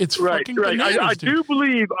 It's right. Fucking right. I do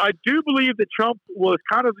believe that Trump was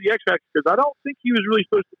kind of the X factor because I don't think he was really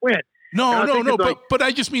supposed to win. No. But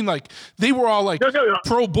I just mean like they were all like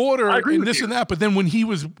pro border and this and that. But then when he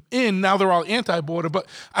was in, now they're all anti border. But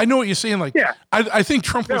I know what you're saying. Like, I think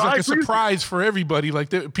Trump was like a surprise for everybody. Like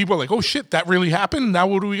people are like, oh shit, that really happened. Now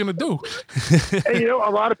what are we gonna do? And, a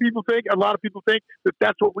lot of people think that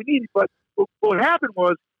that's what we need. But what happened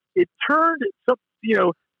was it turned some.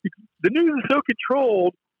 The news is so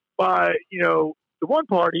controlled by the one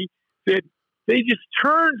party that they just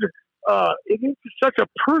turned. It is such a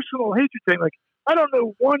personal hatred thing. Like, I don't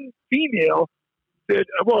know one female that.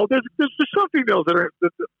 Well, there's some females that are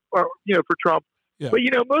for Trump, but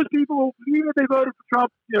most people, even if they voted for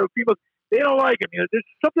Trump, females, they don't like him. There's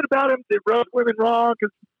something about him that rubs women wrong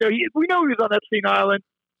because we know he was on Epstein Island,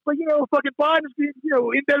 but fucking Biden's being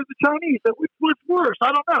in bed with the Chinese. So what's worse?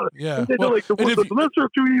 I don't know. Yeah, the lesser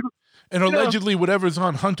of two evils. And allegedly, whatever's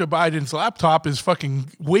on Hunter Biden's laptop is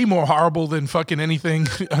fucking way more horrible than fucking anything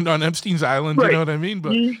on Epstein's Island. Right. You know what I mean?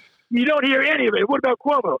 But you don't hear any of it. What about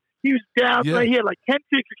Cuomo? He was down. Right, he had like 10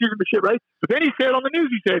 chicks accusing him of shit, right? But then he said on the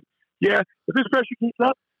news, he said, if this pressure keeps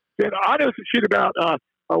up, then I know some shit about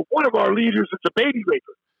one of our leaders that's a baby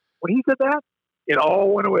raper. When he said that, it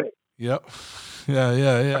all went away. Yep.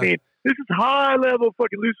 Yeah. I mean, this is high level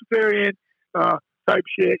fucking Luciferian type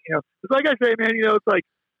shit. It's like I say, man. It's like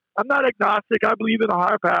I'm not agnostic. I believe in a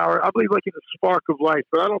higher power. I believe like in the spark of life,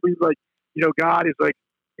 but I don't believe like God is like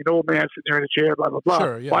an old man sitting there in a chair, blah blah blah.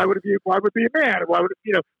 Sure, yeah. Why would it be a man? Why would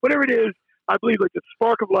it, whatever it is? I believe like the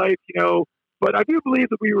spark of life. But I do believe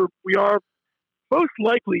that we are most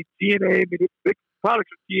likely DNA products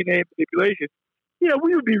of DNA manipulation.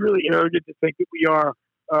 We would be really arrogant to think that we are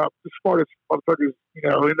the smartest motherfuckers,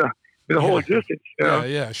 in in the whole existence. You know?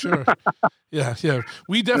 Yeah, sure. Yeah.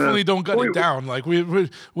 We definitely don't got it down. Like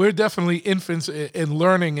we're definitely infants in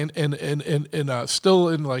learning and still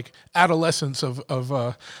in like adolescence of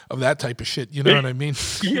that type of shit. You know what I mean?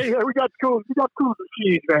 Yeah. We got cool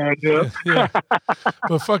machines, man. You know? Yeah.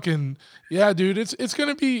 But fucking dude, it's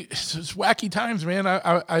gonna be it's wacky times, man.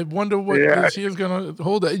 I wonder what this year's gonna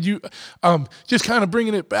hold. You just kind of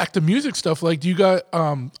bringing it back to music stuff. Like, do you got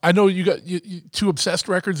I know you got two Obsessed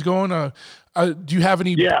records going. Do you have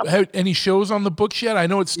any shows on the books yet? I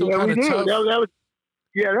know it's still kind of tough. That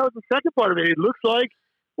was the second part of it. It looks like,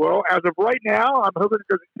 well, as of right now, I'm hoping it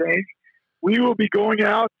doesn't change. We will be going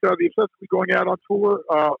out. The Obsessed will be going out on tour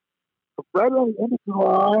right around the end of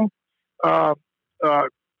July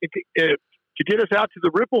to get us out to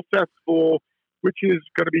the Ripple Festival, which is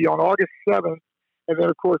going to be on August 7th. And then,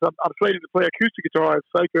 of course, I'm slated to play acoustic guitar at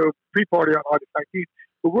Psycho pre-party on August 19th.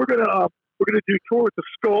 But we're gonna do tour with the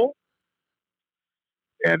Skull,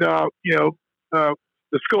 and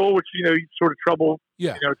the Skull, which you sort of Trouble,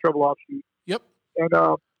 Trouble offshoot. Yep. And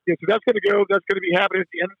so that's going to go. That's going to be happening at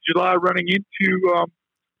the end of July, running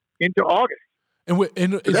into August. And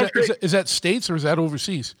is that States or is that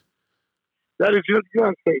overseas? That is just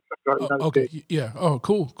United States. Okay. States. Yeah. Oh,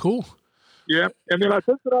 cool. Yeah. And then I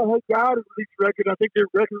think that I had God to release a record. I think their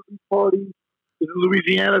record release party is in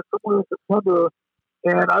Louisiana somewhere in September.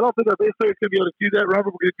 And I don't think our bass player is going to be able to do that. Remember,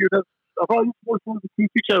 we're going to do that. I'll probably use more songs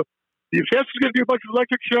acoustic. So the Obsessed is going to do a bunch of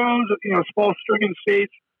electric shows, small string in the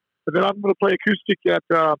States. And then I'm going to play acoustic at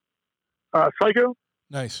Psycho.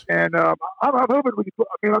 Nice. And I'm hoping we can,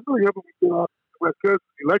 I'm really hoping we can get on the West Coast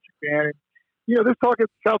with the electric band. And, this talk is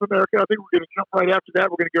South America. I think we're going to jump right after that.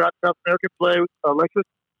 We're going to go out to South America and play with electric.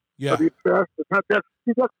 Yeah. The Obsessed. That's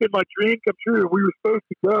been my dream come true. We were supposed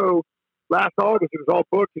to go last August. It was all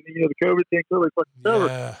booked, and the COVID thing totally fucking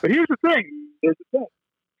over. But here's the thing.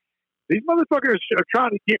 These motherfuckers are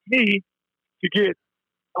trying to get me to get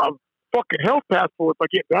a fucking health passport by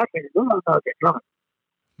getting vaccinated. They're not getting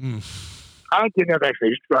coming. I ain't getting that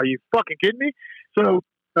vaccination. Are you fucking kidding me? So,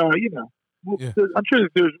 I'm sure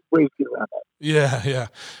there's ways to get around that. Yeah.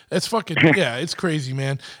 It's fucking it's crazy,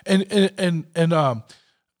 man. And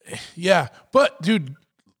but dude,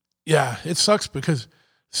 it sucks because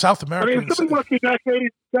South America. I mean, if somebody wants to get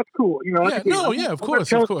vaccinated, that's cool. Of course.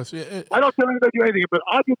 Yeah. I don't tell anybody to do anything, but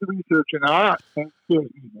I did the research and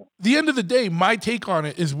the end of the day, my take on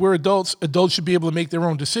it is we're adults. Adults should be able to make their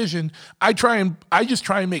own decision. I just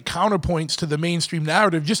try and make counterpoints to the mainstream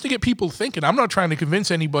narrative just to get people thinking. I'm not trying to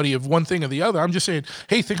convince anybody of one thing or the other. I'm just saying,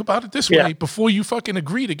 hey, think about it this way before you fucking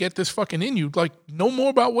agree to get this fucking in you. Like, know more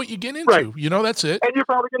about what you get into. Right. That's it. And you're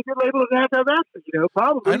probably going to get labeled as anti-vaxxer,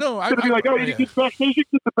 probably. I know. It's going to be like, you need to get vaccination,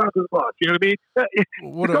 get the back of the box. You know what I mean?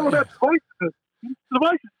 It's all about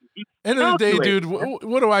devices. End of the day, dude,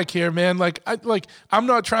 what do I care, man? I'm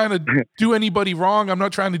not trying to do anybody wrong. I'm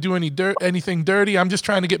not trying to do anything dirty. I'm just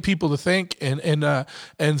trying to get people to think.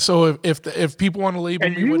 And so if people want to label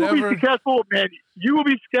me whatever, you will be successful, man. You will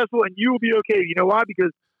be successful, and you will be okay. You know why?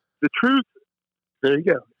 Because the truth. There you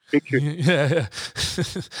go. Big truth. Yeah.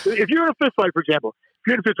 If you're in a fist fight, for example,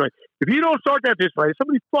 if you don't start that fist fight, if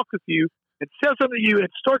somebody fucks with you and says something to you and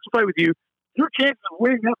starts a fight with you, your chances of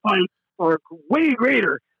winning that fight are way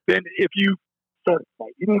greater than if you start a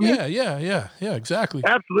fight. You know what I mean? Yeah, exactly.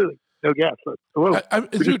 Absolutely. No gas.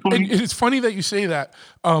 Dude, it's funny that you say that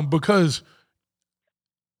because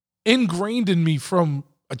ingrained in me from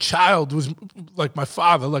a child was like my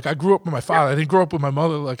father. Like I grew up with my father. I didn't grow up with my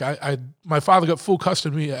mother. Like my father got full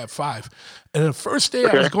custody of me at 5. And the first day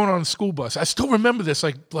I was going on a school bus, I still remember this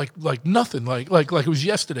like nothing, like it was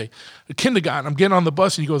yesterday. The kindergarten, I'm getting on the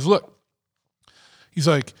bus and he goes, look, he's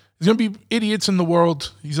like, there's going to be idiots in the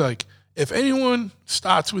world. He's like, if anyone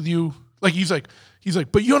starts with you, he's like,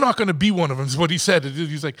 but you're not going to be one of them is what he said.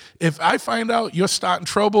 He's like, if I find out you're starting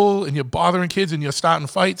trouble and you're bothering kids and you're starting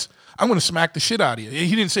fights, I'm going to smack the shit out of you.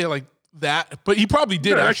 He didn't say it like that, but he probably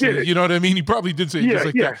did actually. You know what I mean? He probably did say it just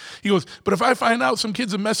like that. He goes, but if I find out some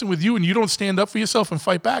kids are messing with you and you don't stand up for yourself and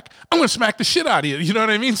fight back, I'm going to smack the shit out of you. You know what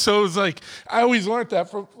I mean? So it was like, I always learned that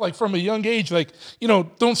from a young age,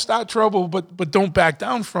 don't start trouble, but don't back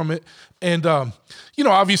down from it. And,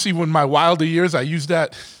 obviously when my wilder years, I used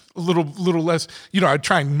that a little less, I'd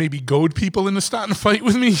try and maybe goad people into starting a fight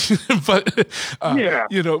with me, but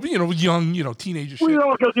young, teenager shit. We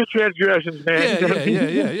all go through transgressions,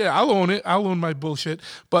 man. Yeah. I'll own it. I'll own my bullshit.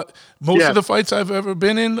 But most of the fights I've ever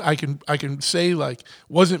been in, I can say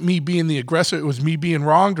wasn't me being the aggressor. It was me being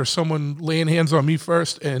wronged or someone laying hands on me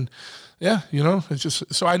first. And it's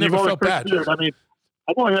just, so I never felt bad. I mean,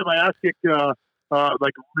 I've only had my ass kicked,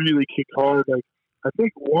 really kicked hard. I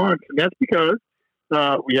think once, and that's because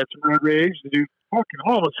we had some road rage. The dude fucking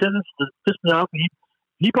almost hit us, pissed me off. And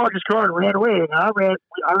he parked his car and ran away. And I ran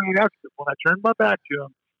after him. When I turned my back to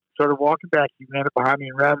him, started walking back, he ran up behind me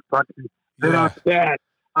and ran in front of me. Then after that,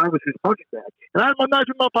 I was his punching bag. And I had my knife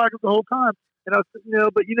in my pocket the whole time. And I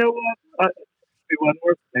was, but you know what? It wasn't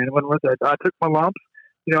worth it, man. It wasn't worth it. I took my lumps.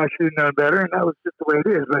 I should have known better, and that was just the way it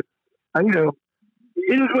is. But,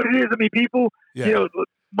 it is what it is. I mean, people,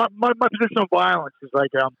 my position on violence is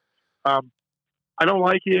like, I don't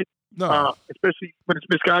like it, especially when it's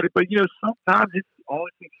misguided. But, sometimes it's the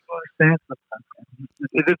only thing people understand. Sometimes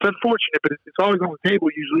it's unfortunate, but it's always on the table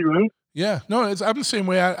usually, right? Yeah, no, I'm the same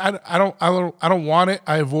way. I don't want it.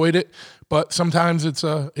 I avoid it, but sometimes it's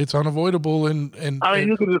unavoidable. And I mean,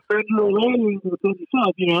 you can defend your own, you can defend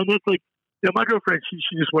yourself. And that's like, my girlfriend.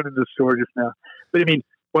 She just went into the store just now. But I mean,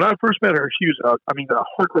 when I first met her, she was a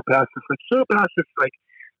hardcore pacifist, like so pacifist, like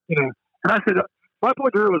And I said, my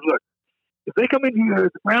point to her was, look, if they come in here,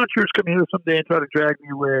 if the brown shirts come in here someday and try to drag me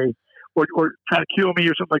away, or try to kill me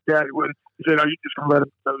or something like that, he said, are you just going to let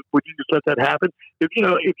them? Would you just let that happen?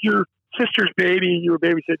 If your sister's baby, you were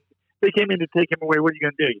babysitting, they came in to take him away, what are you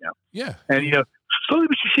going to do? Yeah. And slowly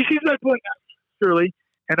she sees that point surely.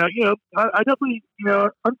 And I definitely,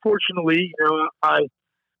 unfortunately, there's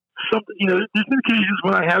been occasions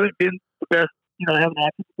when I haven't been the best, I haven't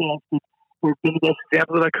acted the best or been the best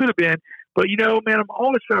example that I could have been. But man, I'm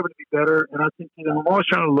always striving to be better, and I think I'm always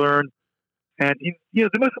trying to learn. And the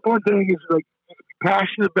most important thing is like be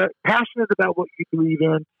passionate about what you believe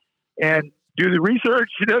in, and do the research.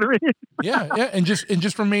 You know what I mean? Yeah, and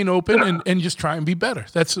just remain open and just try and be better.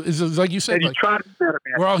 That's like you said. And you try to be better,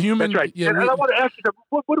 man. We're all human. That's right. Yeah, and I want to ask you,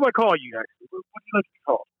 what do I call you actually? What do you like to be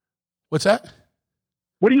called? What's that?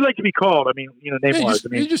 What do you like to be called? I mean, name wise.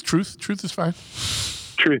 Just Truth. Truth is fine.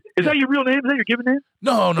 Truth. Is that your real name? Is that your given name?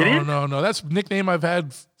 No. That's a nickname I've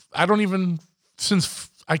had. Since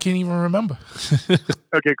I can't even remember.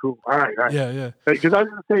 Okay, cool. All right. Yeah. Because I was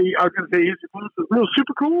going to say, is it real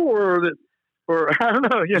super cool or I don't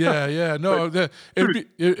know. Yeah. No. No.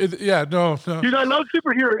 Dude, I love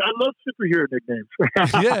superhero nicknames.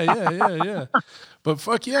 Yeah. But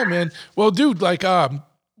fuck yeah, man. Well, dude, like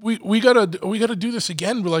we gotta do this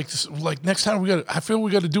again. We're like next time I feel we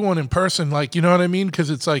gotta do one in person. Like, you know what I mean? Because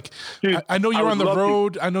it's like, dude, I know you're on the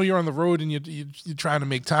road. I know you're on the road and you're trying to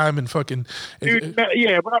make time and fucking. Dude,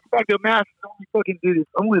 yeah. When I come back to Mass, it's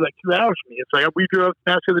only like 2 hours for me. It's like we drove to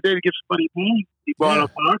Mass the other day to get somebody paid. He bought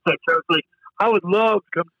up on our side. So it's like I would love to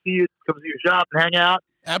come see your shop and hang out.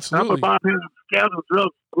 Absolutely. I'm buy some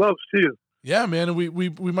gloves too. Yeah, man, and we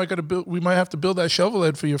might have to build that shovel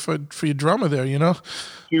head for your drummer there, Dude,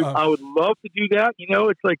 I would love to do that.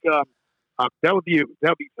 It's like that would be a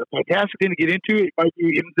fantastic thing to get into. It might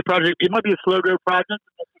be in the project. It might be a slow go project.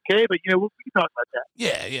 That's okay, but we can talk about that.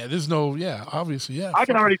 Yeah. There's no, obviously, yeah. I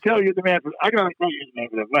can already tell you the man. I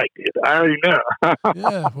like it. I already know.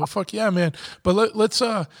 Yeah, well, fuck yeah, man. But let's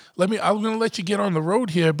I'm gonna let you get on the road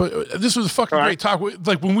here. But this was a fucking great talk.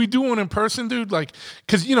 Like when we do one in person, dude. Like,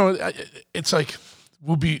 because it's like.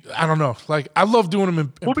 We'll be. I don't know. Like I love doing them in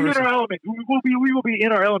person. We'll be in our element. We will be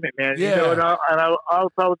in our element, man. Yeah. And I'll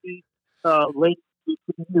probably be late to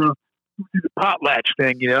do the potlatch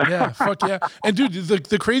thing, Yeah, fuck yeah. And dude,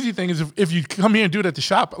 the crazy thing is if you come here and do it at the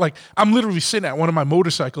shop, like I'm literally sitting at one of my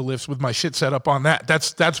motorcycle lifts with my shit set up on that.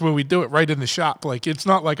 That's where we do it, right in the shop. Like it's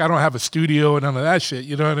not like I don't have a studio and none of that shit.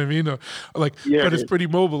 You know what I mean? But it's pretty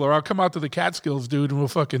mobile. Or I'll come out to the Catskills, dude,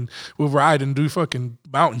 and we'll ride and do fucking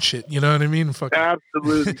mountain shit. You know what I mean?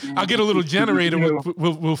 Absolutely. I'll get a little generator.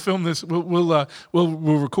 We'll film this. We'll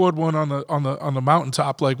record one on the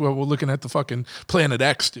mountaintop, like where we're looking at the fucking Planet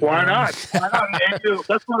X. Dude, Why not? That's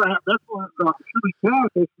what really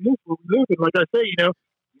counts. That's what we live in. Like I say, you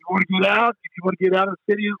want to get out. If you want to get out of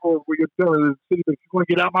the city, or we get to the city, but if you want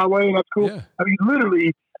to get out my way, that's cool. Yeah. I mean,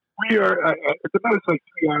 literally, we are at the most like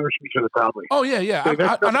 3 hours from each other, probably. Oh yeah.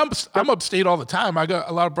 So I'm upstate all the time. I got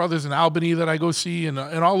a lot of brothers in Albany that I go see, and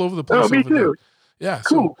all over the place. Oh, me too. Yeah.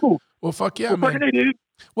 Cool. Well, fuck yeah, man. Fucking dude.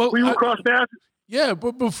 Well, we will cross paths. Yeah,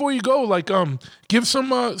 but before you go, like, give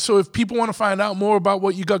some, so if people want to find out more about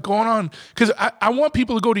what you got going on, because I want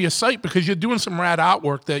people to go to your site because you're doing some rad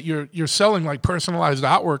artwork that you're selling, like personalized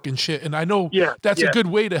artwork and shit, and I know that's a good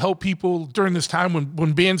way to help people during this time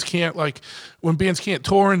when bands can't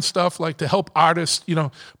tour and stuff, like to help artists,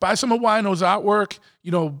 buy some of Wino's artwork,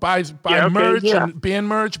 buy merch and band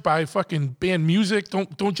merch, buy fucking band music.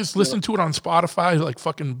 Don't just listen to it on Spotify. Like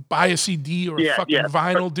fucking buy a CD or fucking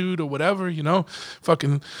vinyl, dude, or whatever.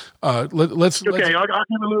 Fucking let's. Okay, I'll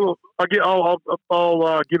give a little. I'll give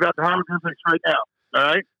out the hieroglyphics right now. All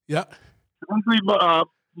right. Yeah.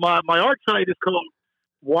 My art site is called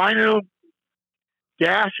Wino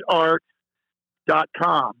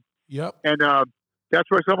art.com. Yep. And that's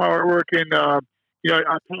where some of our artwork and, I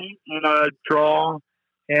paint and I draw,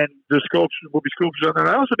 and the sculptures will be sculptures on there.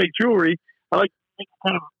 And I also make jewelry. I like to make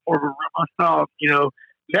kind of more of a style,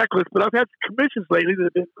 necklace, but I've had some commissions lately that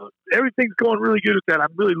have been, everything's going really good with that.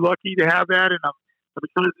 I'm really lucky to have that, and I'm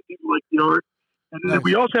excited to people like the art. And then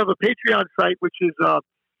we also have a Patreon site, which is,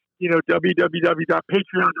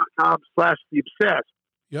 www.patreon.com/theobsessed.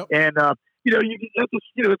 Yep. And, you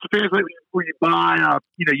can, it's a family where you buy,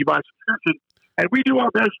 you buy a subscription, and we do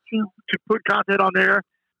our best to put content on there.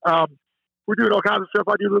 We're doing all kinds of stuff.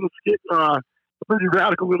 I do a little skit, a pretty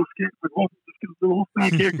radical little skit with one little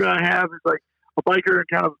fan character I have. It's like a biker and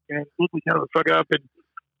kind of a fuck up. And,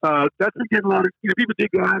 that's been getting a lot of, people dig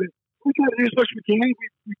that. And we try to do as much as we can.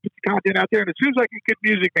 We put the content out there, and it seems like good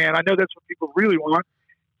music, man. I know that's what people really want.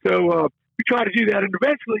 So, we try to do that. And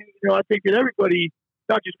eventually, I think that everybody,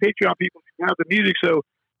 not just Patreon people, can have the music. So,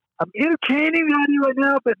 I'm entertaining the idea right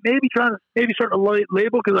now, but maybe start a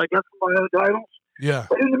label, because I got some of my other titles. Yeah.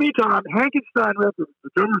 But in the meantime, Hankenstein Records, the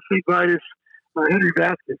drummer St. Vitus, Henry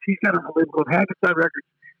Vasquez, he's got a label called Hankenstein Records.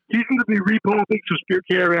 He's going to be repopping some Spirit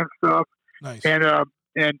Caravan stuff. Nice. And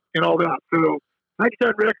all that. So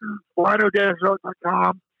Hankenstein Records,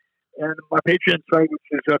 Wino-art.com, and my Patreon site,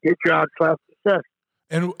 which is Patreon/success.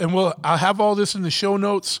 And I'll have all this in the show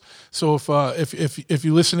notes. So if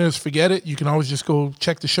you listeners forget it, you can always just go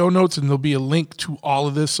check the show notes, and there'll be a link to all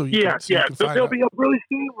of this. So you can So they'll be up really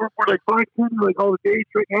soon. We're like fine-tuning all the dates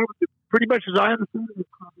right now. Pretty much as I understand it, it's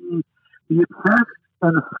going to be the Obsessed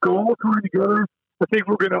and the Skull coming together. I think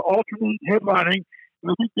we're going to alternate headlining,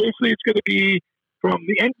 and I think basically it's going to be from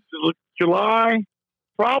the end of July,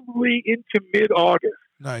 probably into mid-August.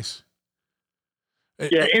 Nice.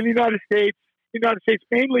 Yeah, in the United States.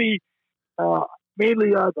 Mainly, I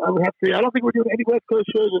would have to say, I don't think we're doing any West Coast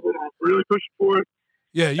shows, and we're really pushing for it.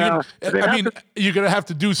 Yeah, you're going to have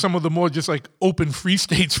to do some of the more just like open free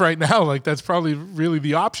states right now. Like that's probably really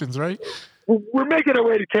the options, right? We're making our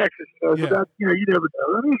way to Texas. So that's, you never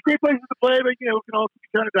know. I mean, it's great places to play, but, it can also be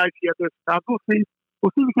kind of dicey out there sometimes.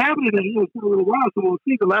 We'll see what's happening. It's been a little while, so we'll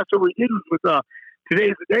see. The last one we did was with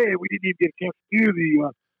Today's the Day, and we didn't even get a chance to do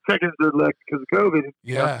the second and third leg because of COVID.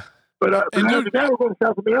 Yeah. But after that, we're going to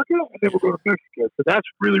South America, and then we're going to Mexico. So that's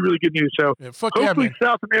really, really good news. So hopefully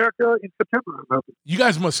South America in September. I'm hoping. You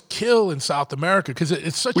guys must kill in South America because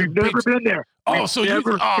it's such We've never been there.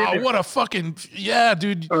 What a fucking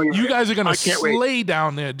dude! Oh, yeah. You guys are gonna slay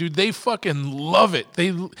down there, dude. They fucking love it. I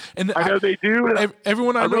know they do.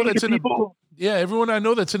 Everyone I know that's in everyone I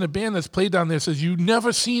know that's in a band that's played down there says you've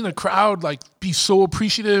never seen a crowd like be so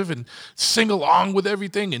appreciative and sing along with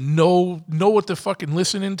everything and know what they're fucking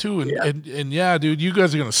listening to and dude, you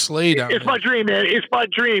guys are gonna slay down there. It's my dream, man. It's my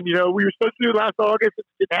dream. We were supposed to do it last August. It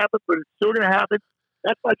didn't happen, but it's still gonna happen.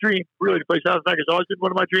 That's my dream, really, to play South America. It's always been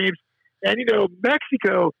one of my dreams. And,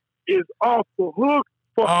 Mexico is off the hook.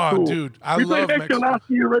 Cool. Dude, we played Mexico last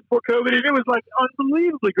year right before COVID, and it was, like,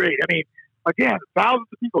 unbelievably great. I mean, again, thousands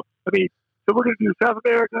of people. I mean, so we're going to do South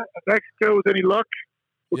America and Mexico with any luck.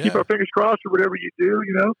 We'll keep our fingers crossed or whatever you do,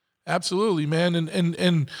 Absolutely, man.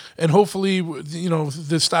 And hopefully,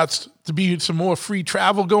 there starts to be some more free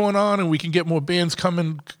travel going on, and we can get more bands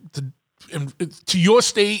coming to your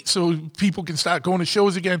state so people can start going to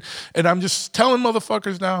shows again. And I'm just telling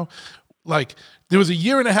motherfuckers now, like, there was a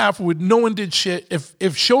year and a half where no one did shit.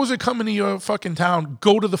 If shows are coming to your fucking town,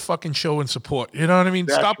 go to the fucking show and support. You know what I mean?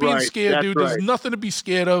 Stop being scared, dude. There's nothing to be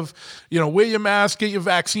scared of. Wear your mask, get your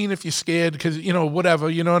vaccine if you're scared, because,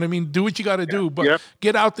 whatever, you know what I mean? Do what you got to do, but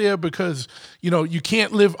get out there because, you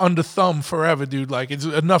can't live under thumb forever, dude. Like,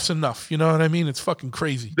 enough's enough. You know what I mean? It's fucking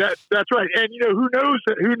crazy. That's right. And, who knows?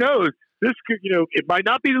 This could, it might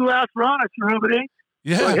not be the last run. I sure hope it ain't.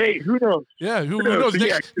 Yeah. But hey, who knows? Yeah, who knows?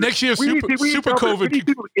 Next year, super COVID. We need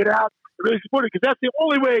people to get out and really support it, because that's the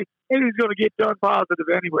only way anything's going to get done positive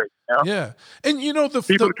anyway. Yeah. And, the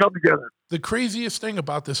people to come together. The craziest thing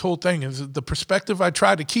about this whole thing is the perspective I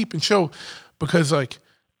try to keep and show, because, like,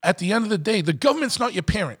 at the end of the day, the government's not your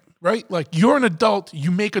parent. Right? Like, you're an adult,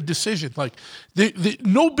 you make a decision. Like,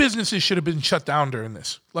 no businesses should have been shut down during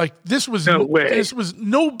this. Like,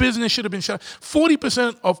 no business should have been shut.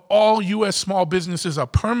 40% of all U.S. small businesses are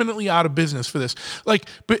permanently out of business for this. Like,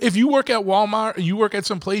 but if you work at Walmart or you work at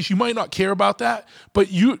some place, you might not care about that. But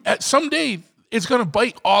someday, it's gonna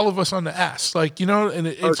bite all of us on the ass, like, you know, and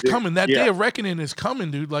it's coming. That day of reckoning is coming,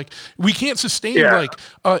 dude. Like, we can't sustain like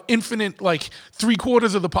infinite, like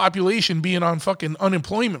 3/4 of the population being on fucking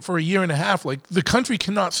unemployment for a year and a half. Like, the country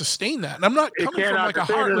cannot sustain that. And I'm not coming from like a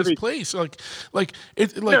heartless place. Like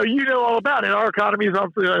it's like, no, you know all about it. Our economy is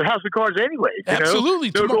on the house of cards anyway.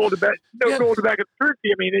 Absolutely, no gold back at Turkey.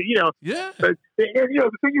 I mean, you know, But and you know,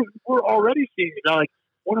 the thing is, we're already seeing it. Like,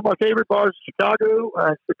 one of my favorite bars, Chicago,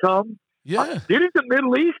 Succumb. Yeah. Did the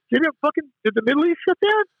Middle East shut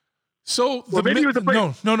down? So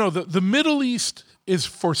the the Middle East is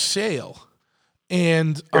for sale,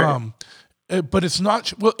 and but it's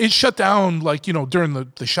not. Well, it shut down, like, you know, during the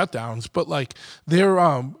shutdowns, but like they're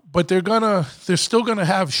still gonna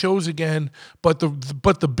have shows again, but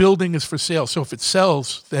the building is for sale. So if it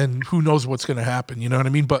sells, then who knows what's gonna happen? You know what I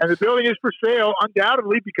mean? And the building is for sale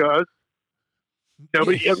undoubtedly because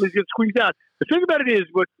nobody else gets squeezed out. The thing about it is,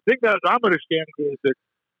 what the thing that I'm understanding is that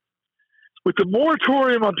with the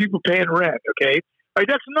moratorium on people paying rent, okay, like,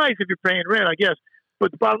 that's nice if you're paying rent, I guess.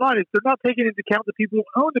 But the bottom line is they're not taking into account the people who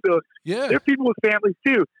own the buildings. Yeah, they're people with families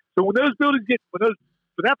too. So when those buildings when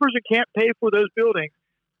that person can't pay for those buildings,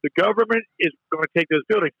 the government is going to take those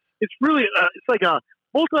buildings. It's really it's like a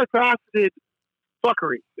multifaceted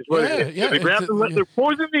fuckery, is what it is. Yeah, they're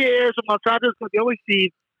poisoning the air. So Monsanto's the only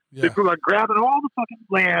seed. Yeah. They're like grabbing all the fucking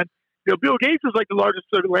land. You know, Bill Gates is like the largest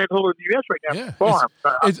landholder in the U.S. right now.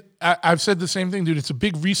 Yeah, I've said the same thing, dude. It's a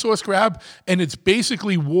big resource grab, and it's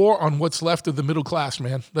basically war on what's left of the middle class,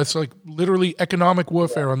 man. That's like literally economic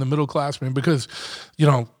warfare on the middle class, man, because, you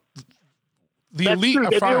know, the elite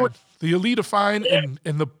are fine. The elite are fine, and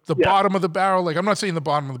the bottom of the barrel, like, I'm not saying the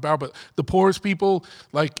bottom of the barrel, but the poorest people,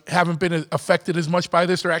 like, haven't been affected as much by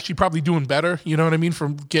this. They're actually probably doing better, you know what I mean,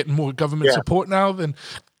 from getting more government support now than...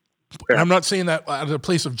 And I'm not saying that out of a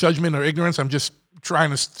place of judgment or ignorance. I'm just trying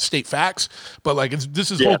to state facts. But like,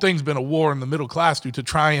 whole thing's been a war in the middle class, dude, to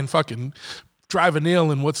try and fucking drive a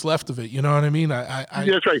nail in what's left of it. You know what I mean?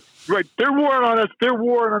 That's right. Right. They're warring on us.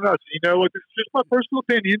 You know what? It's just my personal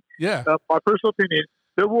opinion. Yeah. My personal opinion.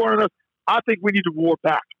 They're warring on us. I think we need to war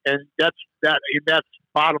back, and that's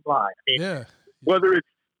bottom line. I mean, whether it's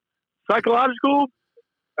psychological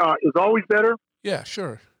is always better. Yeah,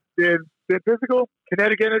 sure. Than physical.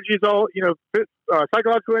 Kinetic energy is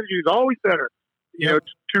psychological energy is always better, you know,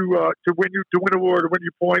 to win a war, to win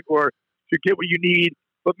your point, or to get what you need.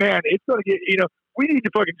 But man, it's going to get, you know, we need to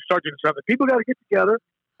fucking start doing something. People got to get together,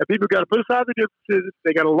 and people got to put aside their differences.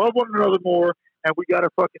 They got to love one another more, and we got to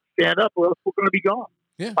fucking stand up, or else we're going to be gone.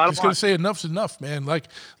 Yeah, I'm just going to say enough's enough, man. Like,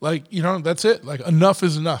 you know, that's it. Like, enough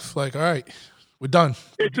is enough. Like, all right, we're done.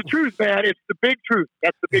 It's the truth, man. It's the big truth.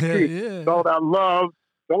 That's the big truth. Yeah. It's all about love.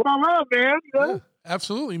 It's all about love, man. You know? Yeah.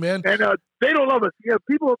 Absolutely, man. And they don't love us. You know,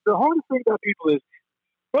 people. The hardest thing about people is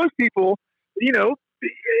most people. You know,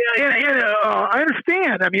 I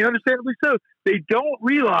understand. I mean, understandably so. They don't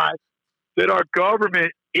realize that our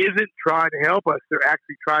government isn't trying to help us. They're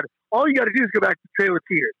actually trying to. All you got to do is go back to Trailer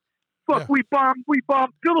Tears. Fuck, we bombed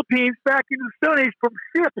Philippines back into the Stone Age from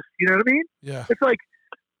ships. You know what I mean? Yeah. It's like,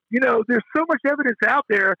 you know, there's so much evidence out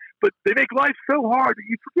there, but they make life so hard that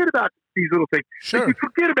you forget about these little things. Sure. Like, you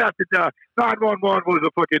forget about the 911 was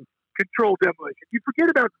a fucking controlled demolition. You forget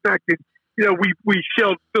about the fact that, you know, we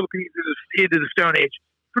shelled Philippines into the Stone Age.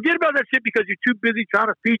 Forget about that shit because you're too busy trying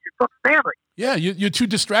to feed your fucking family. Yeah, you're too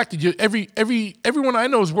distracted. Everyone I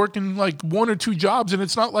know is working like one or two jobs, and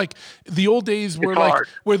it's not like the old days where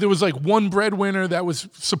there was like one breadwinner that was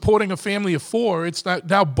supporting a family of four. It's not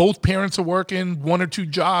now. Both parents are working one or two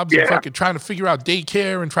jobs and fucking trying to figure out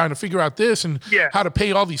daycare and trying to figure out this and how to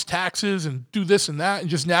pay all these taxes and do this and that and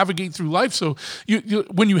just navigate through life. So you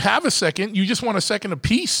when you have a second, you just want a second of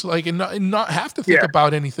peace, like and not have to think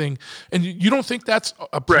about anything. And you don't think that's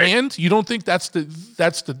a planned? You don't think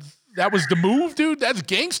that was the move, dude? That's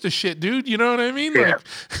gangster shit, dude. You know what I mean? Yeah.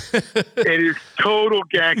 Like, it is total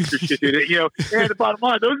gangster shit, dude. You know, and the bottom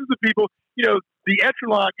line, those are the people, you know, the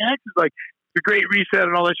echelon gangsters, like the Great Reset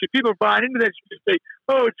and all that shit. People are buying into that shit and say,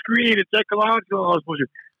 oh, it's green, it's ecological, and all this bullshit.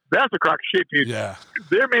 That's a crock of shit, dude. Yeah.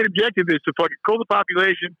 Their main objective is to fucking control the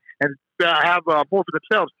population and have more for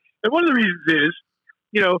themselves. And one of the reasons is,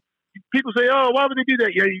 you know, people say, oh, why would they do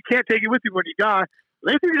that? You know, you can't take it with you when you die.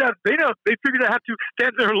 They figured out how to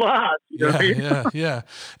extend their lives. You know what I mean? Yeah.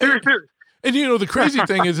 And you know, the crazy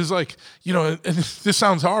thing is like, you know, and this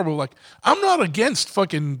sounds horrible. Like, I'm not against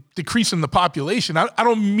fucking decreasing the population. I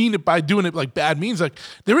don't mean it by doing it like bad means. Like,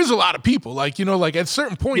 there is a lot of people. Like, you know, like at a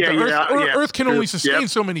certain point, Earth can only sustain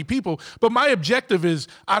so many people. But my objective is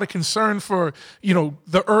out of concern for, you know,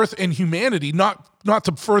 the Earth and humanity, not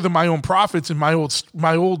to further my own profits and my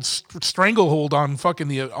old stranglehold on fucking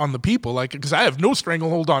the people, like, because I have no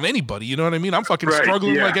stranglehold on anybody. You know what I mean? I'm fucking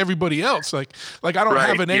struggling like everybody else. Like I don't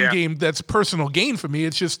have an end game that's personal gain for me.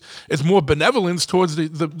 It's more benevolence towards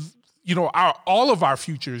the all of our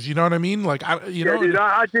futures. You know what I mean? Like I dig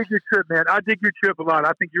your trip, man. I dig your trip a lot.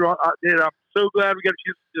 I think you're on. I'm so glad we got a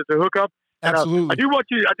chance to hook up. And, absolutely. I want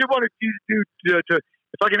you to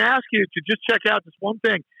if I can ask you to just check out this one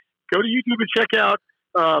thing. Go to YouTube and check out.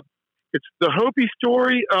 It's the Hopi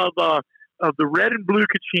story of the red and blue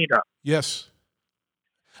Kachina. Yes.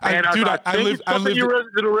 I think it's something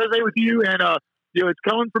that'll resonate with you, and it's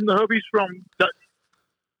coming from the Hopis from.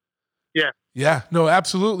 Yeah. No,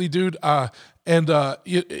 absolutely, dude.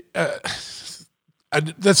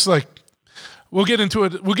 That's like. We'll get into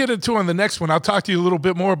it. We'll get into it on the next one. I'll talk to you a little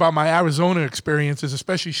bit more about my Arizona experiences,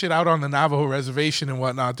 especially shit out on the Navajo reservation and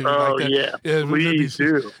whatnot, dude. Oh, like that. Yeah, please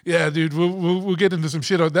do. Yeah, dude. We'll get into some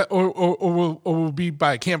shit on that, or we'll be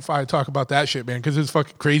by a campfire and talk about that shit, man. Because it's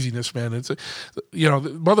fucking craziness, man. It's the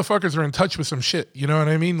motherfuckers are in touch with some shit. You know what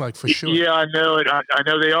I mean? Like for sure. Yeah, I know it. I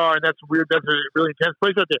know they are, and that's weird. That's a really intense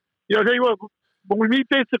place out there. I'll tell you what. When we meet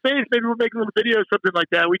face to face, maybe we'll make a little video or something like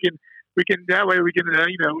that. We can that way we can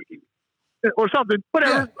we can. Or something,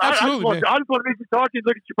 whatever. Yeah, absolutely, I just want to make you talk to you,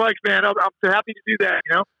 look at your bikes, man. I'm so happy to do that.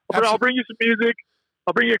 I'll bring you some music.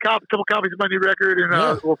 I'll bring you a couple copies of my new record, and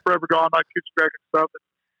we'll forever go on my acoustic record and stuff.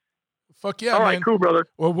 Fuck yeah! All right, man. cool, brother.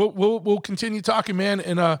 Well, we'll continue talking, man,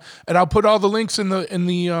 and I'll put all the links in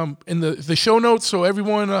the show notes, so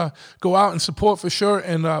everyone go out and support for sure,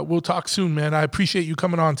 and we'll talk soon, man. I appreciate you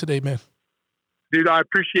coming on today, man. Dude, I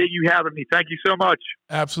appreciate you having me. Thank you so much.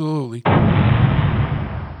 Absolutely.